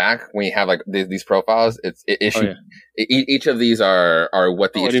 In the back, when you have like these profiles, it's issue. Each of these are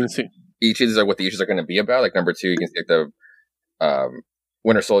what the each of these are what the issues are going to be about. Like number 2, you can see like the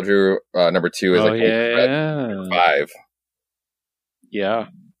Winter Soldier. Number 2 is like 5. Yeah,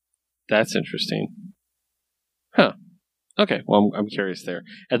 that's interesting. Huh. Okay. Well, I'm curious there.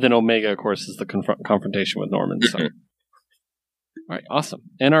 And then Omega, of course, is the confrontation with Norman. So. All right, awesome.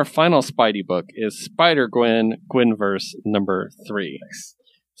 And our final Spidey book is Spider-Gwen, Gwenverse number 3. Nice.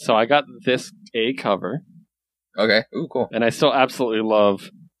 So I got this A cover. Okay. Ooh, cool. And I still absolutely love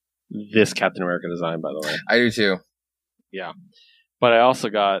this Captain America design, by the way. I do too. Yeah. But I also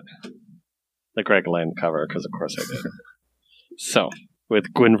got the Greg Land cover, because of course I did. So,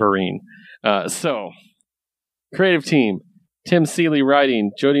 with Gwenverine. So, creative team. Tim Seeley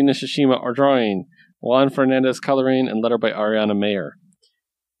writing, Jody Nishishima are drawing, Juan Fernandez coloring, and letter by Ariana Mayer.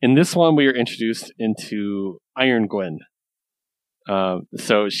 In this one, we are introduced into Iron Gwen.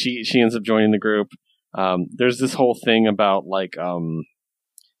 So she ends up joining the group. There's this whole thing about like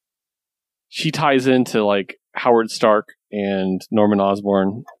she ties into like Howard Stark and Norman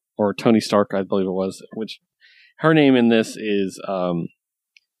Osborn, or Tony Stark, I believe it was, which her name in this is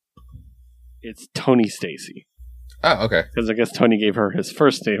it's Tony Stacy. Oh, okay. Because I guess Tony gave her his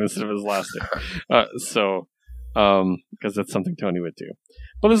first name instead of his last name. Because that's something Tony would do.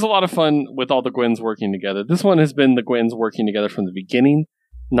 But there's a lot of fun with all the Gwens working together. This one has been the Gwens working together from the beginning,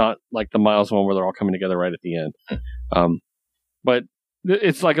 not like the Miles one where they're all coming together right at the end. But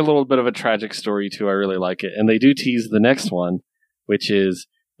it's like a little bit of a tragic story too. I really like it. And they do tease the next one, which is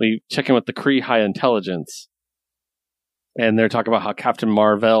we check in with the Kree High Intelligence. And they're talking about how Captain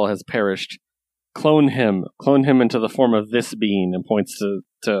Marvel has perished. Clone him into the form of this being, and points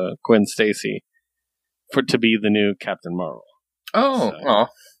to Gwen Stacy to be the new Captain Marvel. Oh,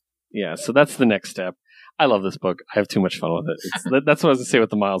 yeah. So that's the next step. I love this book. I have too much fun with it. That's what I was gonna say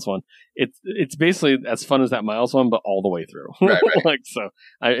with the Miles one. It's basically as fun as that Miles one, but all the way through. Right.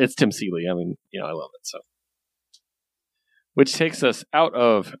 It's Tim Seeley. I mean, I love it. So, which takes us out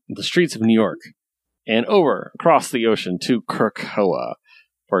of the streets of New York and over across the ocean to Krakoa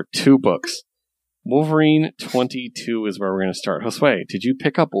for 2 books. Wolverine 22 is where we're going to start. Josue, did you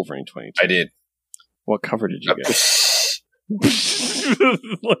pick up Wolverine 22? I did. What cover did you get? Yes.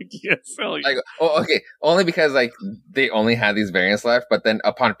 Okay. Only because they only had these variants left, but then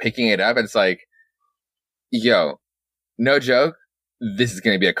upon picking it up, it's like, yo, no joke, this is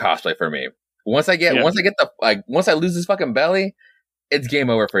going to be a cosplay for me. Once I lose this fucking belly, it's game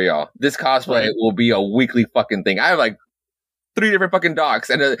over for y'all. This cosplay will be a weekly fucking thing. I have 3 different fucking docs,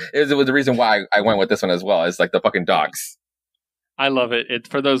 and it was the reason why I went with this one as well. It's like the fucking docs. I love it.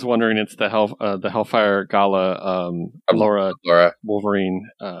 For those wondering, it's the Hellfire Gala Laura Wolverine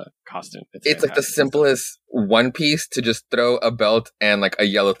costume. It's like the simplest one piece to just throw a belt and a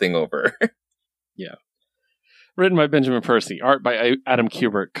yellow thing over. Yeah. Written by Benjamin Percy, art by Adam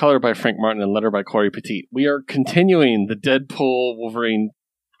Kubert, color by Frank Martin, and letter by Corey Petit. We are continuing the Deadpool Wolverine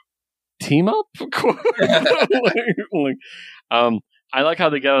team up. I like how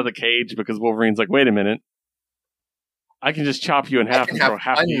they get out of the cage because Wolverine's like, wait a minute, I can just chop you in half and throw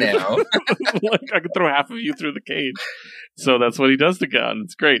half of you now. I can throw half of you through the cage. So that's what he does to God.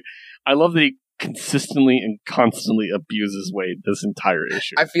 It's great. I love that he consistently and constantly abuses Wade this entire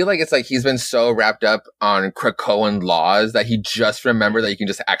issue. I feel like it's like he's been so wrapped up on Krakoan laws that he just remembered that you can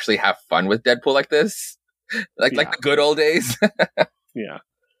just actually have fun with Deadpool like this. Like the good old days. Yeah.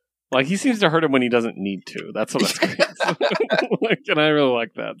 He seems to hurt him when he doesn't need to. That's great. And I really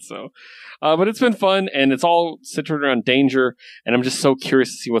like that. So, but it's been fun, and it's all centered around Danger. And I'm just so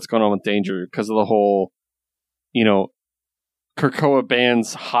curious to see what's going on with Danger because of the whole, Krakoa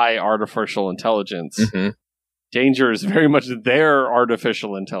bans high artificial intelligence. Mm-hmm. Danger is very much their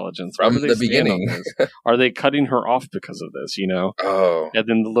artificial intelligence from the beginning. Are they cutting her off because of this? Oh, and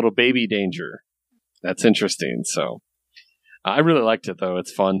then the little baby Danger. That's interesting. So. I really liked it though.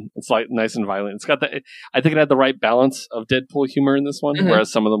 It's fun. It's nice and violent. It's got that. I think it had the right balance of Deadpool humor in this one, mm-hmm.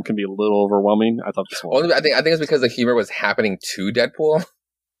 whereas some of them can be a little overwhelming. I thought this one. I think it's because the humor was happening to Deadpool.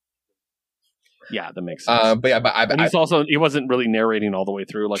 Yeah, that makes sense. But he wasn't really narrating all the way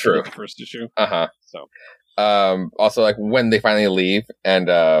through like the first issue. So, also when they finally leave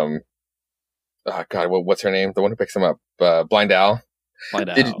and what's her name? The one who picks him up, Blind Al.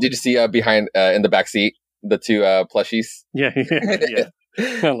 Did you see behind in the back seat? The 2 plushies. Yeah.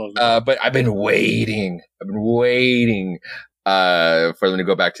 I love that. But I've been waiting for them to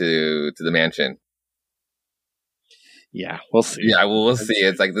go back to the mansion. Yeah, we'll see. Yeah, we'll see.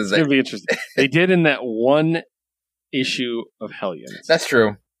 It's like this. It's gonna be interesting. They did in that one issue of Hellions. That's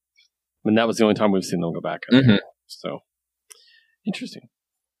true. And that was the only time we've seen them go back. Mm-hmm. So interesting.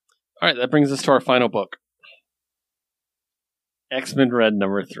 All right, that brings us to our final book, X-Men Red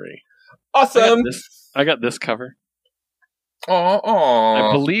 #3. Awesome. I got this cover. Oh,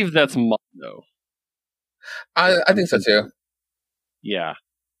 I believe that's Mondo. I think so too. Yeah,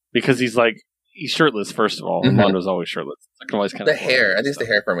 because he's shirtless first of all, and mm-hmm. Mondo's always shirtless. I can always the hair. I think it's the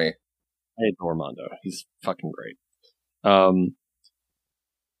hair for me. I adore Mondo. He's fucking great.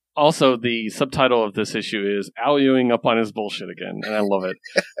 Also, the subtitle of this issue is Al Ewing up on his bullshit again, and I love it.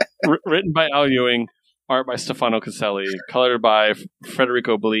 Written by Al Ewing. Art by Stefano Caselli, colored by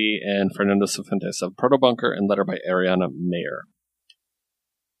Federico Blee and Fernando Cifuentes of Protobunker, and letter by Ariana Mayer.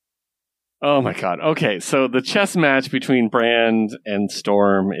 Oh my god. Okay, so the chess match between Brand and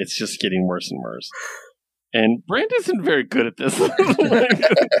Storm, it's just getting worse and worse. And Brand isn't very good at this.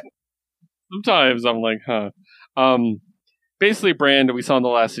 Sometimes I'm like, huh. Basically, Brand, we saw in the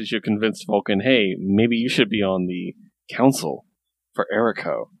last issue, convinced Vulcan, hey, maybe you should be on the council for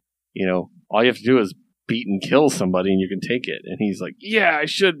Erico. All you have to do is beat and kill somebody and you can take it. And he's like, yeah, I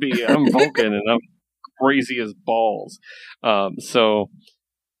should be. I'm Vulcan and I'm crazy as balls. So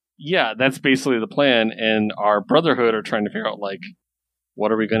yeah, that's basically the plan. And our Brotherhood are trying to figure out, like,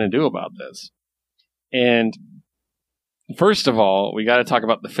 what are we going to do about this? And first of all, we got to talk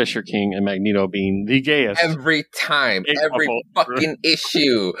about the Fisher King and Magneto being the gayest. Every time, every fucking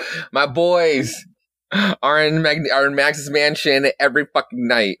issue. My boys are in Max's mansion every fucking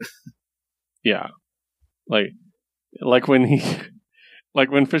night. Yeah. Like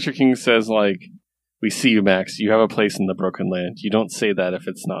when Fisher King says, like, we see you, Max. You have a place in the Broken Land. You don't say that if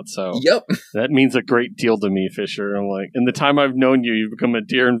it's not so. Yep. That means a great deal to me, Fisher. I'm like, in the time I've known you, you've become a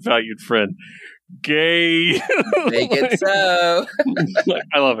dear and valued friend. Gay. Make it so.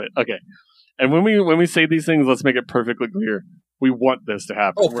 I love it. Okay. And when we say these things, let's make it perfectly clear. We want this to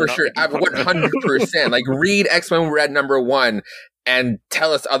happen. Oh, for sure. 100%. Like, read X-Men Red #1 and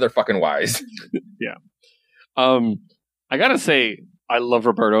tell us other fucking whys. Yeah. I gotta say, I love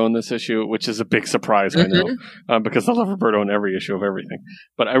Roberto in this issue, which is a big surprise, I know, because I love Roberto in every issue of everything.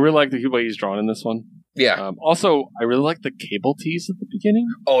 But I really like the way he's drawn in this one. Yeah. Also, I really like the Cable tease at the beginning.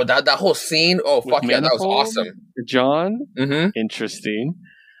 Oh, that whole scene. Oh, fuck yeah, that was awesome. John, interesting.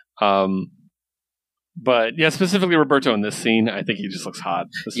 But yeah, specifically Roberto in this scene, I think he just looks hot.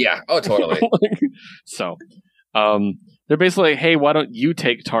 Yeah. Oh, totally. So, they're basically like, hey, why don't you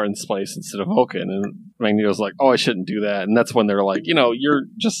take Tarn's place instead of Vulcan? And Magneto's like, oh, I shouldn't do that. And that's when they're like, you're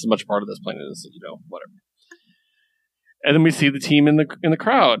just as much part of this planet as, whatever. And then we see the team in the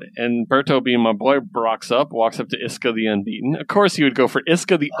crowd. And Berto, being my boy, walks up to Iska the Unbeaten. Of course he would go for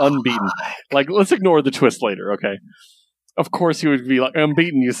Iska the Unbeaten. Like, let's ignore the twist later, okay? Of course he would be like,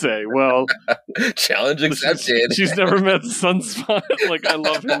 unbeaten, you say. Well, challenge accepted. She's never met Sunspot. Like, I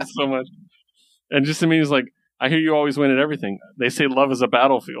love him so much. And just immediately he's like, I hear you always win at everything. They say love is a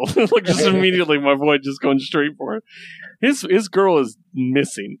battlefield. Like, just immediately, my boy just going straight for it. His girl is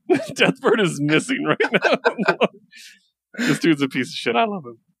missing. Deathbird is missing right now. This dude's a piece of shit. I love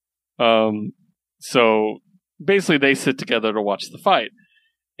him. So basically, they sit together to watch the fight,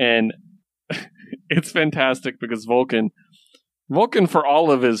 and it's fantastic because Vulcan, for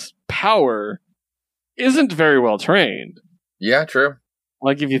all of his power, isn't very well trained. Yeah, true.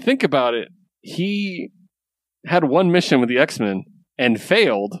 Like, if you think about it, he had one mission with the X-Men and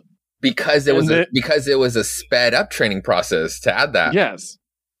failed because it was a sped up training process to add that. Yes.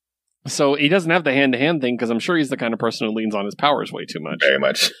 So he doesn't have the hand-to-hand thing because I'm sure he's the kind of person who leans on his powers way too much. Very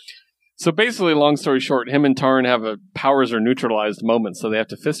much. So basically, long story short, him and Tarn have a powers are neutralized moment, so they have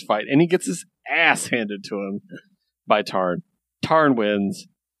to fist fight, and he gets his ass handed to him by Tarn. Tarn wins,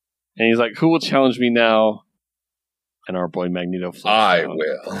 and he's like, who will challenge me now? And our boy Magneto flips I out.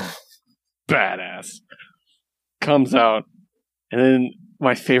 will. Badass. Comes out, and then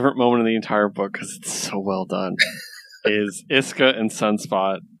my favorite moment of the entire book, because it's so well done, is Iska and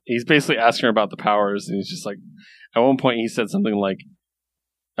Sunspot. He's basically asking her about the powers, and he's just like, at one point he said something like,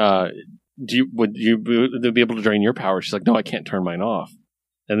 would you be able to drain your power? She's like, no, I can't turn mine off.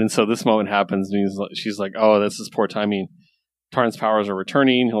 And then so this moment happens, and she's like, oh, this is poor timing. Tarn's powers are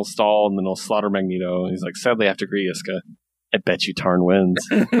returning, he'll stall, and then he'll slaughter Magneto. And he's like, sadly I have to agree, Iska. I bet you Tarn wins.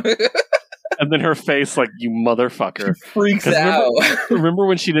 And then her face, like, you motherfucker. She freaks out. Remember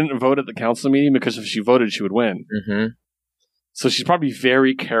when she didn't vote at the council meeting? Because if she voted, she would win. Mm-hmm. So she's probably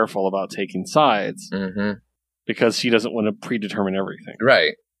very careful about taking sides because she doesn't want to predetermine everything.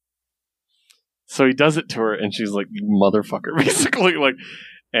 Right. So he does it to her, and she's like, you motherfucker, basically. Like,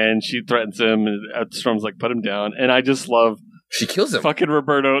 and she threatens him, and Storm's like, put him down. And I just love... She kills him. Fucking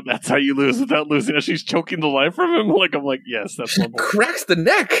Roberto, that's how you lose without losing. And she's choking the life from him. Like, I'm like, yes, that's she cracks the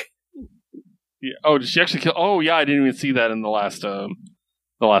neck. Yeah. Oh, did she actually kill? Oh, yeah, I didn't even see that in the last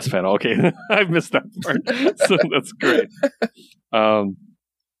panel. Okay, I missed that part. So that's great. And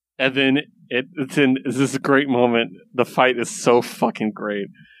then it's this great moment. The fight is so fucking great.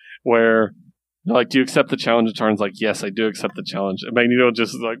 Where they're like, do you accept the challenge? And Tarn's like, yes, I do accept the challenge. And Magneto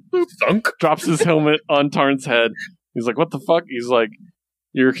just like, boop, thunk, drops his helmet on Tarn's head. He's like, what the fuck? He's like,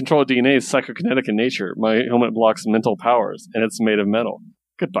 your control of DNA is psychokinetic in nature. My helmet blocks mental powers, and it's made of metal.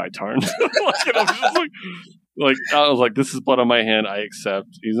 Goodbye, Tarn. Like, I was just like, I was like, this is blood on my hand. I accept.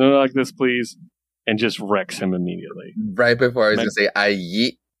 He's not like this, please, and just wrecks him immediately. Right before I was gonna say, I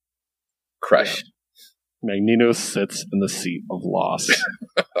yeet, crush. Yeah. Magneto sits in the seat of loss.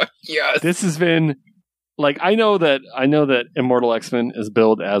 Yes. This has been like, I know that Immortal X-Men is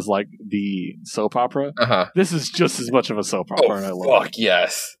billed as like the soap opera. Uh-huh. This is just as much of a soap opera, and I love it.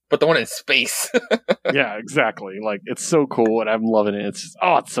 Yes. but the one in space. Yeah, exactly. Like, it's so cool, and I'm loving it. It's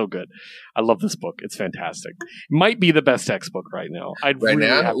so good. I love this book. It's fantastic. Might be the best X book right now. I'd Right really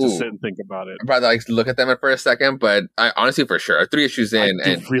now? have to Ooh. sit and think about it. I'd probably like look at them for a second, but I honestly, for sure, 3 issues in,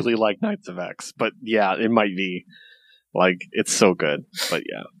 I do really like Knights of X, but yeah, it might be. Like, it's so good. But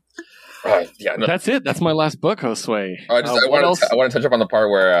yeah. No. That's it. That's my last book, Josue. I want to touch up on the part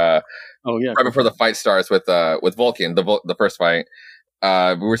where right before the fight starts with Vulcan, the first fight.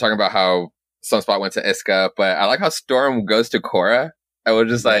 We were talking about how Sunspot went to Iska, but I like how Storm goes to Korra. I was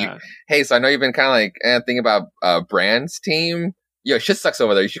just like, hey, so I know you've been kind of like thinking about Brand's team. Yo, shit sucks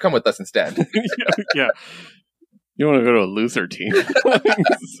over there. You should come with us instead. Yeah. You want to go to a loser team.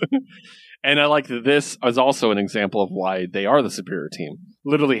 And I like that this is also an example of why they are the superior team.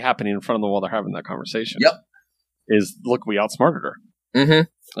 Literally happening in front of them while they're having that conversation. Yep. Is, look, we outsmarted her.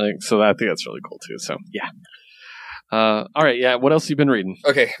 Mm-hmm. So I think that's really cool, too. So, yeah. All right, yeah. What else have you been reading?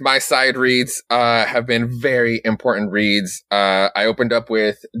 Okay, my side reads have been very important reads. I opened up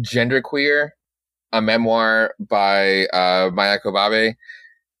with Genderqueer, a memoir by Maya Kobabe.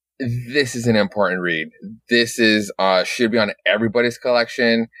 This is an important read. This is should be on everybody's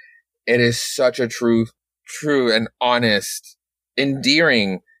collection. It is such a true and honest,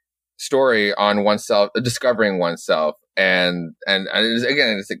 endearing story on oneself, discovering oneself, and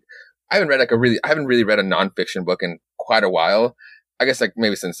it's like I haven't really read a nonfiction book in quite a while. I guess like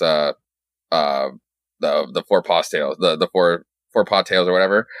maybe since the Four Paws Tales, the four Paw Tales or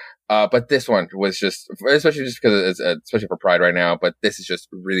whatever. But this one was just, especially just because it's especially for Pride right now. But this is just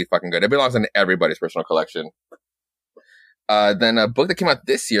really fucking good. It belongs in everybody's personal collection. Then a book that came out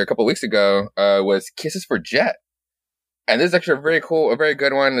this year, a couple of weeks ago, was Kisses for Jet. And this is actually a very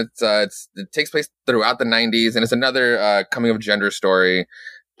good one. It takes place throughout the 90s, and it's another coming of gender story.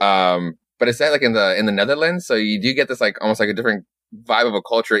 But it's set like in the Netherlands, so you do get this like almost like a different vibe of a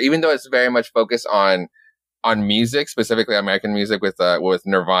culture, even though it's very much focused on music, specifically American music with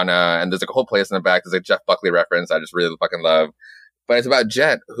Nirvana, and there's like a whole playlist in the back. There's a Jeff Buckley reference I just really fucking love. But it's about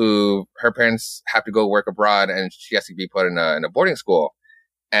Jet, who her parents have to go work abroad, and she has to be put in a boarding school.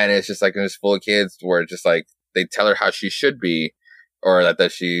 And it's just like it's full of kids where it's just like they tell her how she should be, or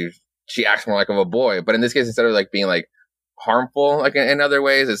that she acts more like of a boy. But in this case, instead of like being like harmful like in other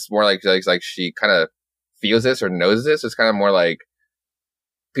ways, it's more like she kind of feels this or knows this. It's kind of more like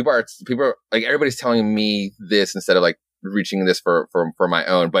people are like everybody's telling me this instead of like reaching this for my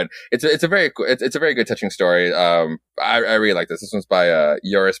own. But it's a very good touching story. I really like this. This one's by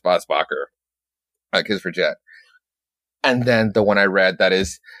Joris Bosbacher, Kids for Jet. And then the one I read that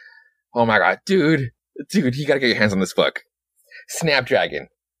is, oh my god, dude, you gotta get your hands on this book. Snapdragon.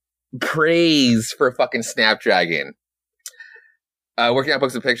 Praise for fucking Snapdragon. Working out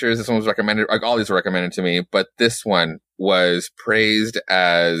books and pictures, this one was recommended, like all these were recommended to me, but this one was praised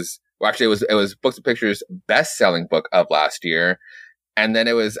as, well, actually it was Books and Pictures best-selling book of last year. And then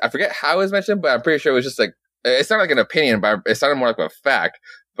it was, I forget how it was mentioned, but I'm pretty sure it was just like, it's not like an opinion, but it sounded more like a fact,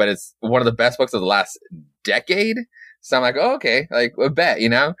 but it's one of the best books of the last decade. So I'm like, oh, okay, like, I bet, you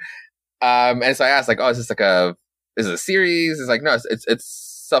know? And so I asked, like, oh, is this a series? It's like, no,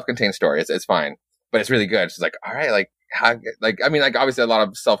 it's self-contained story. It's fine, but it's really good. She's like, all right, like, how, like, I mean, like, obviously a lot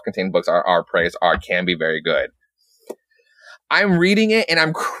of self-contained books are praised, can be very good. I'm reading it and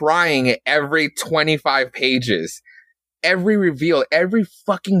I'm crying every 25 pages. Every reveal, every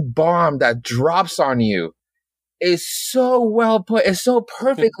fucking bomb that drops on you is so well put. It's so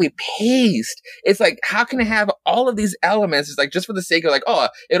perfectly paced. It's like, how can it have all of these elements? It's like, just for the sake of like, oh,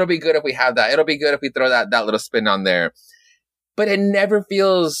 it'll be good if we have that. It'll be good if we throw that little spin on there. But it never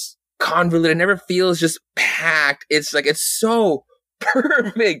feels convoluted. It never feels just packed. It's like, it's so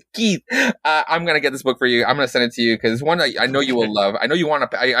perfect. Keith, I'm going to get this book for you. I'm going to send it to you because one I know you will love. I know you want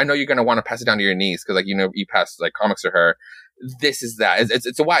to, I know you're going to want to pass it down to your niece because like, you know, you pass like comics to her. This is that.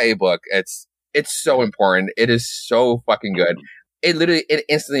 It's a YA book. It's so important. It is so fucking good. It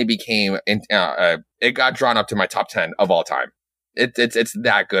instantly became, it got drawn up to my top 10 of all time. It's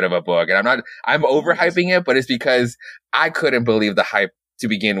that good of a book. And I'm overhyping it, but it's because I couldn't believe the hype to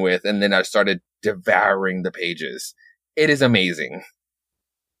begin with. And then I started devouring the pages. It is amazing.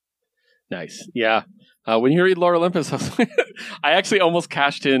 Nice. Yeah. When you read Lore Olympus, I actually almost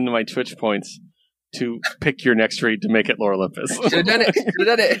cashed in my Twitch points to pick your next read to make it Lore Olympus. Should have done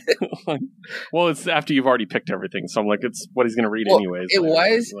it. Well, it's after you've already picked everything. So I'm like, it's what he's going to read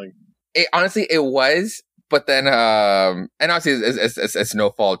anyways. Honestly, it was. But then, and obviously it's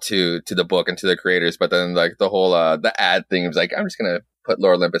no fault to the book and to the creators, but then like the whole, the ad thing was like, I'm just going to put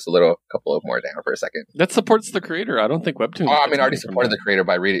Lore Olympus couple of more down for a second. That supports the creator. I don't think Webtoon. Oh, I mean, I already supported the creator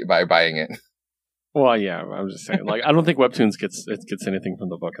by buying it. Well, yeah, I'm just saying. Like, I don't think Webtoons gets anything from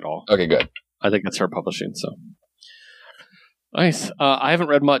the book at all. Okay, good. I think it's her publishing. So nice. I haven't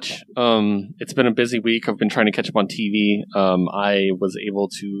read much. It's been a busy week. I've been trying to catch up on TV. I was able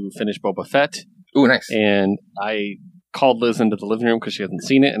to finish Boba Fett. Ooh, nice. And I called Liz into the living room because she hasn't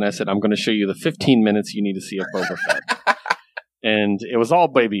seen it, and I said, "I'm going to show you the 15 minutes you need to see of Boba Fett." And it was all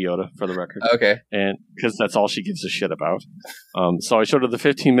Baby Yoda, for the record. Okay. And because that's all she gives a shit about. So I showed her the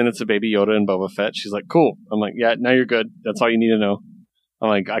 15 minutes of Baby Yoda and Boba Fett. She's like, "Cool." I'm like, "Yeah, now you're good. That's all you need to know." I'm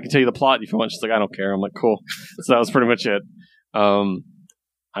like, "I can tell you the plot if you want." She's like, "I don't care." I'm like, "Cool." So that was pretty much it.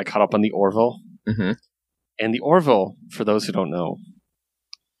 I caught up on the Orville. Mm-hmm. And the Orville, for those who don't know,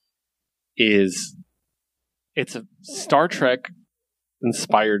 it's a Star Trek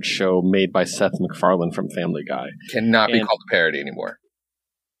inspired show made by Seth MacFarlane from Family Guy. Cannot be called a parody anymore.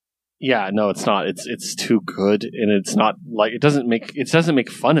 Yeah, no, it's not. It's too good, and it's not like it doesn't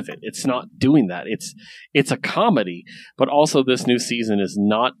make fun of it. It's not doing that. It's a comedy, but also this new season is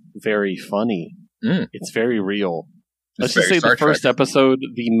not very funny. It's very real. Let's just say the first episode,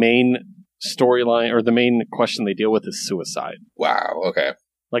 the main storyline or the main question they deal with is suicide. Wow. Okay.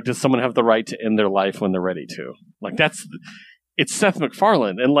 Like, does someone have the right to end their life when they're ready to? Like, it's Seth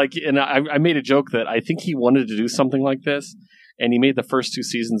MacFarlane. And I made a joke that I think he wanted to do something like this, and he made the first 2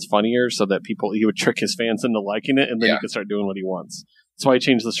 seasons funnier so that he would trick his fans into liking it, and then he could start doing what he wants. That's why he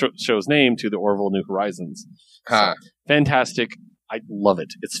changed the show's name to The Orville New Horizons. So, fantastic. I love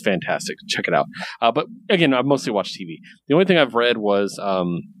it. It's fantastic. Check it out. But again, I've mostly watched TV. The only thing I've read was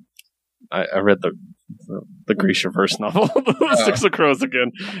I read the Grisha-verse novel, Six of Crows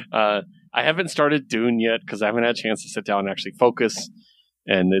again. I haven't started Dune yet because I haven't had a chance to sit down and actually focus,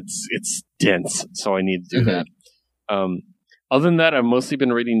 and it's dense, so I need to do that. Other than that, I've mostly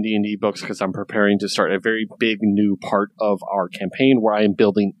been reading D&D books because I'm preparing to start a very big new part of our campaign where I am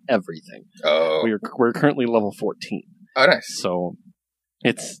building everything. Oh, we're currently level 14. Oh, nice. So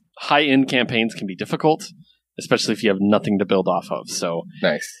it's high-end campaigns can be difficult, especially if you have nothing to build off of. So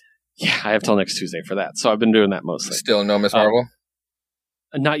nice. Yeah, I have till next Tuesday for that. So I've been doing that mostly. Still no Miss Marvel?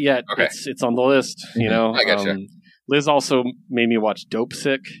 Not yet. Okay. It's on the list, you know. I gotcha. Liz also made me watch Dope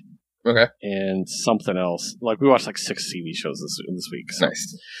Sick. Okay. And something else. Like, we watched like 6 TV shows this week. So.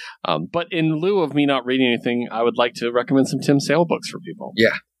 Nice. But in lieu of me not reading anything, I would like to recommend some Tim Sale books for people.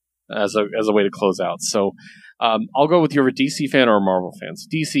 Yeah. As a way to close out. So I'll go with you're a DC fan or a Marvel fan. So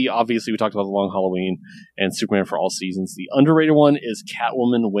DC, obviously, we talked about The Long Halloween and Superman for All Seasons. The underrated one is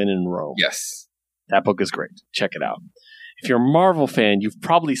Catwoman When in Rome. Yes. That book is great. Check it out. If you're a Marvel fan, you've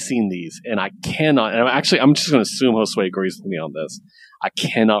probably seen these, and I cannot, and I'm just going to assume Josue agrees with me on this. I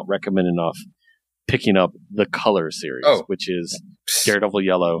cannot recommend enough picking up the Color series, which is Daredevil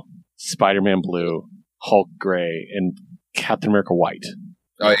Yellow, Spider-Man Blue, Hulk Gray, and Captain America White.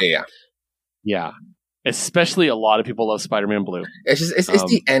 Oh, yeah. Yeah. Especially a lot of people love Spider-Man Blue. It's just it's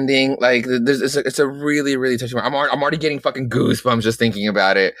the ending. Like, it's a really, really touching. I'm already getting fucking goosebumps just thinking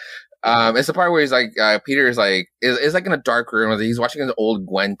about it. It's the part where he's like, Peter is like, is like in a dark room. He's watching an old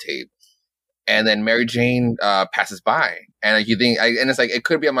Gwen tape, and then Mary Jane passes by, and like you think, and it's like it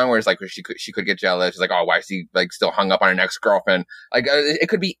could be a moment where it's like she could get jealous. She's like, oh, why is he like still hung up on an ex-girlfriend? Like, it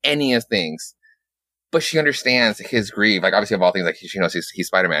could be any of things, but she understands his grief. Like, obviously, of all things, like she knows he's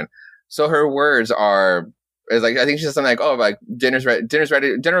Spider-Man. So her words is like, I think she says something like, oh, like dinner's ready,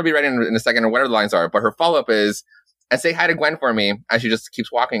 dinner will be ready in a second, or whatever the lines are. But her follow up is, and say hi to Gwen for me, as she just keeps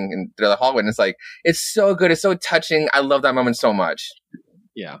walking through the hallway. And it's like, it's so good. It's so touching. I love that moment so much.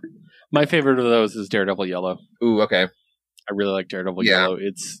 Yeah. My favorite of those is Daredevil Yellow. Ooh, okay. I really like Daredevil Yellow.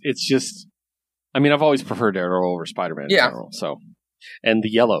 It's just, I mean, I've always preferred Daredevil over Spider-Man in general. So, and the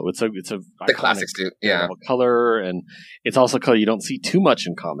yellow, it's a the classic suit, color, and it's also color you don't see too much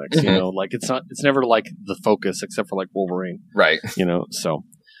in comics. You know, like it's never like the focus except for like Wolverine, right? You know, so,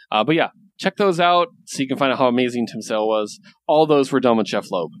 but yeah. Check those out so you can find out how amazing Tim Sale was. All those were done with Jeff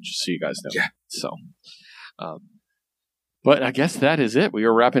Loeb, just so you guys know. Yeah. So, but I guess that is it. We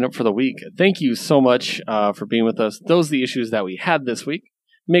are wrapping up for the week. Thank you so much for being with us. Those are the issues that we had this week.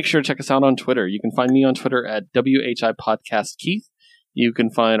 Make sure to check us out on Twitter. You can find me on Twitter at WHI Podcast Keith. You can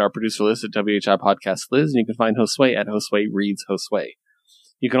find our producer Liz at WHI Podcast Liz, and you can find Josue at Josue Reads Josue.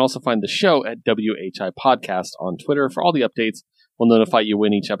 You can also find the show at WHI Podcast on Twitter for all the updates. We'll notify you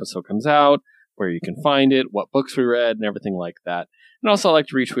when each episode comes out, where you can find it, what books we read, and everything like that. And also, I like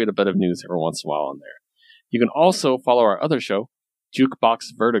to retweet a bit of news every once in a while on there. You can also follow our other show, Jukebox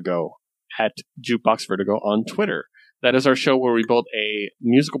Vertigo, at Jukebox Vertigo on Twitter. That is our show where we build a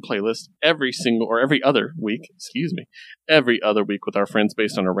musical playlist every other week with our friends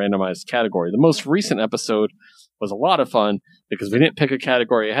based on a randomized category. The most recent episode was a lot of fun because we didn't pick a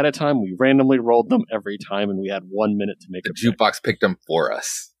category ahead of time. We randomly rolled them every time, and we had 1 minute to make the jukebox picked them for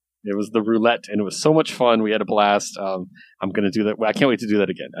us. It was the roulette, and it was so much fun. We had a blast. I'm going to do that. I can't wait to do that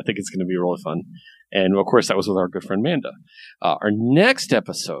again. I think it's going to be really fun. And, of course, that was with our good friend Manda. Our next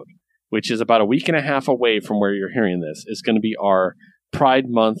episode, which is about a week and a half away from where you're hearing this, is going to be our Pride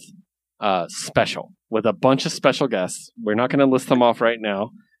Month special with a bunch of special guests. We're not going to list them off right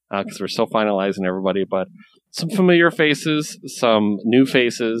now because we're still finalizing everybody, but some familiar faces, some new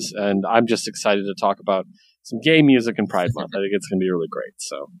faces, and I'm just excited to talk about some gay music in Pride Month. I think it's going to be really great.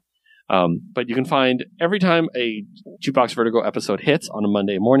 So, but you can find every time a Jukebox Vertigo episode hits on a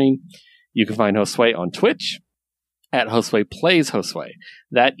Monday morning, you can find Josue on Twitch at Josue Plays Josue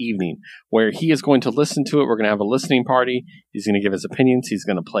that evening, where he is going to listen to it. We're going to have a listening party. He's going to give his opinions. He's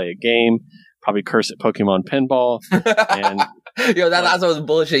going to play a game, probably curse at Pokemon Pinball. And yo, that last one was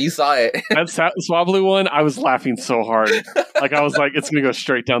bullshit. You saw it. That Swablu one, I was laughing so hard. Like, I was like, it's going to go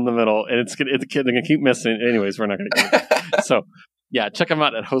straight down the middle, and they're going to keep missing. Anyways, we're not going to get it. So, yeah, check him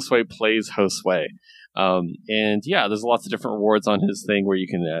out at Josue Plays Josue. And yeah, there's lots of different rewards on his thing where you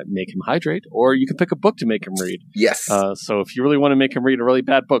can make him hydrate, or you can pick a book to make him read. Yes. So if you really want to make him read a really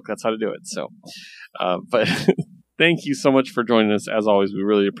bad book, that's how to do it. So, but thank you so much for joining us. As always, we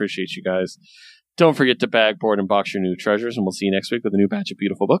really appreciate you guys. Don't forget to bag, board, and box your new treasures, and we'll see you next week with a new batch of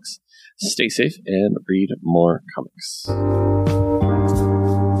beautiful books. Stay safe and read more comics.